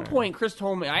 at one point, Chris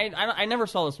told me. I never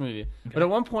saw this movie, but at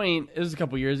one point, it was a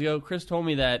couple years ago. Chris told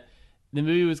me that the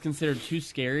movie was considered too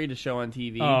scary to show on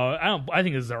TV. Oh, I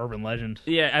think this is an urban legend.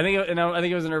 Yeah, I think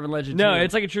it was an urban legend. No, too.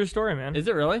 it's like a true story, man. Is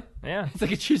it really? Yeah. It's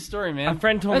like a true story, man. A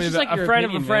friend told That's me just about like your a friend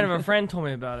of opinion, a friend man. of a friend told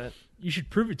me about it. You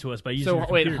should prove it to us by using So your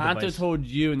wait, computer Honto device. told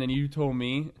you, and then you told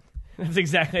me. That's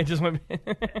exactly. I just went.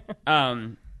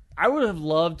 I would have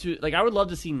loved to. Like, I would love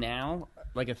to see now,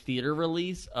 like a theater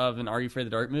release of an Are You Afraid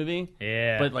of the Dark movie,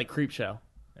 Yeah, but like Creep Show,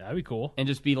 that'd be cool. and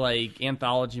just be like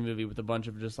anthology movie with a bunch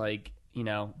of just like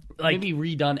Like, maybe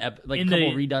redone like a in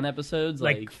couple the- redone episodes,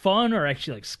 Like fun or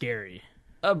actually like scary.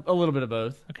 a little bit of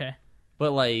both. Okay.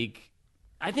 But like,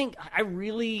 I think I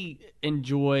really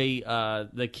enjoy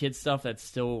the kid stuff that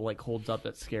still like holds up.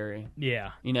 That's scary.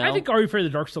 Yeah. You know? I think Are You Afraid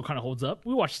of the Dark still kind of holds up.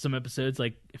 We watched some episodes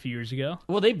like a few years ago.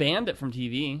 Well, they banned it from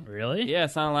TV. Really? Yeah,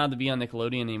 it's not allowed to be on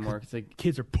Nickelodeon anymore. It's like,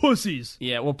 Kids are pussies.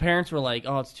 yeah. Well, parents were like,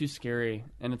 "Oh, it's too scary,"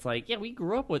 and it's like, "Yeah, we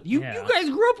grew up with you. Yeah. You guys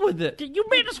grew up with it." You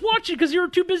made us watch it because you were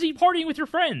too busy partying with your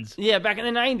friends. Yeah, back in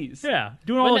the '90s. Yeah,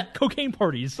 doing all But the cocaine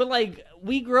parties. But like,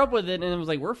 we grew up with it, and it was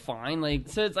like we're fine. Like,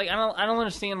 so it's like I don't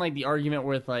understand like the argument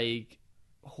with like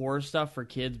horror stuff for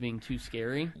kids being too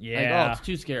scary. Like, Yeah. oh, it's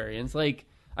too scary. And it's like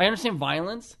I understand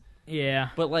violence, Yeah,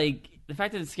 but like the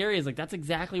fact that it's scary is like that's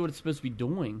exactly what it's supposed to be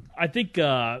doing. I think they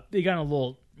got a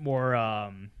little more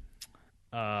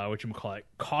whatchamacallit,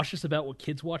 cautious about what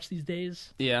kids watch these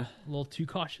days. Yeah, A little too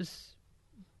cautious.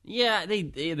 yeah, they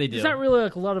do. There's not really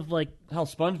like a lot of like, Hell,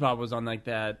 SpongeBob was on like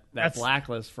that That's-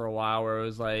 blacklist for a while, where it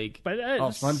was like, but oh,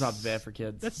 SpongeBob's bad for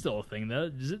kids. That's still a thing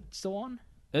though. Is it still on?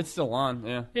 It's still on.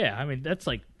 Yeah. Yeah, I mean that's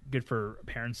like good for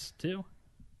parents too.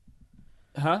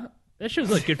 Huh? That show's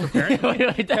like good for parents. What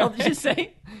the hell did you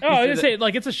say? Oh, I was gonna say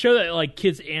like it's a show that like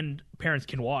kids and parents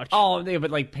can watch. Oh, yeah,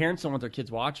 but like parents don't want their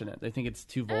kids watching it. They think it's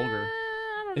too vulgar.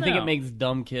 I don't They think know. it makes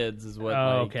dumb kids is what.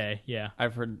 Oh, like, okay, yeah.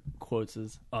 I've heard quotes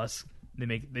is Us.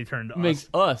 They turn to makes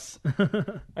us. us.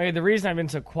 Okay, the reason I've been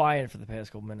so quiet for the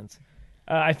past couple minutes,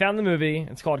 I found the movie.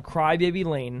 It's called Crybaby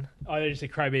Lane Oh, they just say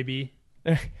Crybaby.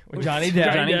 with Johnny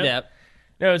Depp. Johnny Depp.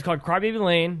 No, it's called Crybaby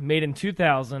Lane, made in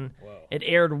 2000. Whoa. It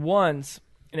aired once,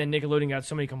 and then Nickelodeon got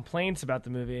so many complaints about the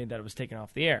movie that it was taken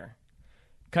off the air.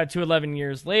 Cut to 11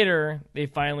 years later, they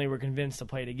finally were convinced to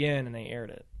play it again, and they aired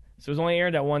it. So it was only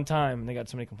aired that one time, and they got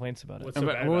so many complaints about it. What's so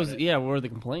But bad what about was it? yeah? What were the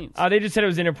complaints? They just said it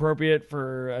was inappropriate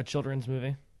for a children's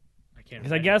movie. I can't.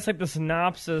 Because I guess like the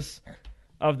synopsis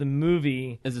of the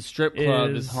movie Is a strip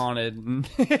club is is- haunted, and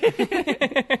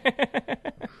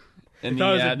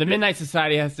thought it was the Midnight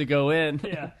Society has to go in.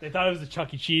 Yeah, they thought it was a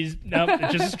Chuck E. Cheese. No,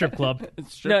 it's just a strip club.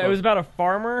 It's strip No, it club. was about a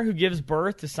farmer who gives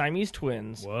birth to Siamese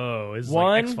twins. Whoa, it's One-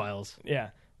 like X Files. Yeah.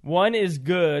 One is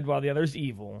good while the other's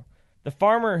evil. The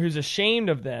farmer, who's ashamed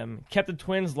of them, kept the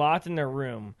twins locked in their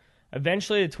room.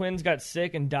 Eventually, the twins got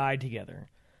sick and died together.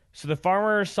 So the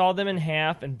farmer sawed them in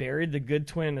half and buried the good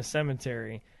twin in a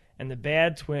cemetery. and the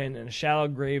bad twin in a shallow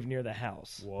grave near the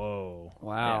house. Whoa.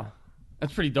 Wow. Yeah.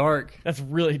 That's pretty dark. That's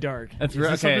really dark. That's Is real.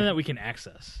 this something that we can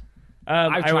access?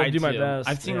 I've I will tried do my to. best.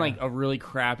 I've seen yeah. like a really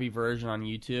crappy version on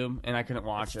YouTube, and I couldn't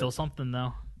watch Still it. something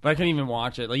though. But I couldn't even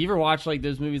watch it. Like, you ever watch like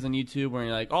those movies on YouTube where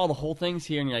you're like, oh, the whole thing's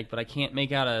here, and you're like, but I can't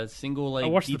make out a single like I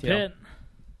watched detail.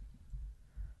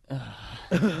 The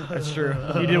That's true.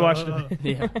 You did watch it.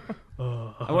 Yeah.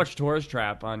 I watched Tourist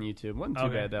Trap on YouTube. Wasn't too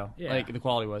Okay. bad though. Yeah. Like the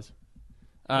quality was.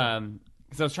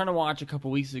 Because I was trying to watch a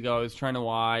couple weeks ago. I was trying to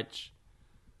watch.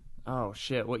 Oh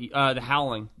shit! What? The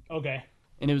Howling, Pit. Okay.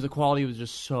 and the quality was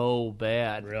just so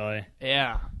bad. Really?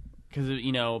 Yeah. Because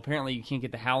apparently you can't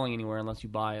get the Howling anywhere unless you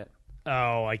buy it.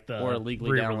 Oh, like the Or illegally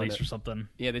re-release download it. or something.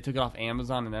 Yeah, they took it off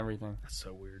Amazon and everything. That's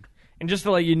so weird. And just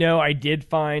to let you know, I did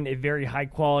find a very high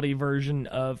quality version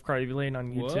of Carly V. Lane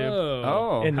on YouTube.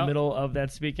 Whoa. Oh. In the How- middle of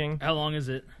that speaking. How long is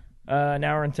it? An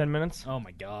hour and 10 minutes. Oh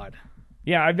my god.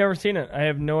 Yeah, I've never seen it. I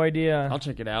have no idea. I'll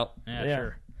check it out. Yeah, Yeah.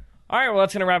 sure. All right, well,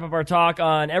 that's going to wrap up our talk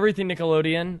on everything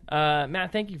Nickelodeon.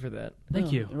 Matt, thank you for that.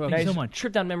 Thank you. you're Thank welcome. you Nice so much.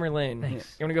 trip down memory lane.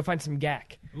 Thanks. You want to go find some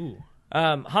gack. Ooh.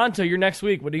 Hanto, you're next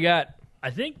week. What do you got? I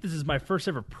think this is my first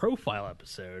ever profile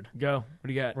episode. Go. What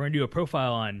do you got? We're gonna do a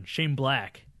profile on Shane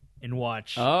Black and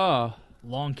watch Oh.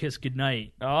 Long Kiss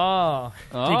Goodnight Oh.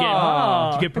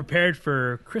 Oh. to get prepared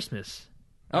for Christmas.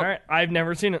 All right. I've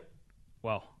never seen it.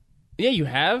 Well, Yeah, you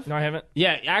have? No, I haven't.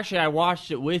 Yeah, actually, I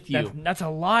watched it with you. That's a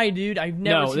lie, dude. I've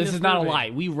never No, seen this is not a movie. lie.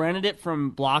 We rented it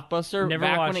from Blockbuster Never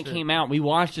back when watched it it. came out. We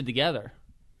watched it together.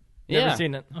 Never Yeah.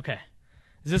 seen it. okay.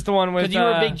 Is this the one with... Because you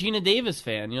were a big Gina Davis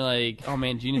fan. You're like, oh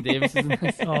man, Gina Davis is in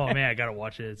this. Oh man, I gotta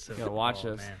watch it. It's so Gotta watch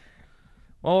oh, this. Man.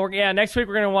 Well, yeah, next week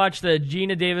we're going to watch the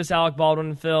Gina Davis, Alec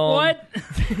Baldwin film. What?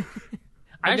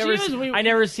 I've Actually, never, it was- I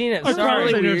never seen it. I'm Sorry.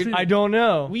 surprised I've never seen it. I don't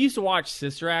know. We used to watch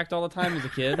Sister Act all the time as a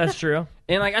kid. That's true.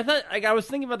 And like I thought, like I was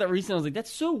thinking about that recently. I was like,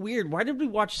 that's so weird. Why did we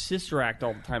watch Sister Act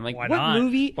all the time? Like, Why what not?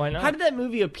 movie? Why not? How did that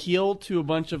movie appeal to a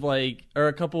bunch of like, or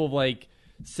a couple of like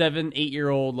 7,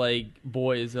 8-year-old like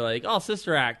boys? They're like, oh,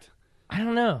 Sister Act. I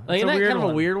don't know. Like, It's isn't a that weird kind of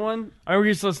one. a weird one? I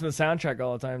used to listen to the soundtrack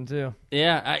all the time, too.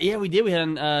 Yeah, yeah, we did. We had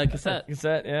a cassette.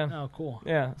 Cassette, yeah. Oh, cool.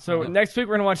 Yeah. So next week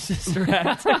we're going to watch Sister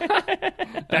Act.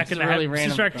 Back in the really habit. random.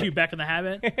 Sister Act 2, Back in the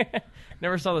Habit.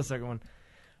 Never saw the second one.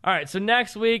 All right, so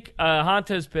next week,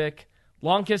 Hanto's pick,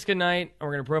 Long Kiss Goodnight, and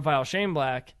we're going to profile Shane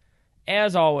Black.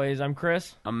 As always, I'm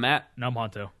Chris. I'm Matt. No, I'm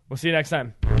Honto. We'll see you next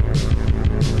time.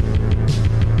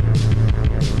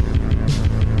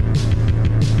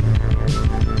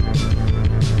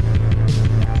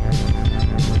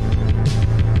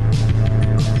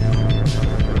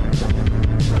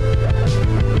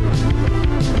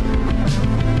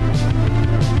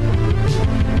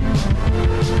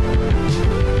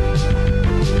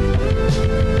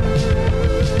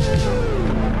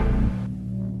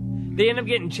 They end up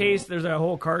getting chased. There's a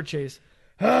whole car chase.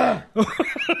 I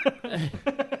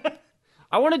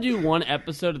want to do one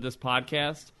episode of this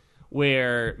podcast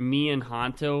where me and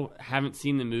Honto haven't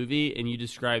seen the movie and you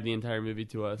describe the entire movie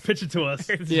to us. Pitch it to us.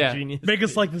 Yeah. Genius. Make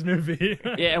us like this movie.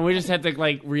 Yeah, and we just have to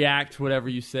like react to whatever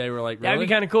you say. We're like, That'd really?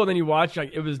 be kind of cool. Then you watch,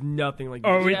 like, it was nothing like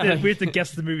Or this. we, Yeah. we have to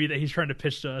guess the movie that he's trying to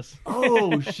pitch to us.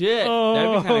 Oh shit,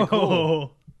 that'd be kind of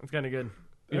cool. It's kind of good.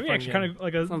 Be a That'd be fun actually game. kind of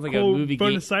like a Sounds like a cool movie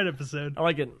bonus game. side episode. I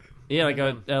like it. Yeah, like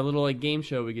a little like game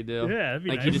show we could do. Yeah, that'd be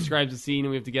like nice. he describes a scene and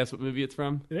we have to guess what movie it's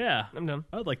from. Yeah, I'm done.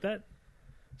 I would like that.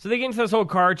 So they get into this whole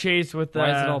car chase with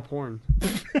Why is it all porn?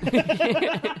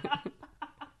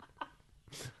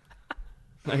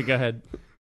 All right, go ahead.